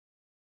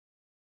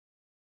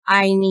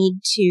I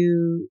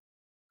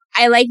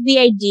like the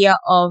idea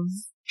of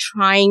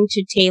trying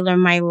to tailor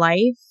my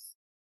life.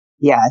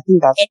 Yeah, I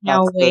think that's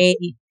a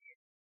way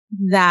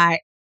that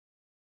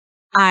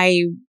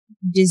I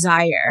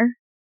desire.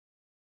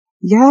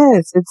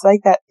 Yes, it's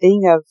like that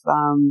thing of,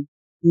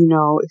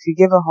 if you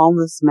give a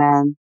homeless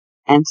man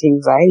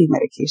anti-anxiety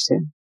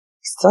medication,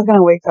 he's still going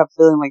to wake up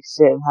feeling like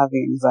shit and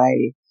having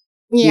anxiety,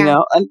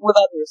 and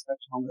without the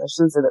respect to homeless, I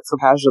shouldn't say that so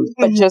casually,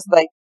 but just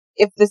like,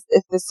 if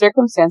the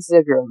circumstances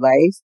of your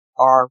life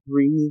are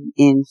bringing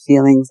in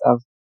feelings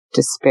of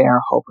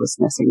despair,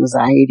 hopelessness,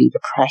 anxiety,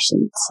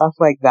 depression, stuff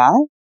like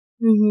that,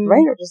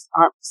 right? Or just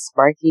aren't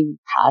sparking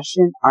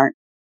passion, aren't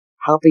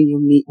helping you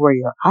meet where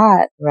you're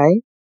at,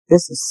 right?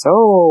 This is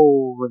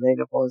so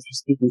relatable as you're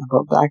speaking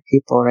about Black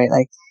people, right?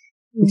 Like,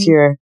 if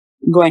you're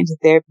going to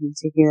therapy and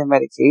taking the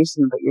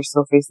medication, but you're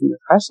still facing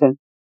depression,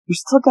 you're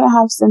still going to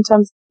have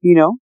symptoms,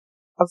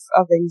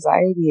 of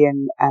anxiety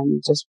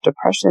and just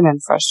depression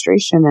and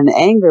frustration and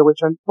anger,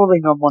 which are totally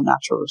normal,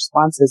 natural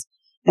responses.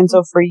 And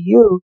so for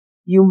you,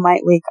 you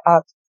might wake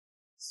up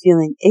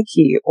feeling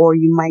icky, or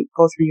you might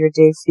go through your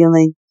day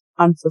feeling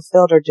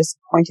unfulfilled or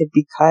disappointed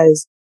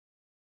because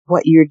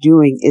what you're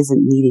doing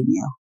isn't meeting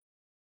you.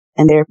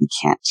 And therapy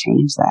can't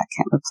change that,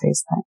 can't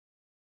replace that.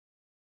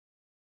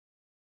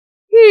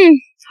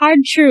 Hard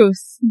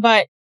truth,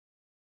 but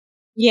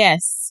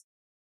yes,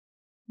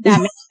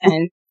 that makes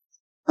sense.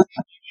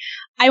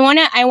 I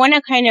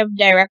wanna kind of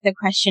direct the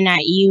question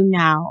at you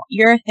now.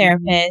 You're a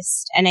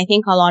therapist, and I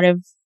think a lot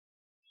of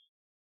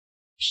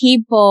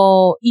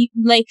people,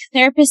 like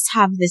therapists,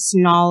 have this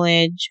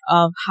knowledge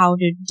of how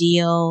to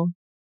deal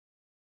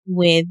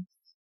with,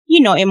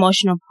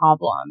 emotional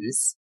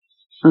problems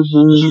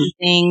and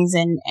things,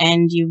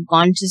 and you've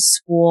gone to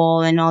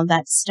school and all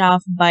that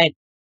stuff, but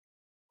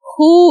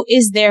who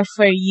is there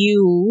for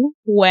you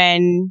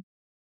when,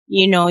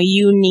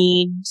 you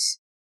need,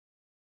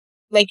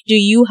 like, do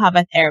you have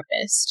a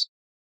therapist?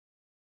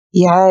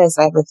 Yes,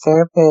 I have a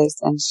therapist,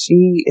 and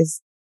she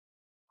is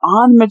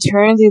on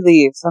maternity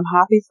leave. So I'm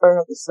happy for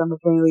her to she's on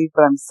maternity leave,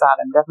 but I'm sad.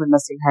 I'm definitely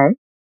missing her.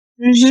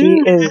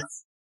 She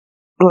is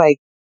like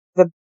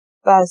the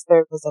best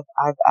therapist that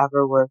I've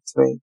ever worked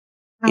with.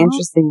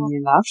 Interestingly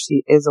enough,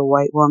 she is a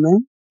white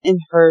woman in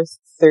her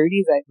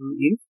 30s, I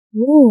believe.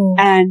 Ooh.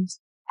 And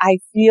I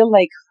feel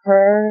like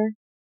her,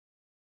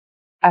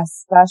 as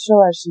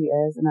special as she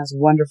is and as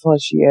wonderful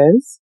as she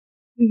is,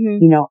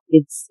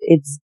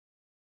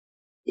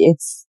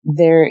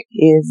 there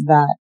is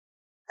that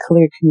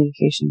clear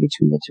communication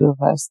between the two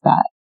of us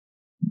that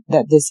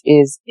this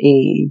is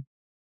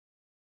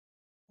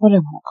what do I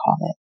want to call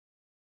it?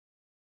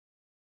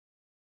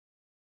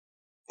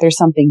 There's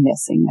something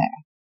missing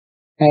there,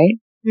 right?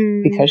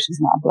 Because she's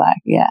not Black.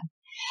 Yeah.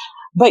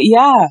 But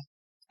yeah,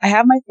 I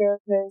have my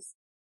therapist.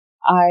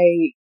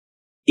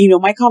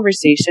 My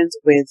conversations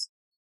with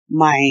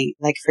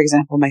like, for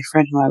example, my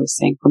friend who I was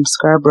saying from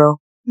Scarborough,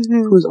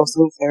 who's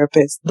also a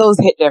therapist, those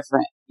hit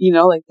different,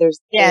 like there's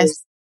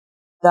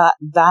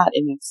that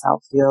in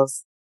itself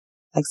feels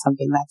like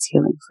something that's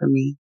healing for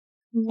me.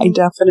 I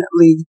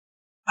definitely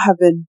have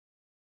been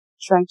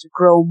trying to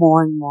grow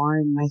more and more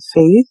in my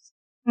faith.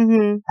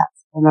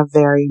 That's been a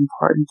very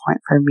important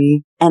point for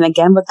me. And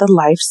again, with the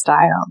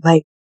lifestyle,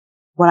 like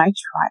when I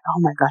try, oh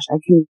my gosh, I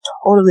can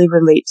totally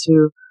relate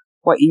to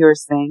what you were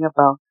saying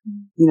about,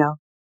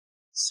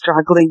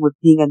 struggling with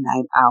being a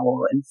night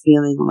owl and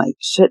feeling like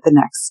shit the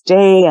next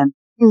day. And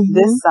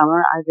this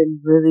summer, I've been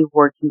really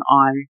working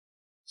on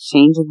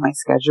changing my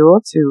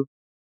schedule to,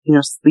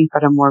 sleep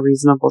at a more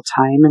reasonable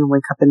time and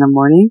wake up in the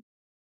morning.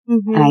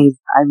 And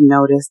I've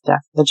noticed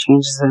the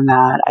changes in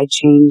that.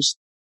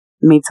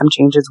 Made some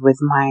changes with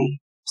my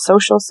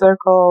social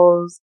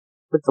circles,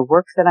 with the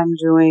work that I'm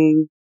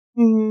doing.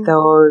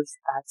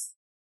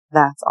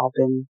 That's all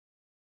been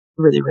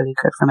really, really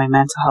good for my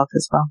mental health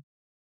as well.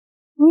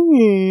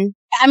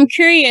 I'm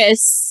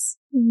curious,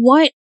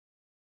 what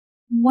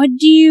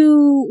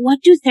do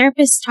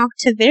therapists talk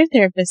to their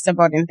therapists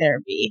about in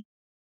therapy?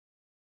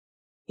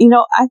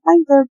 I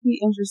find therapy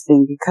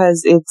interesting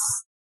because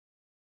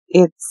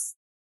it's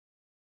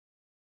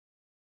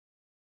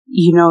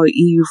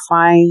you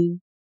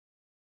find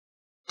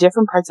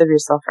different parts of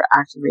yourself are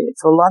activated.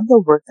 So a lot of the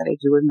work that I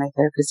do with my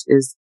therapist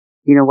is,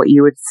 what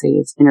you would say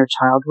is inner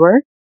child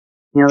work,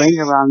 healing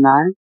around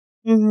that.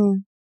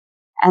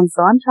 And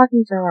so I'm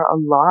talking to her a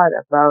lot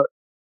about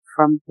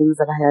from things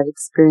that I had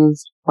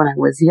experienced when I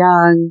was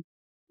young,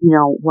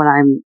 when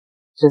I'm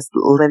just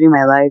living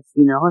my life,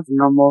 as a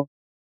normal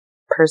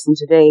person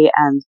today.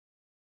 And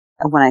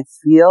when I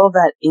feel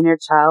that inner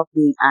child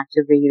being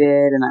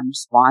activated and I'm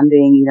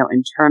responding,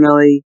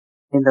 internally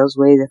in those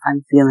ways, if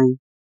I'm feeling,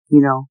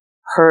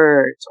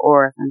 hurt,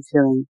 or if I'm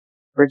feeling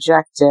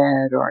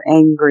rejected or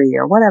angry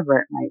or whatever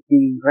it might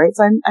be, right?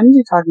 So I'm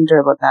usually talking to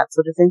her about that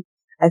sort of thing.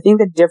 I think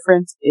the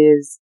difference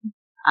is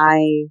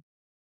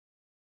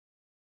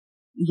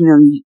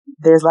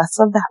there's less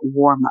of that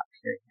warm up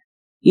period.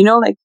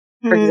 Like,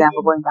 for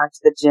example, going back to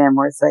the gym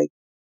where it's like,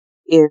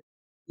 if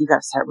you got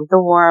to start with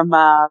the warm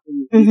up and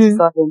you ease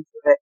yourself into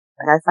it.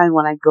 Like I find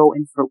when I go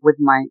in with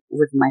my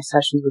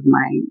sessions with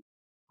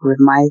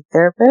my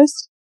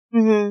therapist,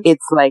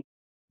 it's like,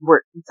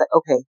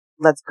 okay,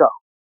 let's go.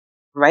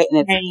 Right.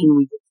 And it's when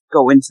we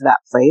go into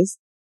that place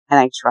and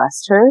I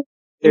trust her,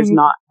 there's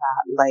not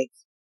that like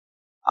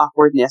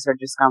awkwardness or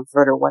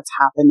discomfort or what's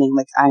happening.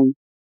 Like I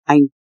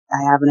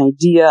have an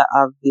idea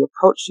of the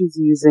approach she's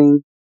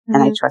using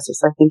and I trust her.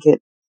 So I think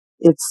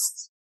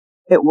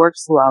it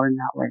works well in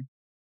that way.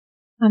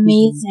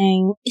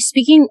 Amazing.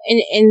 Speaking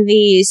in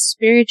the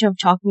spirit of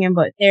talking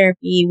about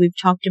therapy, we've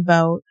talked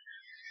about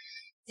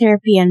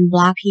therapy and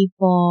Black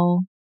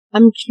people.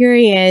 I'm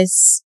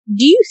curious,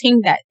 do you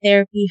think that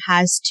therapy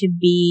has to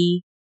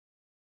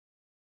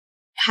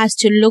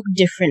look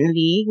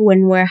differently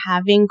when we're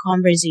having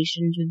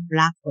conversations with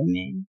Black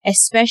women?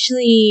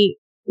 Especially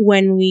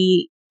when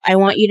I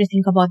want you to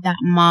think about that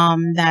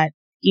mom that,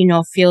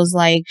 feels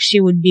like she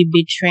would be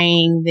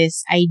betraying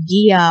this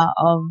idea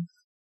of,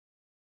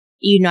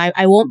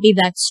 I won't be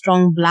that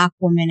strong Black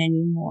woman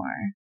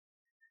anymore.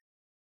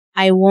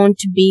 I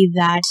won't be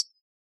that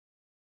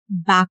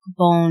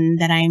backbone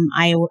that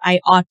I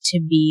ought to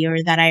be,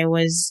 or that I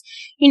was,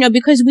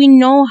 because we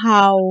know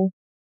how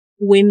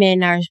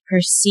women are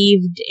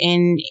perceived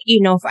in,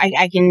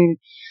 I can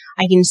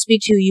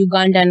speak to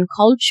Ugandan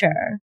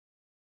culture,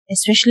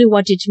 especially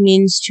what it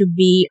means to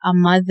be a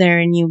mother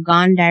in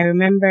Uganda. I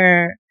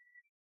remember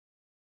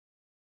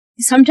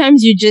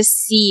sometimes you just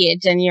see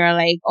it and you're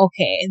like,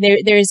 okay,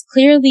 there's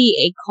clearly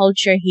a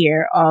culture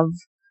here of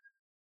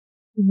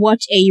what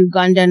a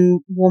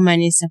Ugandan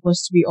woman is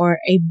supposed to be, or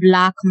a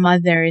Black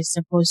mother is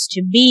supposed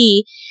to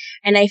be.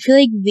 And I feel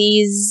like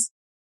these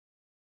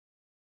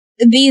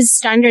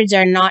standards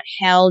are not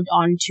held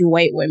on to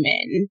white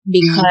women,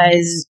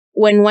 because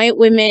when white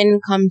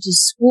women come to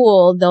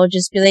school, they'll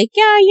just be like,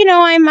 yeah,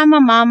 I'm a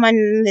mom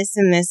and this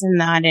and this and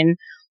that,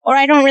 or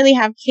I don't really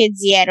have kids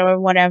yet, or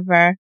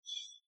whatever.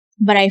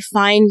 But I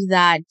find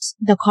that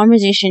the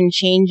conversation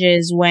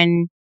changes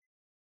when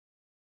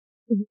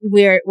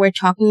we're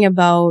talking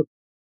about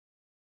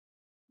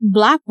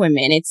Black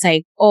women. It's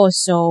like, oh,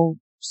 so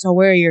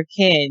where are your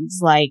kids?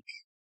 Like,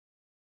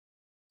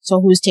 so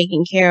who's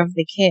taking care of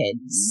the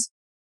kids?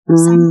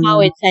 Somehow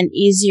it's an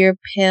easier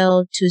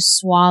pill to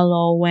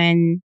swallow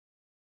when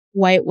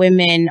white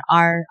women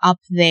are up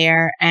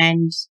there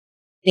and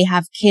they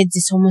have kids.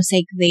 It's almost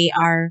like they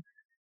are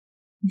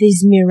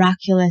these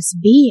miraculous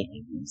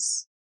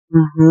beings.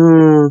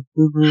 However,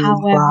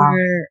 wow.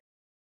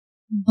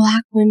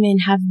 Black women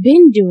have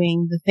been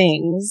doing the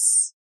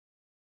things.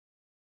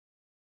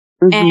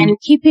 And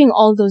keeping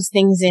all those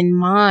things in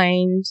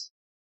mind,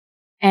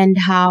 and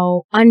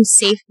how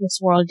unsafe this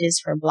world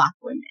is for Black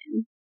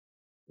women.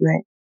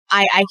 Right.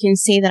 I can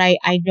say that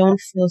I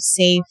don't feel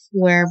safe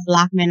where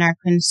Black men are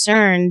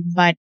concerned,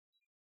 but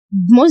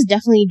most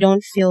definitely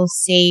don't feel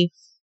safe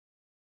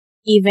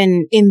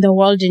even in the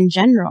world in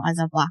general as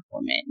a Black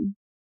woman.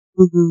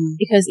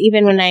 Because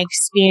even when I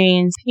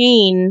experience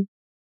pain,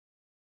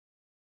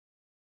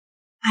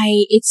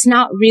 it's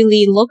not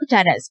really looked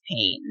at as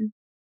pain.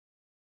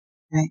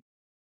 Right.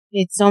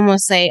 It's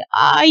almost like,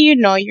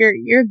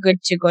 you're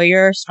good to go.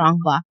 You're a strong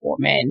Black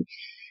woman.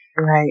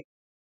 Right.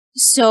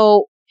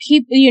 So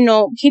keeping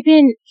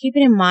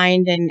in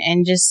mind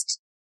and just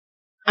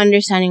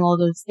understanding all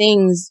those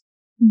things.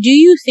 Do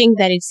you think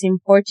that it's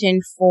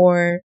important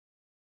for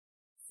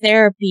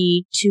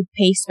therapy to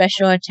pay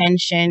special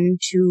attention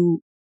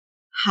to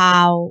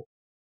how,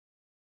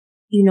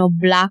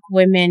 Black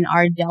women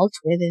are dealt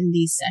with in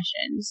these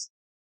sessions?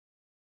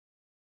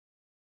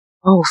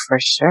 Oh, for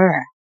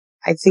sure.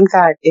 I think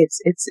that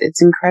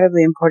it's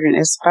incredibly important,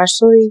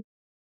 especially,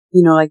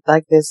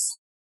 like this,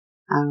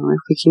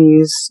 if we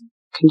can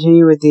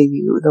continue with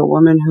the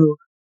woman who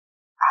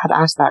had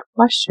asked that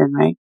question,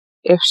 right?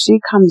 If she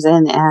comes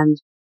in and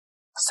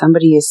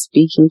somebody is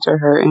speaking to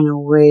her in a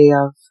way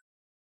of,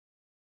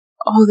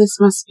 oh, this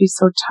must be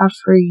so tough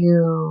for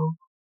you.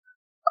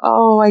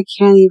 Oh, I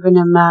can't even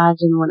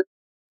imagine what,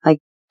 like,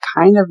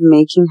 kind of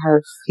making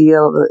her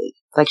feel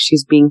like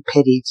she's being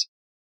pitied.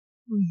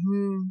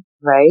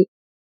 Right?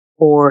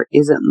 Or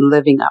isn't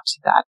living up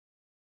to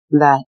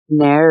that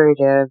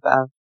narrative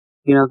of,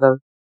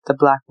 the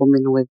Black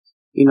woman with,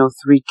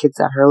 3 kids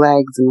at her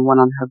legs and 1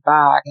 on her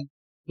back,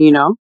 and,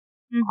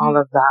 all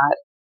of that,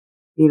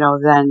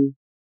 then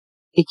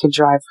it could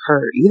drive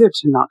her either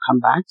to not come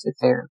back to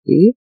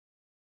therapy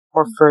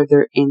or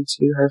further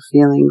into her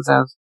feelings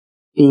of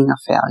being a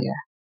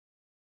failure.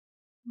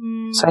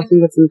 So I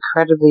think it's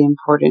incredibly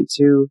important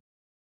to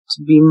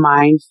be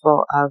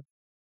mindful of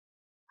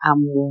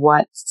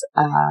what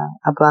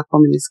a Black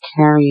woman is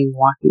carrying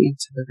walking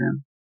into the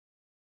room,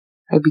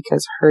 right?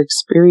 Because her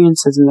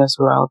experiences in this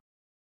world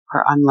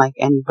are unlike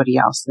anybody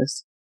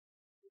else's.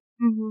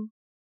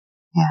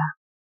 Yeah.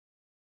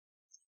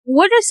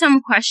 What are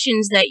some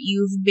questions that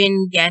you've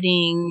been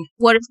getting?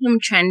 What are some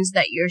trends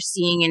that you're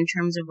seeing in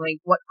terms of, like,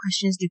 what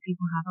questions do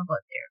people have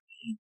about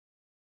therapy?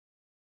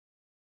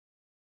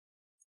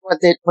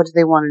 What do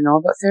they want to know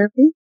about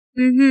therapy?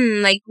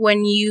 Like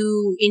when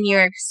in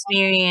your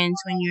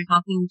experience, when you're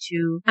talking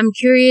to, I'm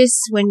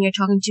curious, when you're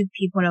talking to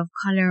people of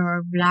color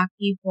or Black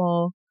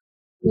people,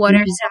 what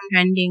are some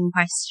trending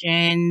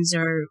questions,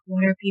 or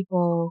what are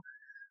people,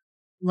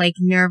 like,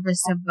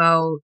 nervous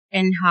about,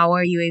 and how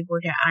are you able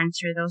to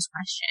answer those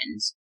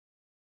questions?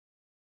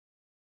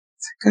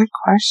 It's a good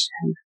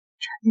question.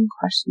 Trending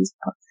questions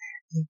about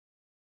therapy.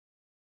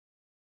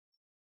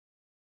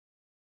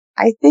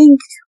 I think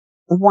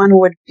one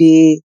would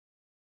be,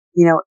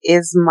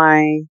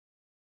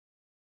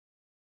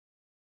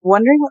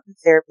 wondering what the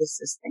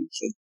therapist is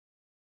thinking.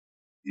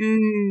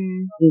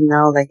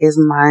 Like, is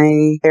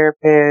my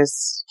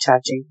therapist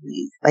judging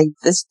me? Like,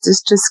 this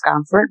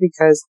discomfort,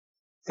 because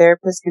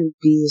therapists can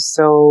be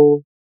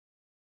so,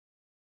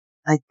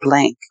 like,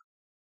 blank.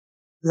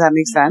 Does that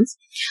make sense?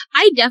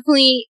 I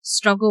definitely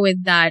struggle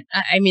with that.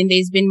 I mean,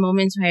 there's been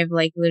moments where I've,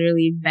 like,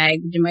 literally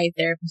begged my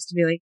therapist to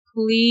be like,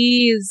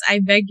 please, I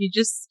beg you,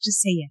 just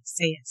say yes,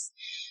 say yes.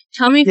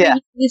 Tell me if you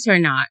do this or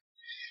not.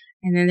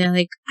 And then they're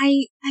like,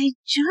 I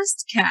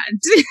just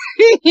can't,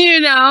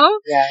 you know?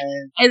 Yeah.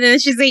 And then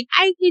she's like,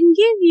 I can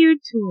give you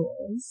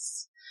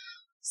tools.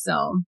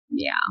 So,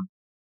 yeah.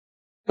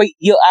 But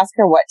you'll ask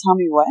her what? Tell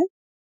me what?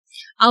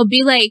 I'll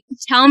be like,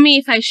 tell me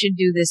if I should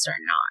do this or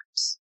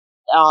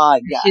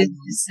not. Yeah. She's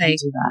just like,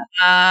 do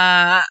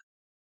that.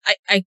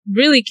 I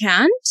really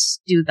can't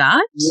do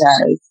that.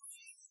 Yes.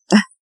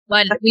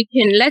 But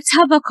let's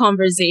have a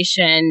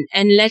conversation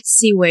and let's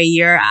see where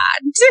you're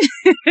at.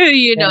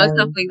 You know,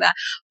 stuff like that.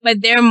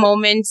 But there are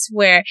moments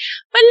where,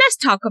 but let's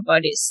talk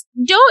about this.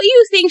 Don't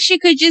you think she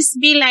could just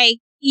be like,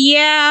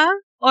 yeah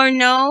or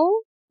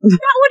no?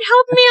 That would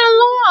help me a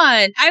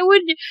lot.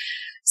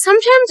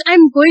 Sometimes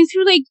I'm going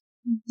through like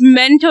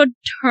mental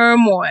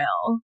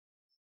turmoil.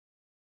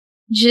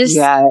 Just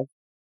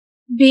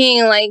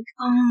being like,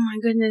 oh my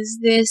goodness,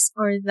 this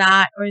or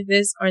that or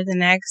this or the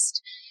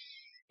next.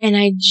 And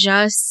I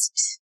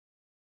just,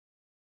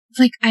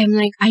 like, I'm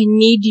like, I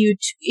need you,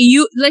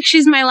 like,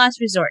 she's my last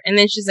resort. And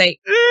then she's like,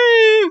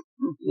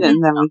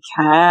 And then we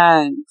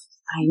can't.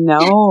 I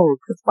know.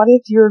 Because what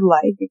if your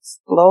life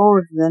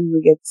explodes and then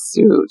we get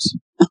sued?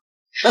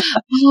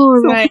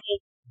 Oh, right.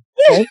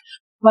 Right?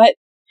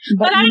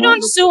 But I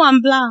don't sue,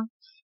 I'm blah.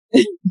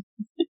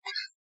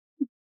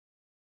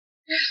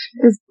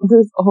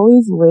 There's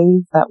always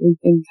ways that we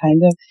can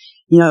kind of,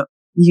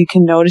 you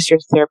can notice your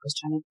therapist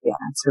trying to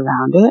dance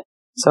around it.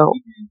 So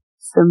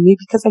for me,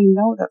 because I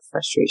know that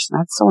frustration,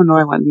 that's so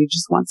annoying when you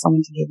just want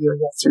someone to give you a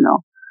yes or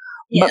no.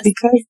 Yes. But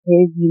because,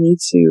 Babe,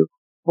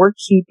 we're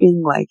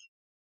keeping like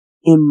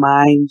in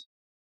mind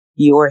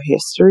your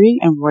history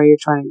and where you're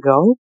trying to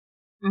go.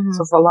 Mm-hmm.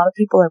 So for a lot of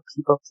people are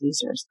people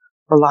pleasers.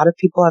 For a lot of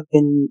people have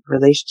been in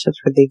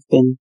relationships where they've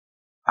been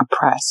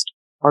oppressed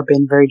or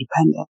been very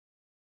dependent.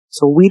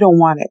 So we don't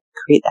want to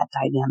create that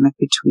dynamic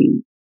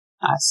between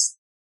us,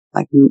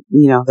 like,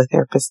 the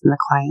therapist and the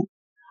client.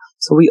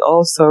 So we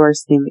also are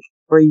saying, like,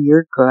 where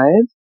you're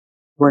good,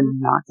 we're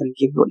not going to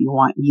give you what you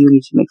want. You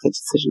need to make the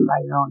decision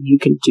by your own. You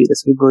can do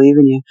this. We believe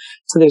in you.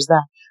 So there's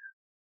that.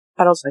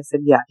 But also I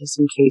said, just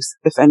in case,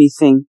 if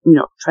anything,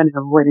 trying to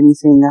avoid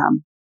anything,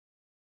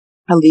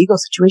 a legal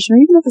situation, or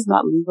even if it's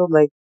not legal,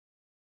 like,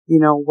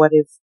 what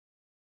if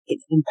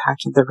it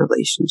impacted the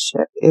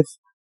relationship? If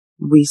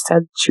we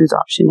said choose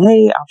option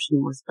A,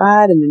 option was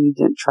bad, and then you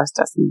didn't trust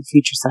us in the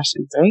future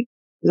sessions, right?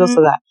 There's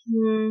also that.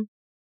 Mm-hmm.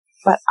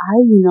 But I,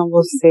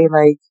 will say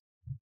like,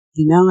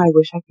 I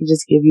wish I could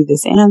just give you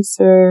this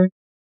answer.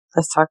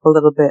 Let's talk a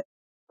little bit.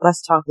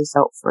 Let's talk this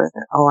out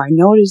further. Oh, I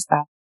noticed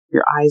that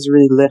your eyes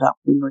really lit up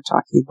when you were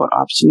talking about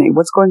option A.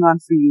 What's going on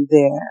for you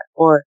there?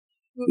 Or,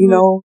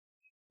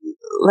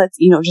 let's,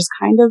 just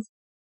kind of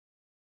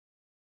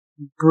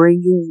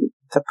bringing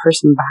the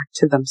person back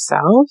to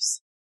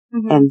themselves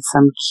and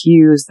some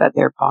cues that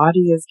their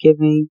body is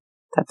giving,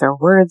 that their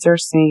words are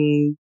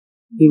saying,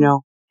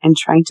 and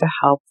trying to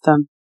help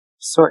them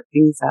sort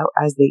things out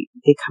as they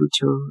come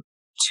to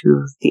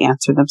the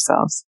answer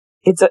themselves.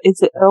 It's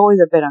always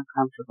a bit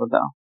uncomfortable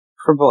though,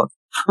 for both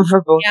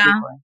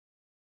people.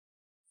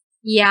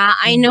 Yeah,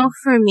 I know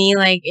for me,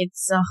 like,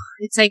 it's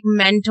like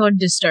mental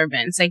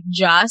disturbance, like,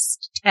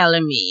 just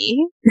telling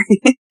me.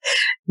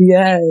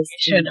 Yes.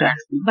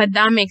 Exactly. But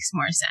that makes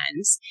more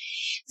sense.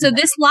 So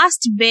this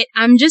last bit,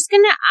 I'm just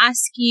going to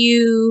ask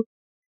you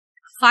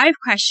 5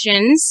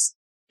 questions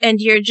and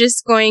you're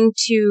just going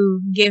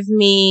to give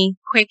me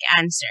quick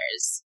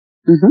answers.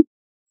 Mm-hmm.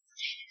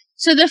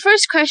 So the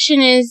first question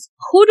is,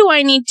 who do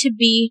I need to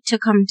be to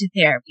come to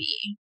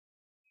therapy?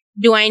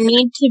 Do I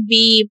need to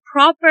be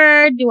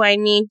proper? Do I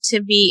need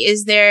to be,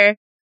 is there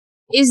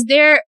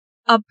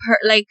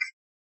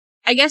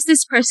I guess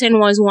this person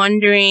was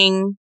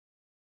wondering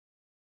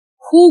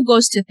who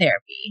goes to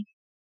therapy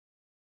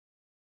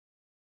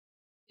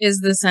is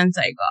the sense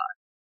I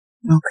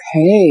got.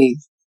 Okay.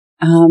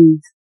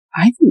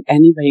 I think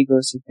anybody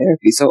goes to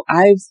therapy. So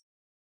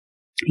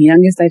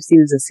youngest I've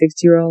seen is a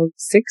 6-year-old.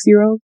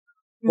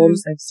 Mm-hmm.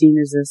 Oldest I've seen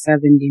is a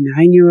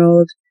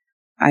 79-year-old.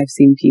 I've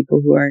seen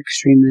people who are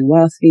extremely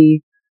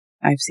wealthy.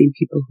 I've seen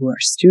people who are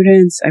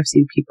students. I've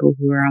seen people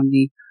who are on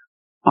the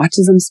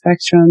autism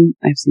spectrum.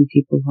 I've seen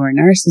people who are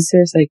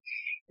narcissists. Like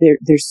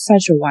there's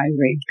such a wide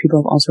range.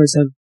 People have all sorts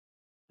of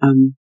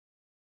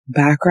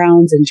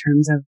backgrounds in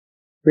terms of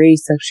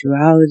race,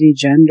 sexuality,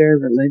 gender,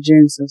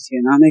 religion,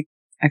 socioeconomic,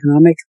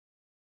 economic.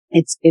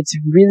 It's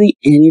really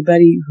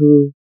anybody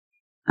who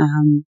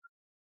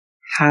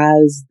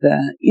has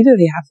either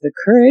they have the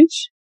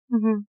courage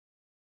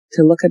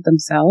to look at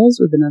themselves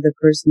with another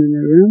person in the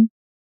room,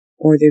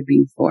 or they're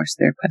being forced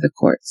there by the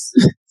courts.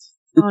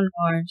 Oh,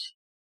 Lord.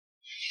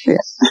 Yeah.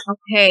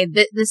 Okay,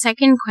 the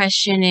second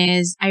question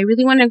is, I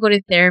really want to go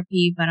to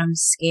therapy, but I'm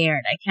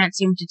scared. I can't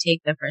seem to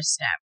take the first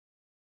step.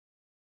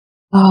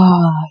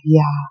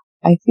 Yeah.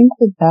 I think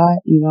with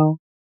that,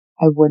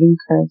 I would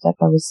encourage, like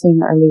I was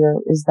saying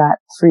earlier, is that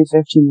free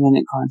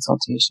 15-minute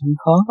consultation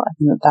call. I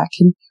think that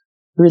can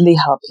really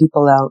help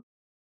people out,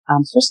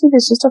 especially if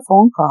it's just a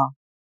phone call.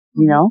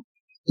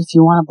 If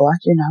you want to block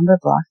your number,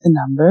 block the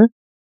number.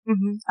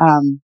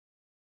 Mm-hmm.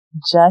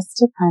 Just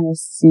to kind of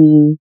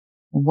see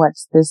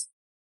what's this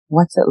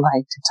what's it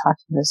like to talk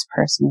to this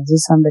person? Is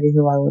this somebody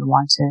who I would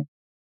want to,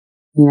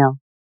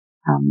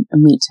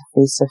 meet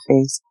face to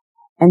face?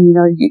 And,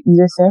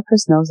 your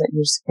therapist knows that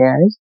you're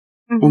scared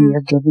and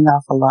you're giving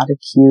off a lot of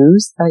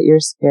cues that you're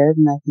scared.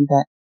 And I think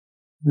that,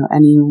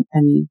 any,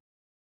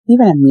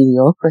 even a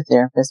mediocre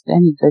therapist, but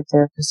any good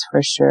therapist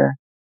for sure,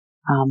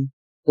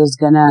 is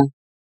gonna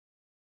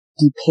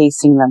be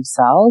pacing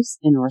themselves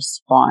in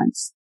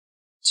response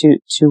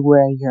to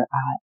where you're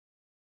at.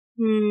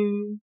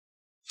 Yeah.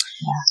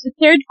 The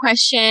third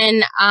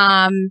question,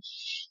 I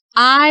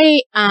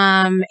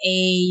am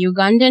a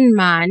Ugandan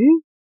man.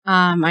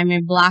 I'm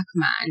a black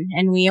man,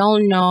 and we all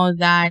know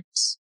that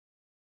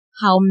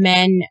how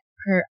men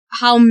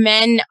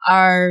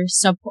are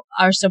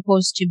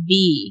supposed to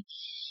be.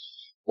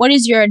 What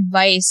is your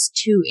advice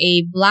to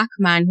a black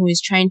man who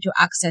is trying to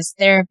access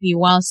therapy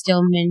while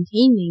still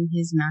maintaining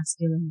his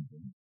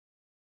masculinity?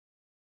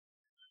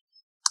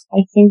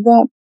 I think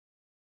that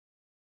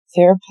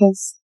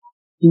therapists,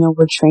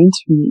 we're trained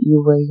to meet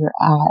you where you're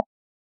at.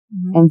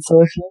 And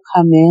so if you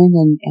come in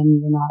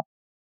and you're not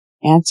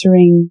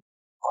answering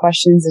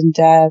questions in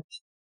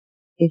depth,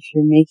 if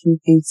you're making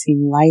things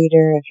seem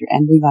lighter, if you're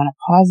ending on a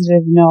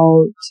positive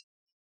note,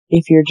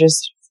 if you're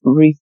just,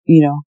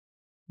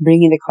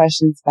 bringing the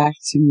questions back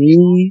to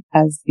me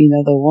as,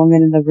 the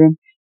woman in the room,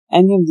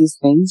 any of these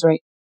things,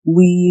 right?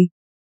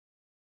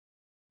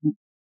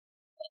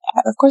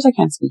 Of course I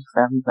can't speak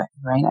for everybody,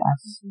 right?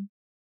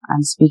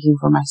 I'm speaking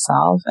for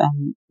myself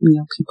and,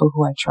 people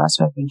who I trust,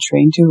 who I've been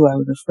trained to, who I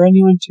would refer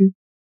anyone to.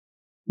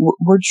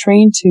 We're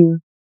trained to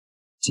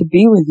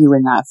be with you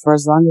in that for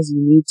as long as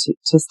you need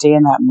to stay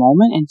in that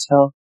moment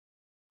until,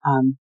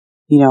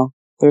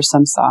 there's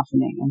some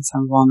softening and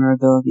some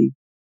vulnerability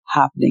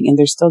happening. And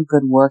there's still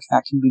good work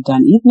that can be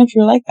done, even if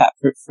you're like that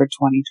for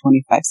 20,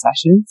 25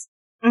 sessions.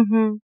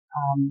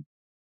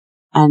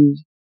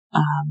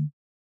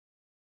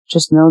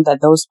 Just know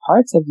that those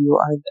parts of you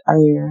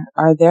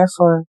are there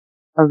for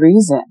a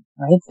reason,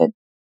 right? That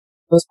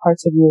those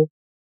parts of you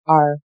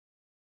are,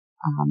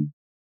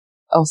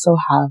 also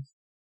have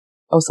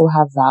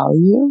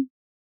value.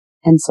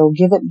 And so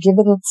give it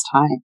its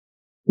time,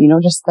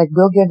 just like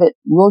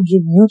we'll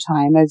give you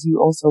time as you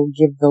also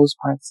give those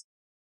parts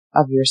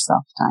of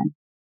yourself time.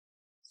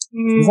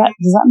 Does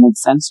that make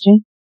sense,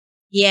 Jane?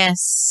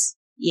 Yes.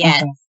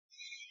 Okay.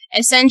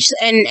 Essentially,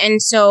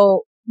 and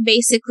so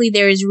basically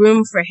there is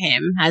room for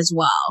him as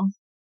well.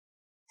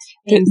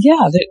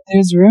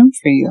 There's room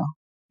for you.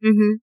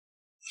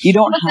 You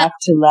don't have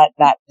to let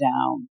that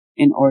down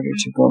in order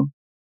to go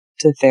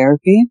to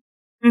therapy.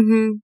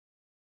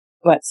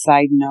 But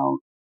side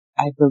note,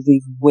 I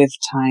believe with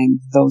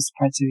time, those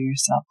parts of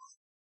yourself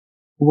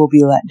will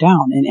be let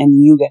down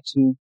and you get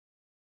to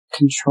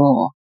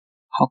control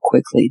how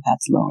quickly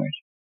that's lowered.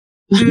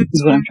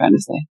 Is what I'm trying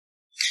to say.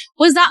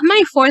 Was that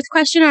my fourth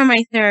question or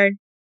my third?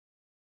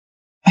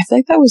 I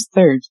think that was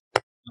third.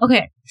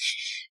 Okay.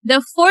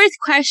 The fourth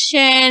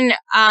question,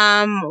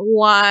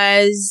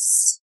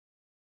 was,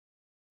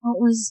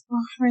 where's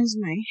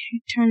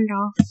it turned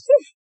off.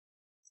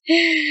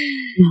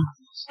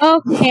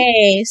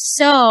 Okay.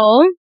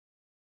 So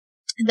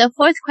the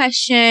fourth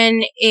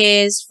question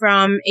is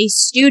from a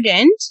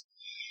student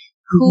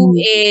who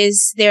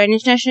they're an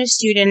international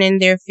student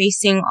and they're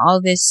facing all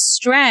this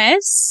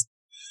stress,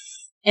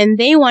 and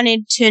they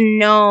wanted to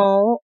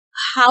know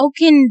how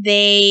can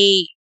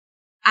they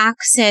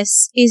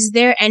access, is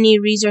there any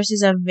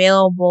resources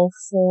available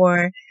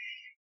for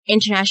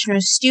international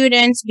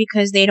students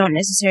because they don't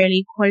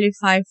necessarily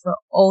qualify for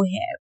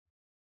OHIP.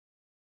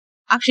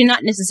 Actually,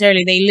 not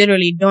necessarily, they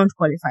literally don't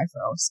qualify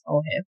for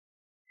OHIP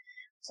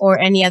or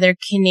any other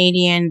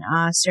Canadian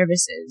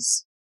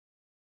services.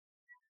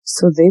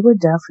 So they would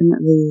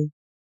definitely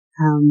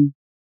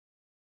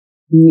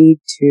need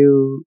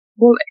to,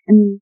 well, I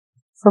mean,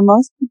 for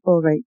most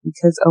people, right,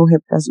 because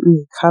OHIP doesn't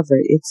really cover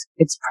it,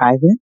 it's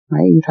private,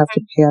 right? You'd have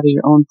to pay out of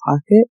your own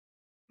pocket.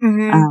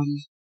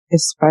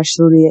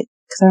 Especially,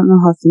 because I don't know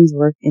how things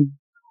work in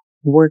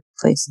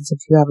workplaces.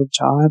 If you have a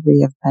job or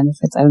you have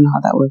benefits, I don't know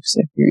how that works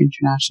if you're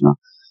international.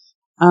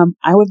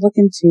 I would look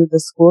into the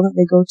school that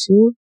they go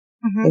to,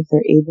 if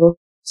they're able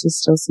to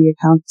still see a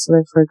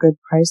counselor for a good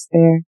price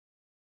there.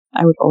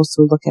 I would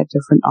also look at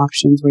different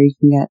options where you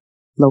can get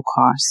low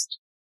cost,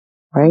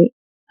 right?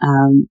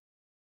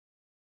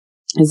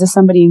 Is this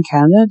somebody in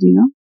Canada? Do you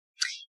know?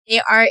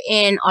 They are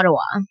in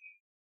Ottawa.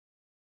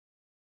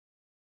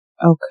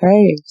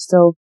 Okay.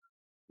 So,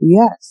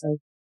 yes,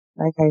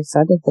 like I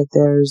said, that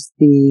there's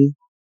the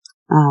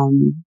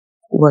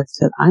work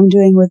that I'm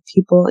doing with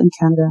people in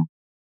Canada,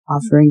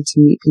 offering to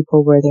meet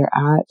people where they're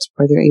at,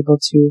 where they're able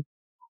to,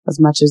 as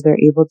much as they're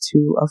able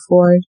to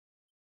afford.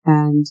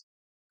 And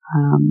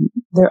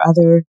there are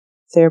other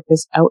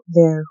therapists out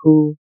there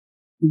who,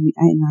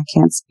 I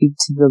can't speak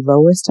to the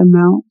lowest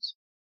amount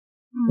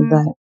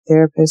that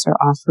therapists are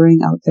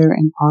offering out there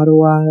in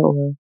Ottawa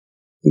or,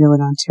 in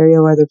Ontario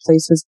or other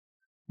places.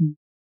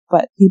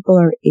 But people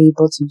are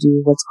able to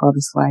do what's called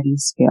a sliding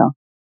scale.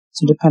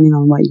 So depending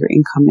on what your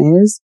income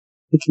is,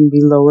 it can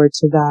be lowered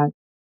to that.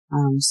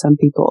 Some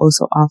people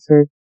also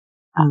offer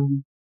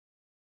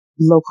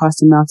low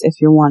cost amounts if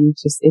you're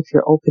if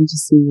you're open to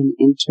seeing an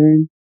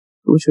intern,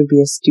 which would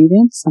be a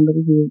student,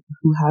 somebody who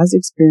has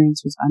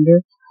experience, who's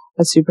under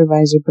a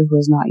supervisor but who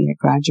has not yet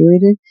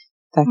graduated,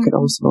 that could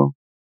also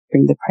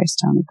bring the price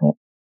down a bit.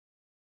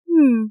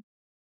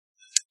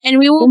 And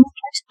we will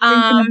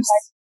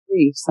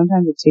free.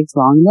 Sometimes it takes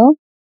long though.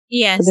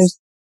 Yes. But there's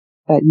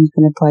that you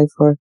can apply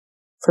for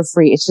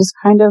free. It's just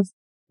kind of,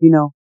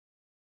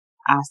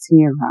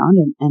 asking around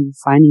and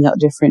finding out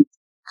different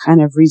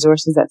kind of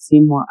resources that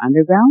seem more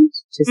underground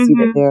to see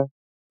that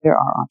there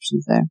are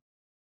options there.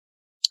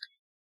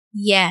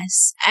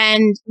 Yes.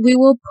 And we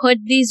will put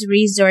these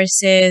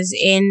resources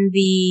in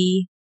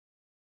the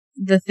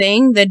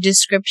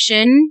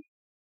description.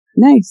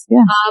 Nice.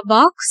 Yeah.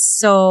 Box.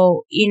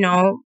 So,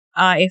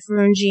 if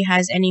Runji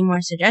has any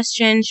more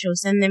suggestions, she'll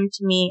send them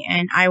to me,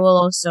 and I will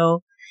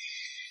also,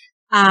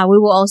 we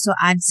will also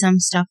add some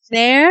stuff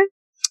there.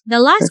 The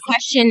last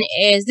question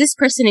is: this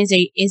person is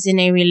in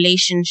a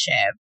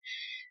relationship.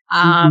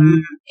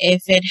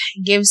 If it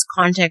gives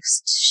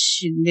context,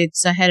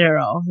 it's a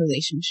hetero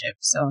relationship,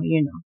 so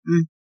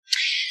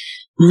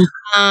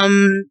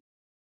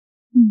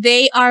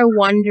they are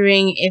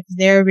wondering if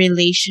their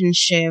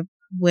relationship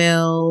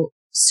will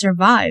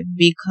survive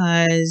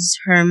because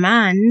her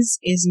man's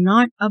is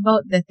not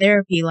about the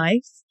therapy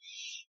life.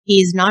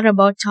 He's not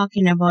about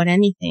talking about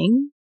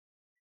anything.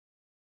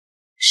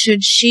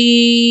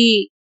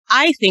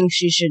 I think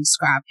she should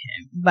scrap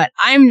him, but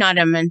I'm not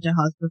a mental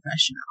health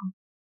professional.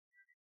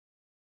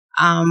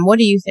 What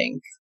do you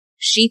think?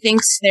 She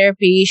thinks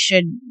therapy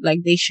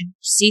they should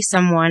see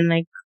someone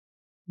like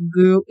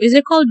group. Is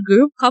it called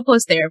group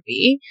couples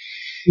therapy?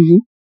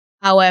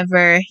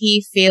 However,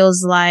 he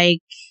feels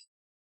like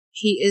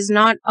he is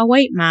not a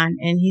white man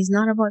and he's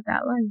not about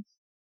that life.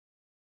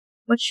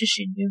 What should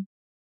she do?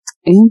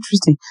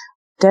 Interesting.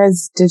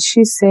 Did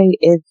she say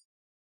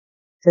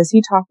does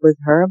he talk with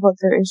her about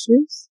their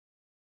issues?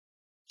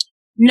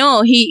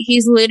 No,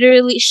 he's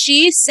literally,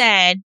 she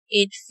said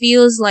it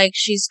feels like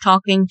she's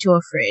talking to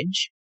a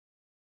fridge.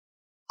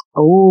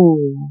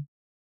 Oh.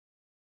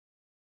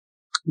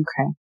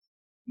 Okay.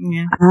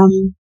 Yeah.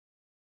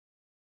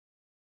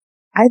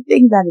 I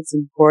think that it's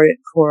important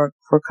for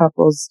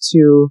couples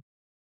to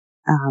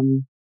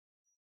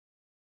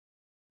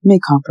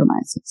make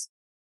compromises.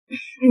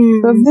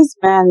 So if this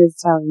man is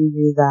telling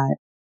you that,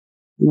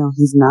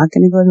 he's not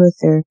going to go to a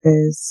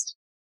therapist,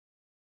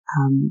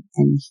 and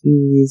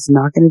he's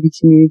not going to be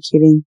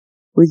communicating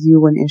with you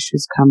when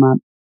issues come up,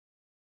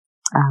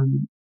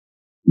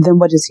 then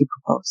what does he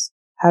propose?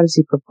 How does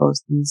he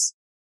propose these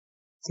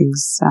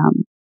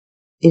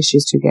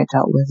issues to get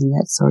dealt with and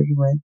get sorted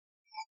with?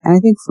 And I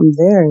think from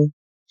there,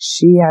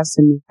 she has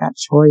to make that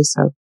choice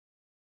of,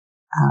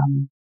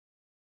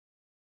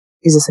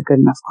 is this a good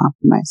enough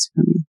compromise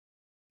for me?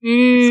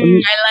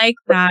 I like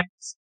that.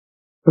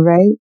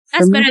 Right?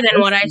 That's better than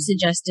what I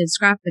suggested.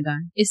 Scrap the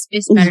guy. It's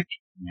better.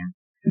 Yeah.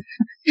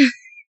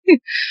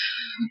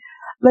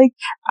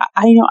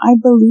 I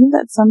believe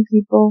that some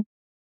people,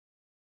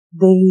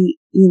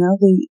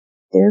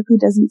 therapy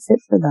doesn't fit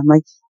for them.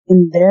 Like,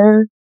 in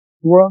their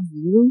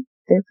worldview,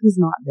 therapy's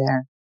not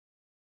there.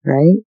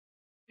 Right?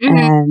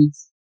 And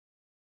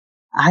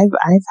I've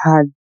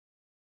had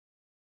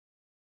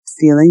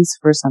feelings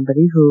for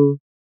somebody who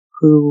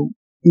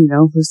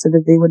said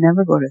that they would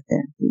never go to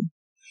therapy.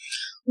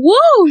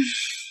 Woo!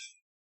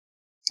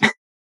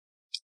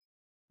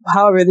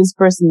 However, this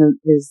person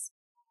is,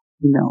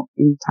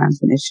 in times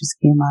when issues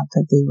came up,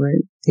 that they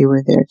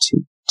were there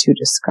to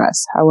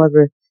discuss.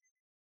 However,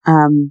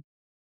 I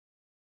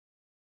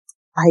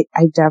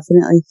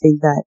definitely think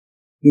that,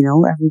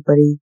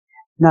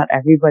 not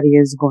everybody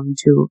is going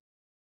to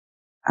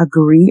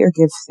agree or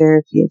give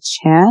therapy a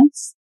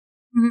chance.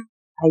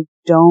 I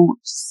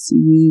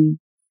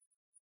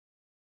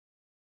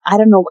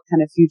don't know what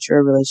kind of future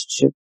a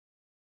relationship,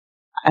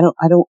 I don't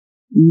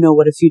know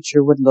what a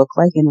future would look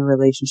like in a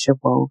relationship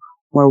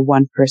where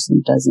one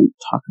person doesn't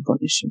talk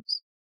about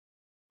issues.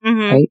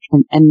 Right?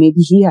 And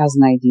maybe he has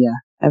an idea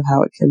of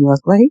how it can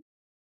look like.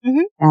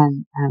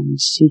 And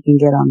she can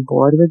get on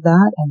board with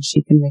that and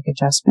she can make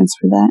adjustments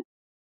for that.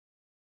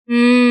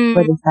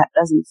 But if that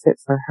doesn't fit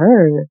for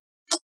her,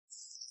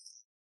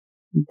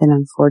 then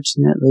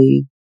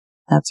unfortunately,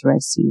 that's where I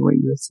see what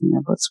you were saying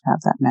about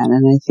scrap that man.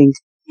 And I think,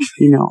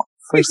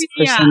 for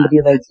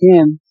somebody like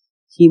him,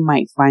 he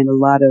might find a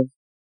lot of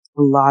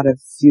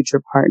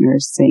future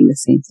partners saying the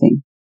same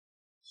thing.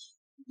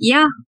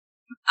 Yeah.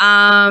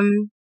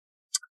 And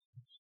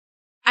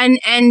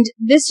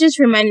this just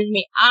reminded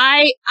me,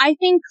 I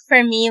think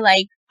for me,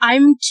 like,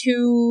 I'm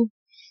too,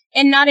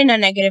 and not in a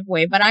negative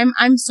way, but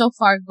I'm so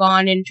far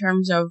gone in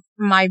terms of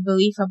my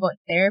belief about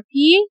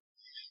therapy.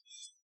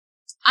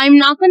 I'm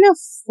not gonna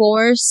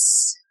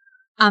force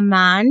a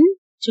man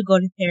to go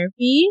to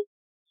therapy.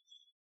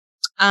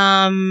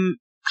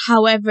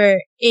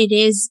 However, it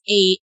is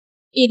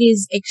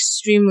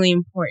extremely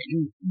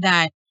important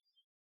that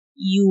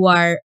you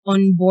are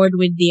on board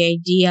with the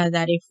idea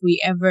that if we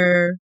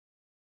ever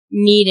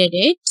needed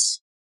it,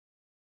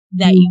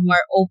 that you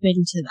are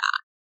open to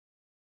that.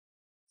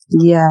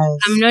 Yes.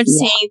 I'm not Yeah.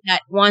 saying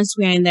that once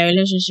we're in the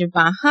relationship,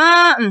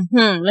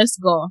 let's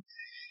go.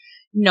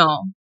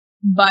 No.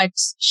 But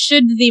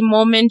should the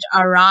moment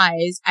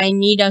arise, I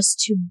need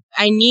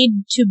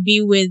to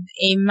be with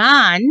a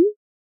man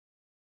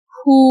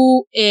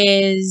who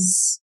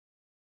is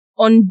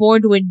on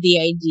board with the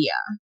idea.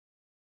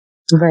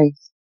 Right.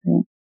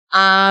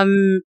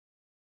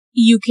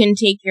 You can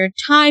take your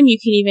time. You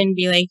can even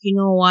be like, you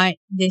know what?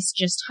 This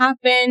just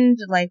happened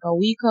like a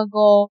week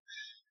ago.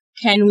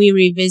 Can we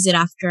revisit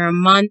after a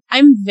month?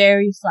 I'm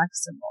very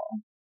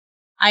flexible.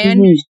 I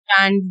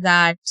understand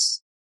that.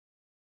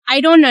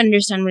 I don't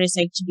understand what it's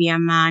like to be a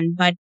man,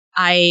 but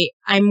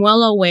I'm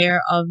well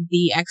aware of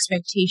the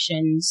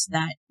expectations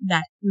that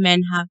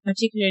men have,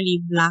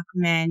 particularly black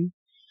men.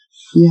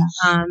 Yeah.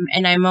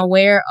 And I'm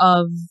aware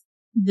of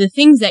the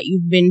things that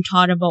you've been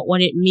taught about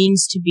what it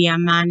means to be a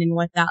man and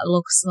what that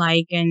looks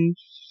like. And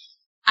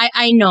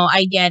I know,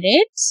 I get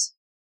it.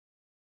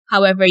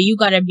 However, you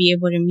gotta be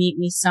able to meet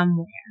me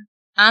somewhere.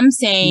 I'm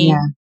saying,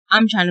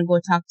 I'm trying to go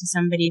talk to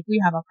somebody if we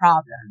have a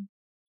problem.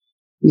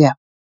 Yeah.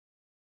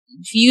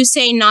 If you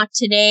say not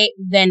today,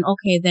 then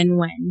okay, then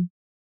when?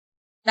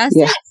 That's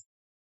it.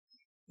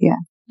 Yeah.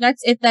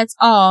 That's it. That's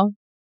all.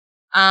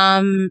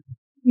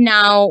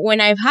 Now,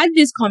 when I've had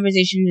this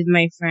conversation with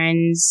my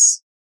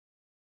friends,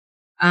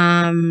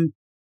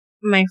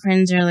 my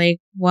friends are like,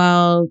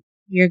 well,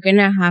 you're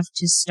gonna have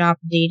to stop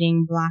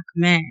dating black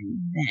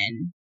men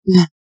then.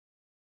 Yeah.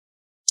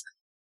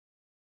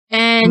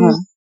 And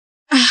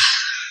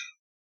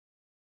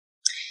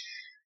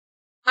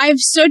I've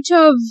sort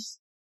of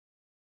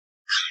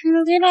tiny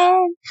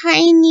little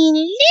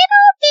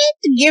bit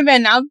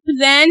given up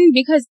then,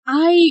 because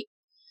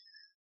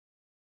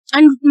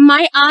and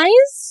my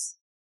eyes,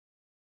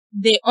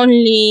 they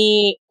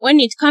only, when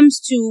it comes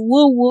to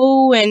woo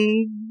woo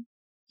and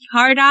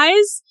hard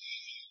eyes,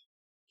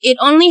 it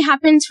only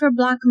happens for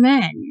black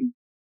men.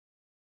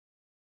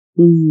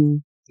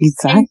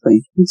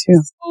 Exactly. Me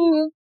too.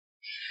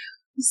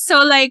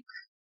 So like,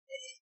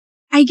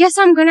 I guess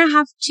I'm gonna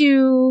have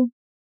to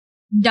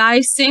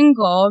die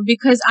single,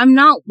 because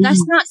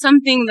that's not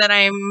something that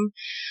I'm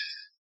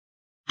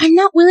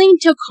not willing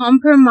to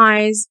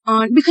compromise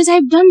on, because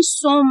I've done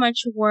so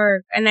much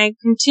work and I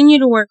continue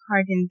to work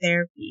hard in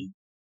therapy.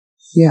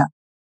 Yeah.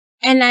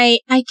 And I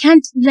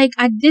can't, like,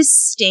 at this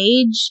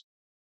stage,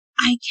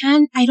 I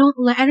hate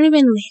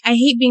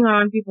being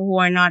around people who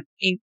are not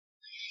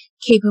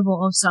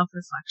capable of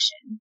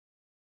self-reflection.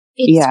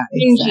 It's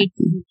exactly.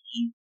 to me.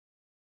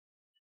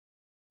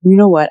 You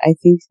know what? I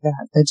think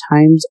that the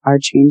times are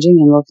changing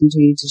and will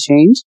continue to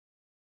change.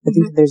 I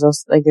think that there's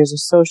also, there's a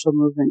social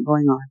movement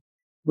going on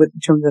in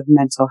terms of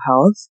mental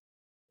health.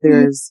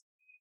 There's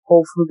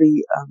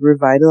hopefully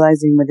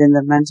revitalizing within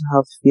the mental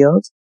health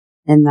field,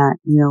 and that,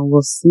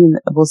 we'll see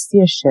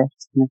a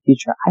shift in the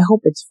future. I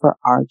hope it's for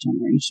our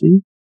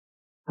generation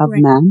of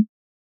men.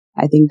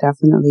 I think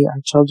definitely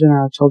our children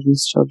or our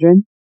children's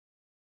children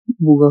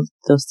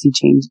they'll see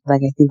change.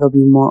 Like, I think there'll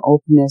be more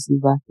openness in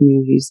black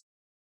communities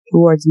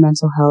towards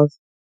mental health.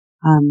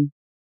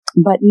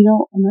 But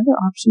another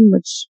option,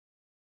 which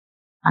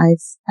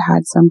I've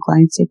had some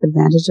clients take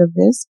advantage of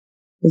this,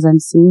 is I'm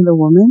seeing the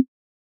woman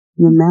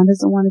and the man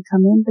doesn't want to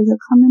come in, but he'll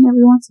come in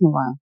every once in a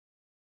while.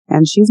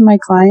 And she's my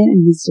client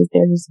and he's just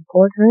there to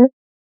support her.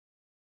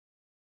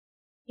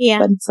 Yeah.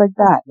 But it's like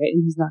that, right?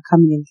 And he's not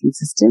coming in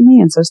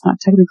consistently. And so it's not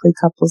technically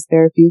couples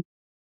therapy,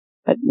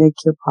 but like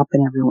he'll pop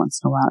in every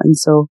once in a while. And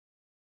so,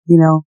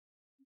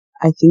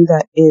 I think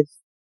that if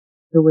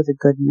you're with a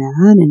good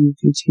man and you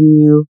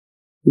continue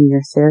in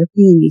your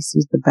therapy and he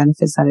sees the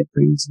benefits that it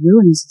brings you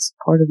and he's a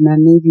supportive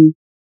man, maybe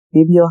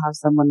you'll have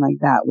someone like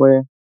that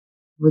where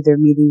they're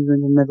meeting you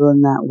in the middle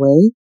in that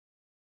way.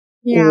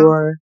 Yeah.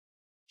 Or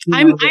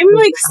I'm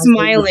like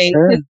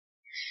smiling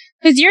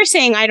because you're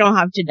saying I don't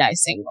have to die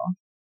single.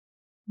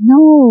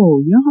 No,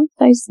 you don't have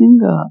to die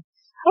single.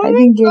 Oh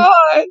my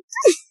God.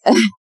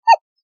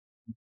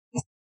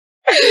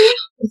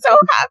 I'm so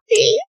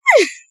happy.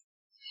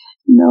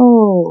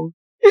 No,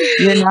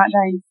 you're not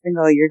dying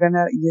single. You're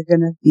gonna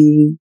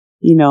be,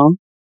 in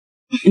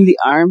the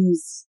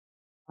arms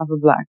of a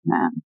black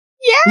man.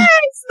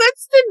 Yes,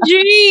 that's the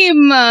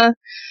dream.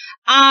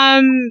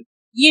 And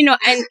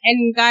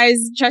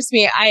guys, trust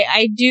me,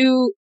 I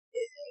do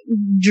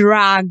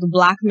drag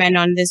black men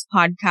on this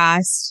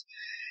podcast,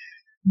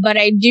 but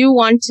I do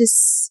want to,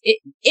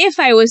 if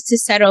I was to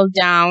settle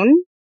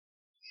down,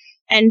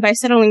 and by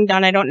settling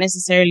down, I don't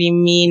necessarily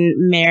mean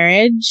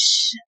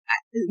marriage.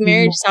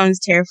 Marriage sounds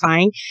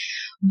terrifying,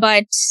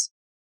 but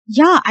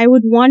yeah, I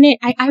would want it.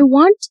 I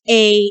want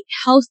a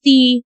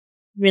healthy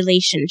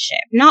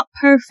relationship, not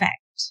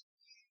perfect,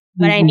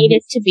 but I need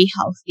it to be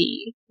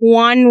healthy.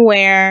 One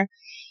where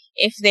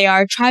if there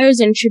are trials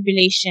and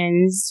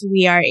tribulations,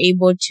 we are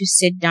able to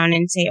sit down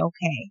and say,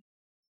 okay,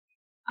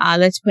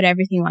 let's put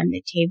everything on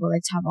the table.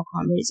 Let's have a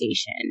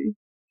conversation.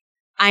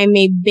 I'm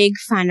a big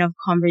fan of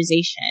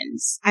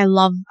conversations. I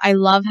love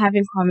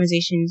having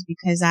conversations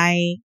because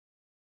I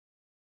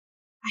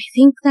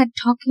think that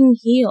talking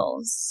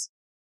heals.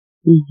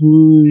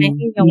 I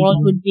think the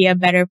world would be a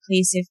better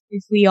place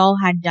if we all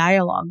had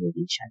dialogue with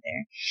each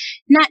other.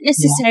 Not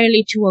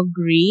necessarily to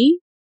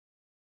agree,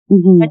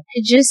 but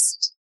to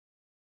just,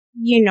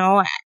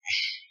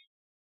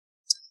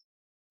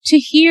 to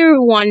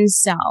hear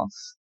oneself.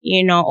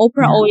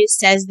 Oprah always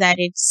says that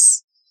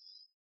it's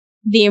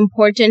the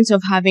importance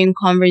of having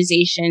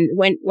conversation.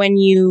 When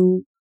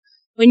you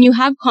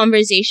have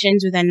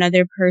conversations with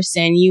another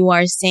person, you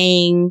are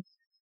saying,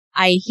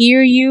 I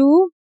hear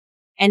you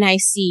and I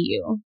see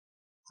you.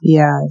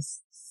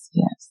 Yes.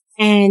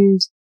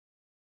 And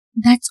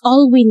that's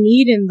all we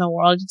need in the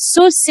world. It's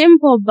so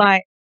simple,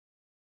 but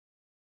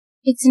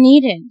it's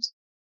needed.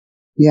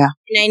 Yeah.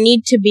 And I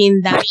need to be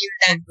in that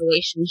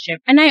relationship.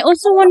 And I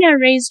also want to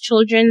raise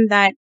children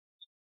that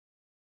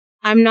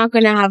I'm not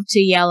going to have to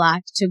yell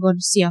at to go to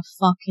see a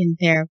fucking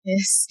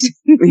therapist.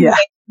 Yeah.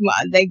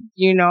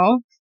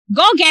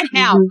 Go get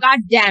help. God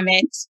damn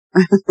it.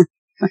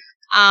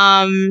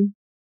 I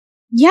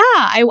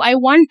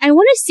want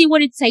to see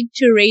what it's like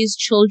to raise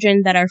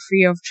children that are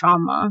free of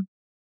trauma.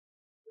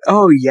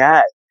 Oh,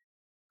 yeah.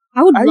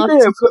 I would love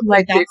to put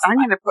my kids. I'm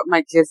going to put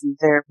my kids in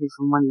therapy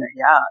from when they're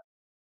young.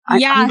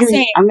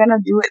 Same. I'm going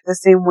to do it the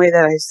same way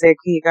that I say, okay,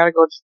 you got to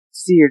go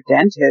see your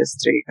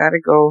dentist, or you got to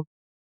go,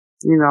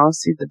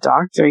 see the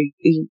doctor.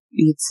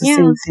 It's the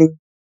same thing.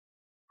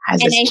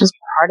 It's just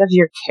part of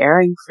your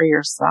caring for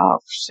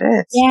yourself.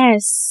 Shit.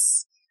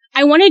 Yes.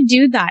 I want to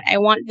do that. I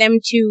want them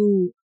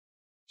to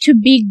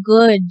be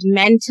good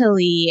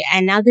mentally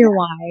and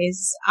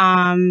otherwise.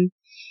 And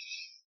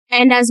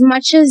as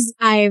much as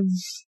I've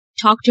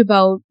talked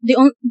about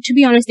to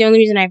be honest, the only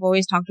reason I've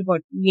always talked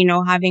about,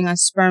 having a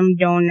sperm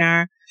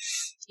donor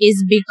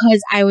is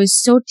because I was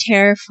so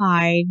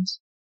terrified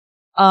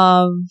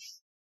of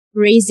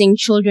raising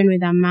children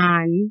with a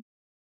man.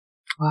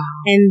 Wow.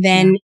 And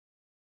then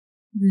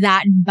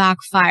that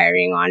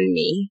backfiring on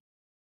me.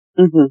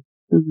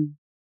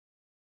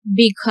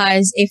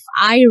 Because if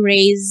I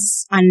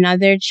raise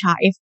another child,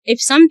 if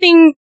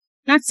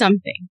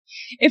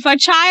a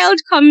child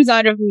comes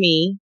out of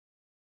me,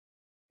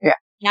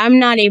 I'm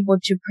not able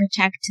to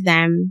protect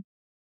them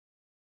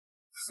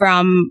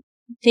from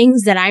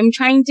things that I'm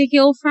trying to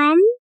heal from.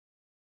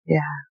 Yeah.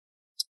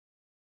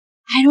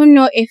 I don't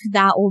know if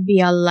that will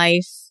be a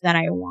life that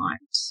I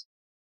want.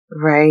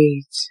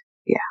 Right.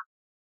 Yeah.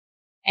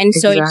 And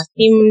so it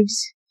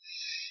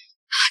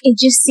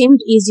just seemed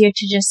easier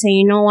to just say,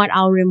 you know what,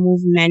 I'll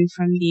remove men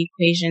from the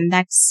equation.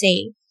 That's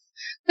safe.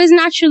 Because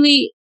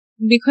naturally,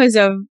 because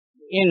of,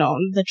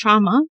 the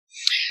trauma,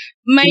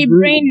 my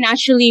brain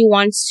naturally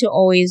wants to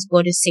always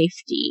go to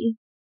safety.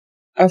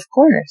 Of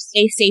course.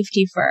 Say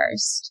safety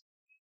first.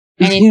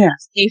 And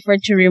it's safer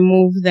to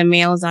remove the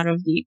males out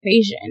of the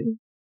equation.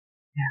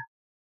 Yeah.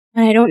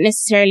 But I don't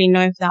necessarily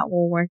know if that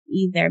will work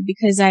either,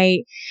 because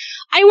I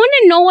want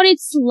to know what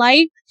it's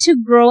like to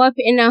grow up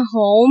in a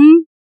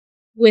home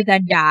with a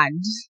dad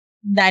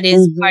that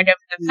is part of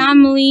the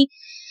family,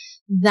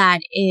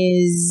 that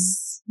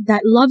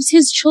loves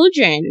his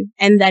children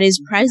and that is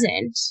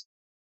present.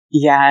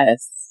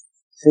 Yes.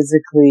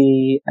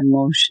 Physically,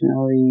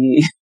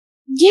 emotionally.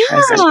 Yeah.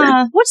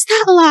 Present. What's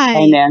that like?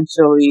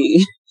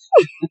 Financially.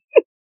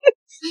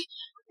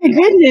 My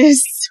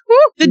goodness. Woo,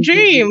 the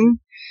dream.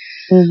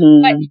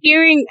 But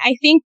I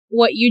think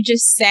what you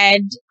just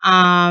said,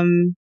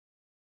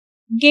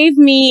 gave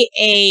me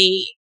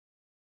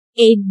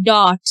a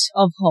dot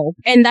of hope.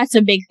 And that's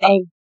a big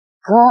thing.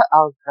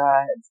 Oh,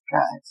 God.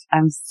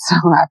 I'm so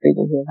happy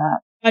to hear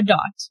that. A dot.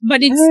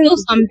 But it's still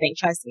something,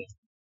 trust me.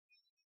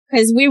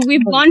 Because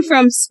we've gone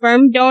from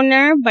sperm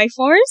donor by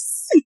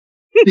force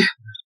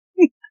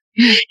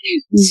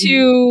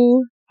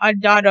to a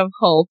dot of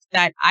hope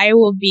that I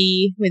will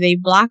be with a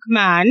black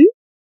man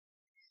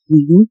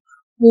who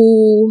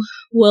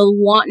will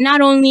want, not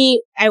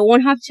only, I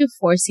won't have to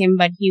force him,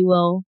 but he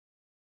will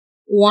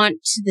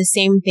want the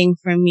same thing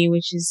from me,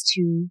 which is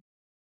to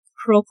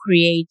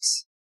procreate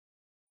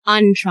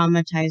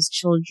untraumatized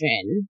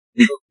children.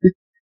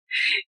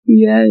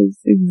 Yes,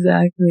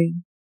 exactly.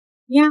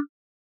 Yeah.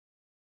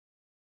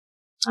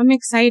 I'm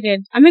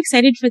excited. I'm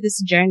excited for this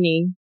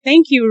journey.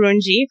 Thank you,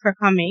 Runji, for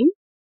coming.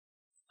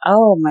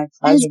 Oh, my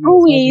pleasure. As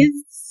always,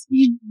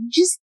 you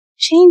just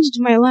changed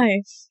my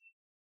life.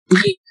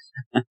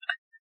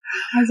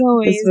 As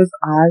always. This was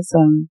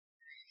awesome.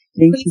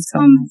 Thank you so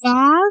come much.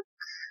 Back.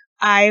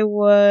 I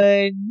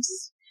would.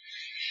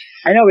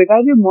 I know, we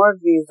gotta do more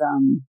of these,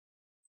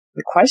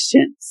 the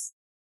questions.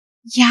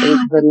 Yeah.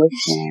 The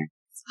listener.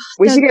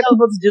 We should get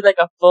people to do like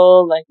a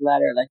full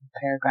letter, like a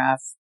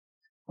paragraph.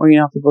 Or,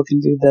 people can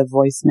do the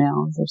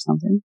voicemails or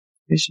something.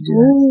 We should do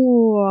that.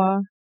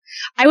 Ooh.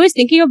 I was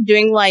thinking of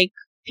doing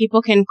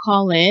people can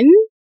call in.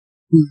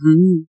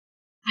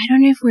 I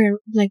don't know if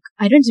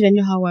I don't even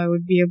know how I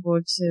would be able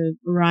to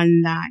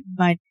run that,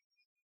 but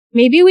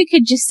maybe we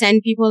could just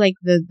send people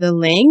the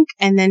link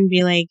and then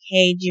be like,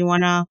 hey, do you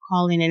want to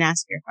call in and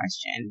ask your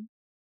question?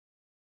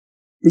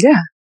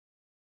 Yeah.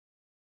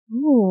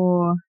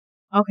 Ooh.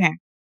 Okay.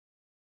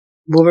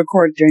 We'll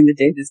record during the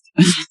day this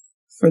time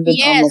for the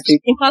normal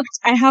people. In fact,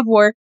 I have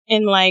work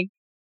in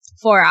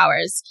 4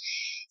 hours.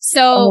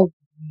 So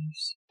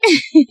Oh,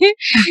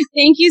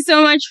 thank you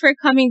so much for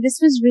coming. This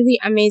was really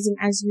amazing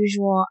as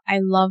usual. I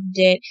loved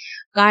it.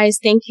 Guys,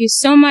 thank you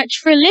so much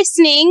for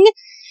listening.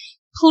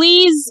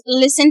 Please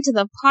listen to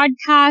the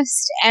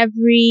podcast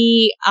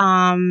every,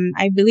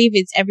 I believe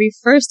it's every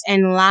first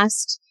and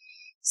last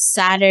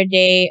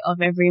Saturday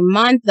of every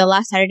month. The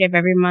last Saturday of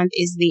every month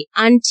is the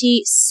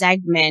auntie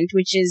segment,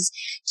 which is,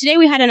 today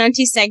we had an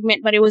auntie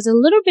segment, but it was a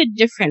little bit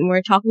different.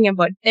 We're talking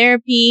about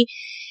therapy.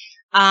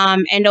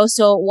 And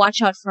also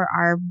watch out for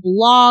our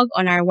blog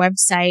on our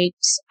website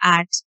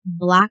at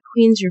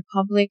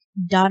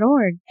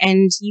blackqueensrepublic.org.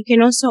 And you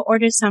can also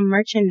order some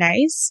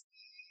merchandise,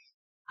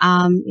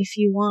 if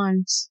you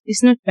want.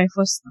 It's not by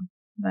force though,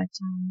 but,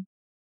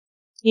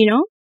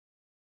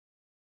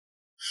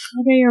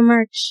 order your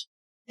merch.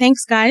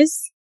 Thanks,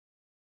 guys.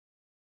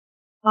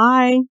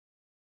 Bye.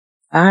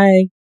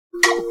 bye.